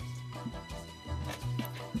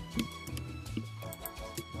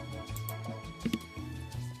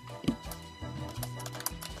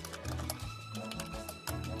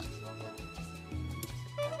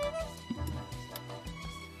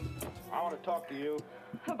 I want to talk to you.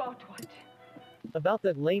 About what? About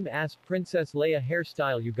that lame-ass Princess Leia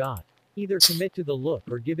hairstyle you got. Either commit to the look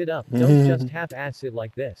or give it up. Don't just half-ass it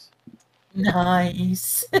like this.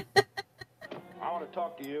 Nice. I want to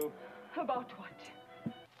talk to you. About what?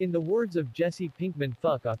 In the words of Jesse Pinkman,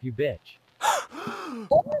 fuck off you bitch.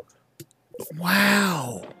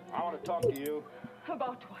 Wow. I want to talk to you.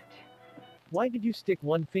 About what? Why did you stick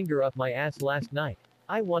one finger up my ass last night?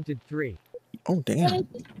 I wanted 3. Oh, damn.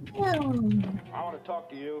 I want to talk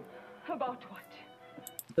to you. About what?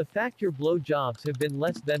 The fact your blowjobs have been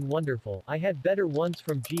less than wonderful. I had better ones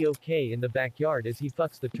from GOK in the backyard as he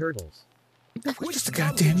fucks the turtles. What is the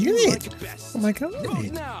goddamn unit? Oh my god.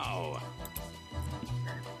 Vote now!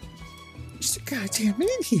 Just a goddamn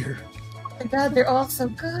minute here. Oh my god, they're all so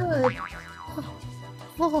good.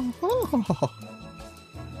 Oh.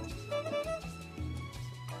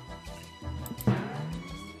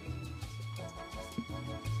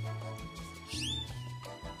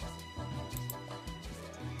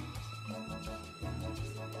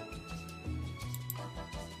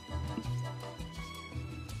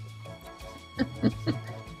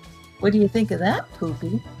 What do you think of that,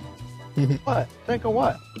 Poopy? What? Think of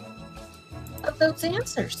what? Of those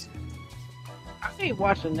answers. I ain't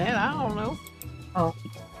watching that. I don't know. Oh.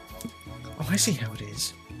 Oh, I see how it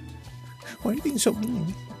is. Why are you being so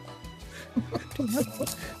mean? I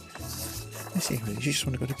see how it is. You just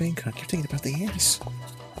want to go to Bangkok. You're thinking about the ass.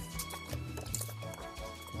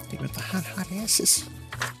 Thinking about the hot, hot asses.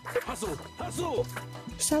 Hustle! Hustle!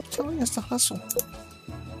 Stop telling us to hustle.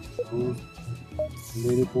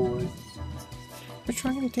 Little boy. We're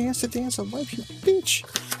trying to dance the dance of life, you bitch.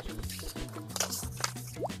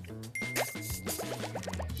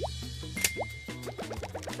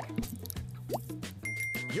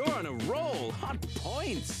 You're on a roll! Hot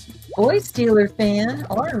points! Boy Stealer fan.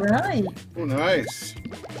 All right. Oh, nice.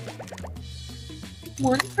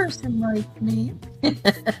 One person like me.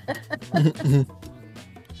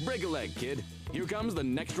 Break a leg, kid. Here comes the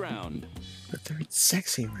next round. The third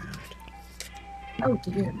sexy round. Oh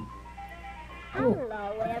dear. Oh.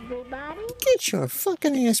 Hello, everybody. Get your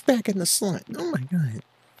fucking ass back in the slot. Oh my god.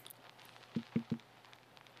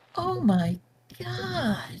 Oh my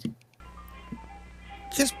god.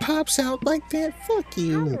 Just pops out like that. Fuck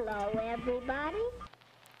you. Hello, everybody.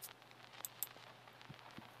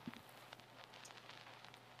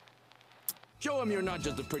 Show him you're not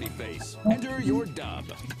just a pretty face. Enter your dub.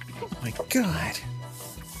 Oh my god.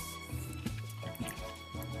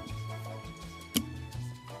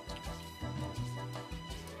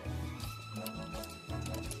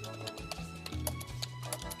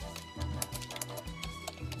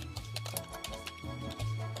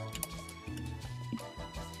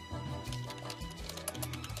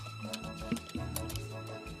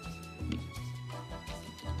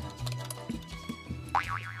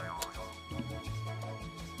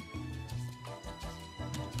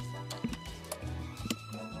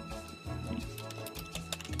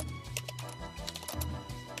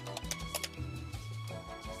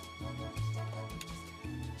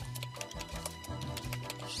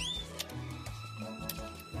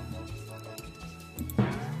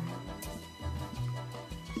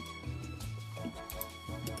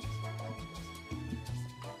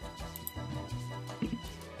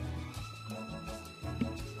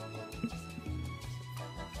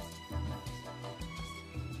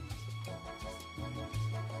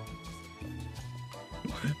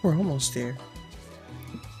 We're almost there.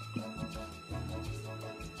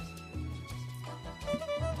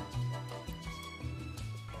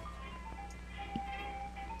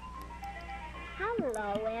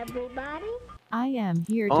 Hello, everybody. I am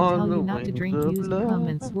here to On tell the you not to drink wings of used cum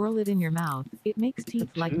and swirl it in your mouth. It makes teeth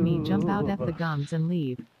like me jump out at the gums and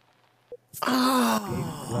leave.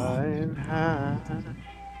 Flying high.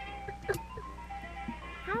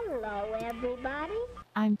 Hello, everybody.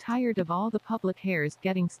 I'm tired of all the public hairs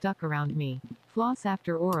getting stuck around me. Floss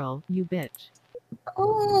after oral, you bitch.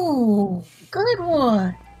 Oh, good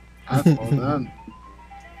one. Well done.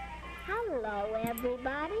 Hello,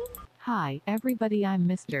 everybody. Hi, everybody, I'm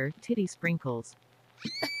Mr. Titty Sprinkles.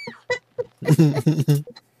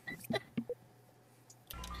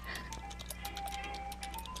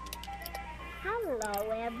 Hello,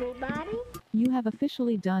 everybody. You have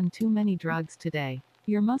officially done too many drugs today.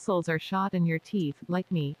 Your muscles are shot and your teeth,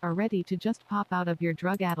 like me, are ready to just pop out of your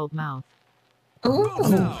drug-addled mouth.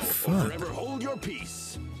 Oh, fuck. forever hold your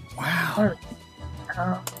peace. Wow.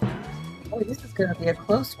 Boy, this is gonna be a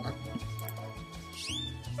close one.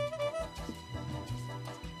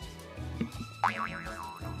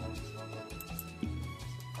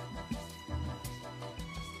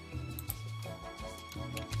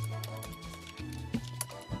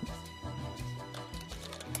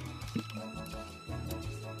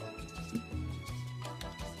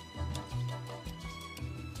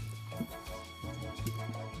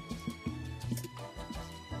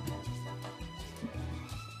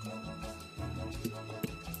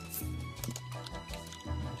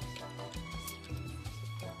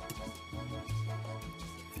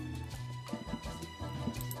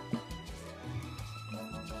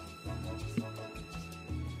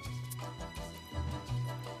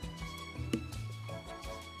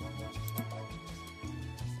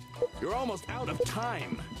 You're almost out of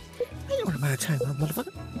time. I know I'm out of time,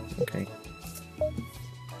 motherfucker. Okay.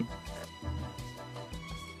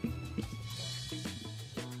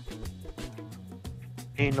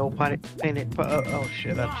 Ain't nobody paying for. Oh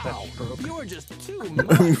shit! Wow, That's broke. you're just too much.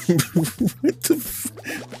 What the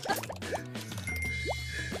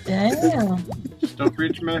Damn. Just don't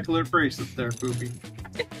reach macular bracelet there, Poopy.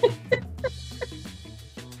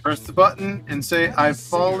 Press the button and say, I've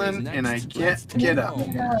fallen and I can't get up.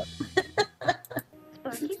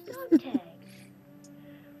 Sparky's dog tag.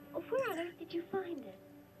 Oh, where on earth did you find it?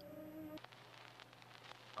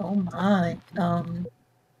 Oh my.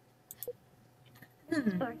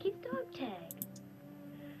 Sparky's dog tag.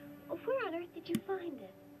 Oh, where on earth did you find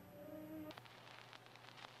it?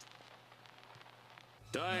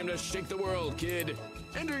 Time to shake the world, kid.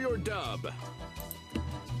 Enter your dub.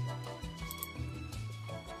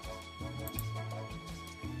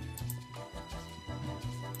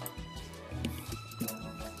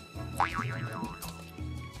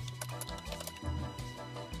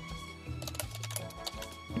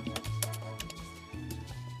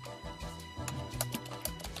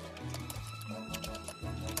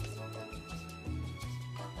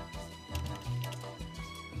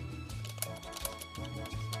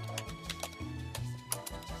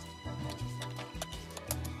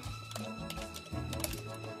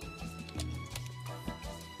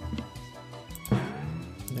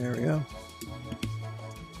 There we go.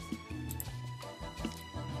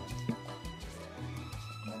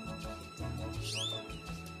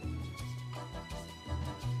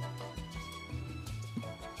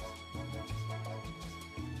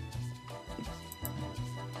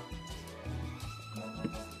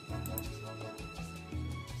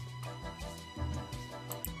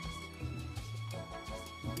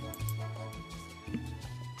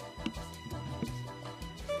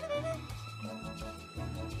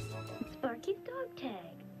 Sparky's dog tag.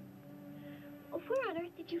 Oh, where on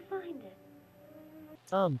earth did you find it?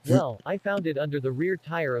 Well, I found it under the rear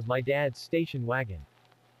tire of my dad's station wagon.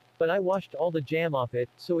 But I washed all the jam off it,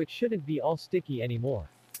 so it shouldn't be all sticky anymore.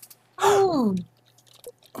 Oh,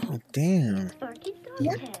 Oh, damn. Sparky's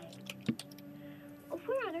dog tag. Oh,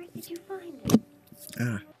 where on earth did you find it?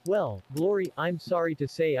 Ah. Well, Glory, I'm sorry to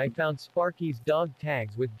say I found Sparky's dog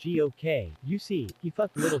tags with GOK. You see, he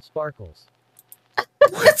fucked little Sparkles.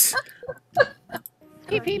 What?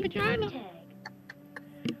 Pee-pee vagina.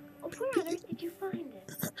 Oh, where on earth did you find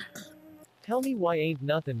it? Tell me why ain't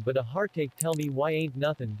nothing but a heartache. Tell me why ain't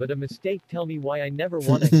nothing but a mistake. Tell me why I never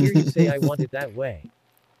wanna hear you say I want it that way.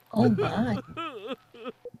 oh my.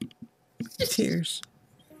 Tears.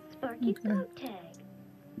 Sparky's dog tag.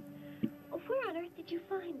 Oh, where on earth did you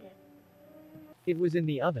find it? It was in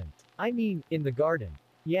the oven. I mean, in the garden.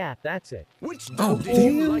 Yeah, that's it. Which Oh, dog do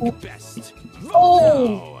you damn. like best? Vote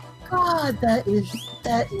Oh. now. God, that is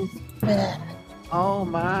bad. Oh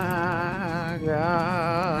my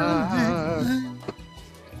god.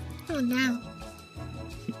 Oh, no.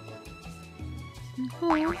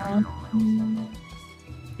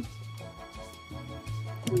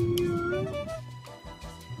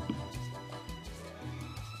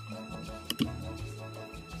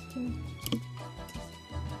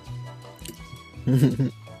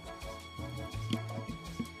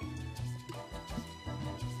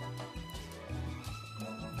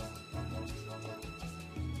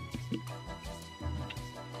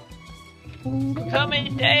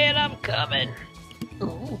 Coming, Dad, I'm coming.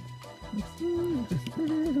 Oh.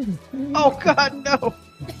 Oh god, no!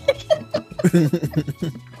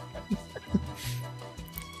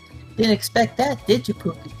 Didn't expect that, did you,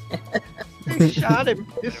 Pookie? They shot him.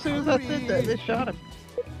 As soon as I said that, they shot him.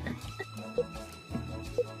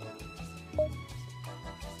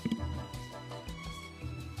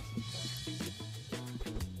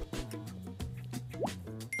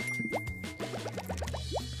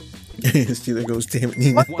 Steeler goes, damn it,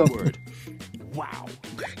 Nina. One word. Wow.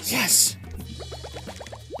 Yes!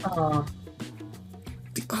 Aw.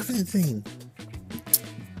 The oven thing.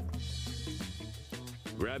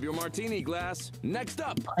 Grab your martini glass. Next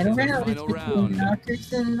up, Final is the round. It's final between round.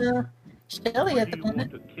 Knockers and Shelly at the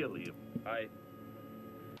moment. to kill him?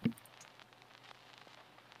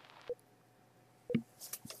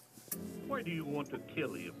 Why do you want to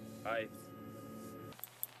kill him?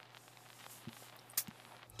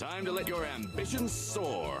 Time to let your ambitions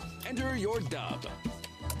soar. Enter your dub.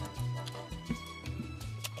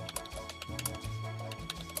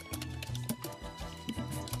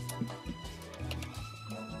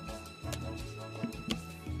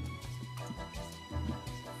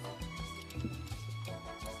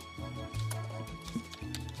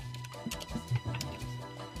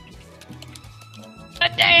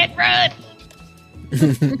 Dad, run!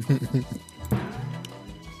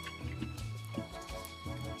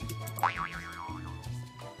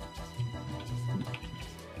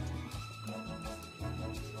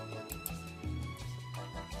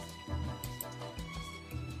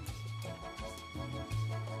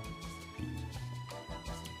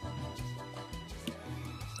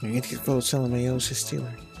 I need to get votes telling my O's his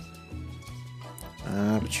Steeler.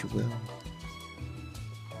 Ah, but you will.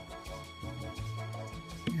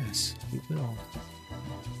 Yes, you will.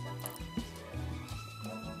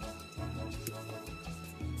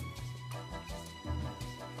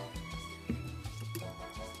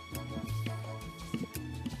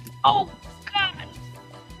 Oh, God!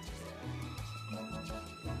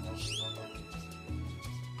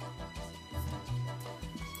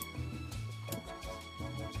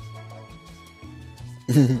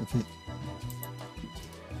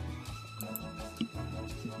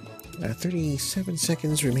 Uh, 37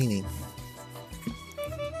 seconds remaining.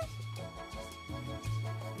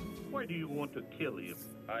 Why do you want to kill him?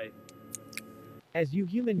 As you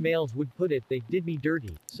human males would put it, they did me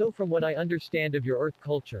dirty. So from what I understand of your Earth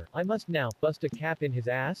culture, I must now bust a cap in his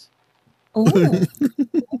ass? Ooh.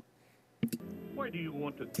 Why do you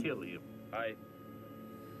want to kill him?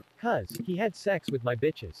 'Cause he had sex with my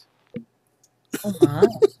bitches. Oh my.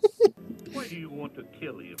 Why do you want to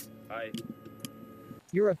kill him?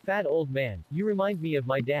 You're a fat old man. You remind me of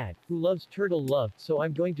my dad, who loves turtle love, so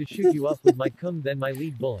I'm going to shoot you up with my cum then my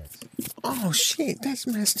lead bullets. Oh shit, that's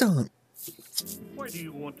messed up. Why do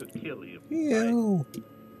you want to kill him? Ew.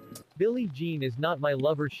 Billie Jean is not my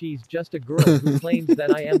lover, she's just a girl who claims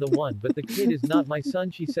that I am the one, but the kid is not my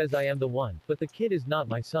son. She says I am the one, but the kid is not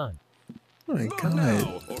my son. Oh my god.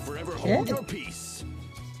 Now, or forever hold your peace.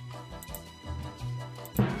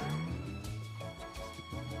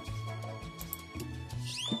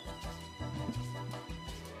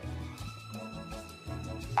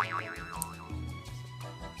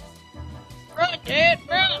 Run, Dad,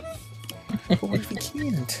 run! But what if he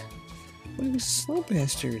can't? What if he's a slow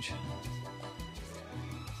bastard?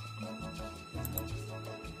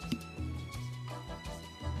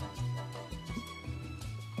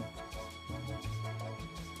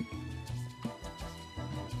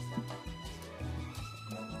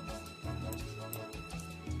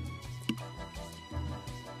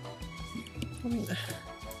 I mean,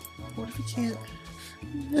 what if he can't?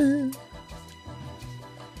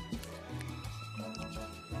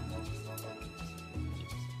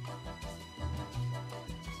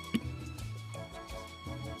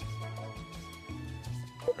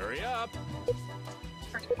 Hurry up.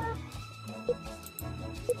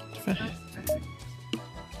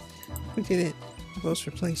 We did it. Votes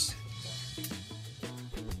replaced.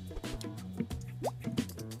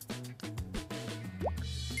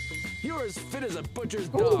 You're as fit as a butcher's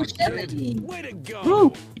Oh, dog, Shelly. kid. Way to go.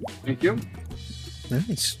 Woo! Thank you.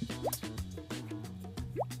 Nice.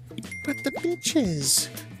 But the bitches!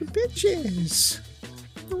 The bitches!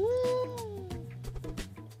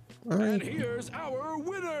 And Alright, here's our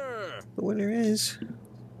winner. the winner is...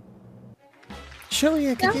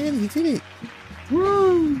 Shellyak again, he did it!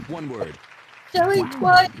 Woo! One word. Shelly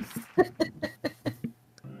twice! The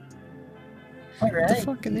Alright.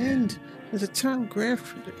 fucking end. There's a Tom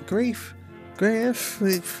Graf with,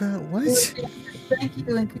 what? Thank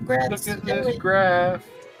you and congrats. Look at Shelly. this graph.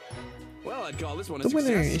 Well, I'd call this one a The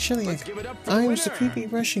winner success. is Shellyak. Let's give it up for I the was the winner. creepy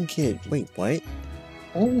Russian kid. Wait, what?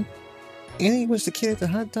 Oh, Annie was the kid at the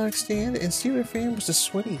hot dog stand, and Steeler Fan was the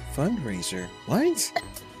sweaty fundraiser. What?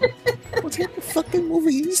 What type of fucking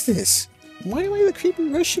movie is this? Why am I the creepy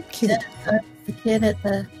Russian kid? the kid at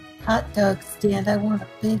the hot dog stand. I want a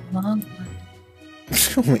big long one.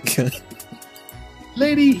 Oh my god.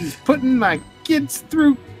 Lady, putting my kids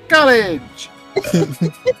through college.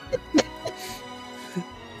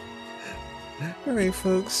 Alright,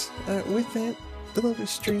 folks. With that, the lovely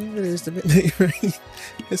stream that is the Midnight Rain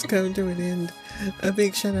has come to an end. A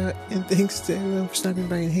big shout out and thanks to everyone for stopping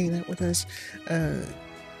by and hanging out with us.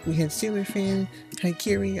 We had Steeler Fan,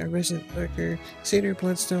 Haikiri, our resident lurker, Satyr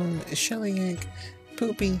Bloodstone, Shellyak,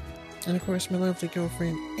 Poopy, and of course my lovely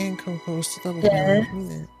girlfriend and co-host, the lovely Des.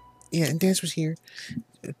 Nina. Yeah, and Des was here.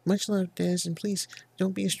 Much love, Des, and please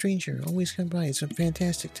don't be a stranger. Always come by. It's a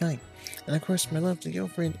fantastic time. And of course, my lovely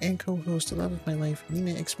girlfriend and co-host, the love of my life,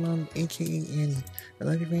 Nina X-Mom, aka Annie. I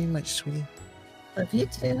love you very much, sweetie. Love you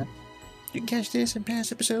too. You can catch this and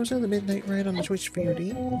past episodes of the Midnight Ride on the Twitch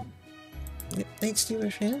VOD. Yep, thanks,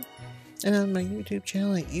 Steeler Fan. And on my YouTube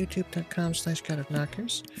channel at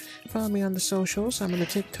youtube.com/GodOfKnockers. Follow me on the socials. I'm on the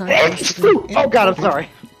TikTok. Instagram, and Oh God, I'm Twitter. sorry.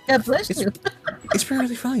 God bless It's, you. it's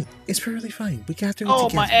perfectly fine. It's perfectly fine. We got through it Oh,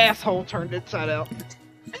 together. my asshole turned inside out.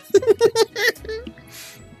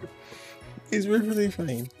 It's perfectly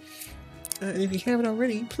fine. And if you haven't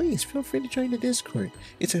already, please feel free to join the Discord.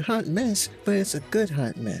 It's a hot mess, but it's a good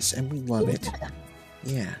hot mess, and we love it.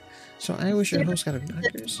 Yeah. So I was your host, God of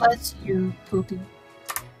Knockers. Bless you, Poopy.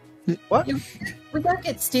 What? We gotta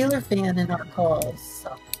get Steeler Fan in our calls.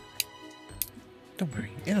 So. Don't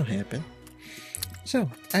worry, it'll happen. So,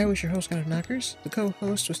 I was your host, God of Knockers. The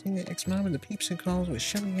co-host was Nina X-Mom, and the peeps and calls was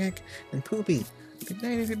Shellyak and Poopy. Good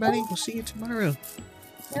night, everybody. We'll see you tomorrow.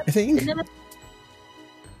 I think.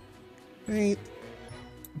 Right.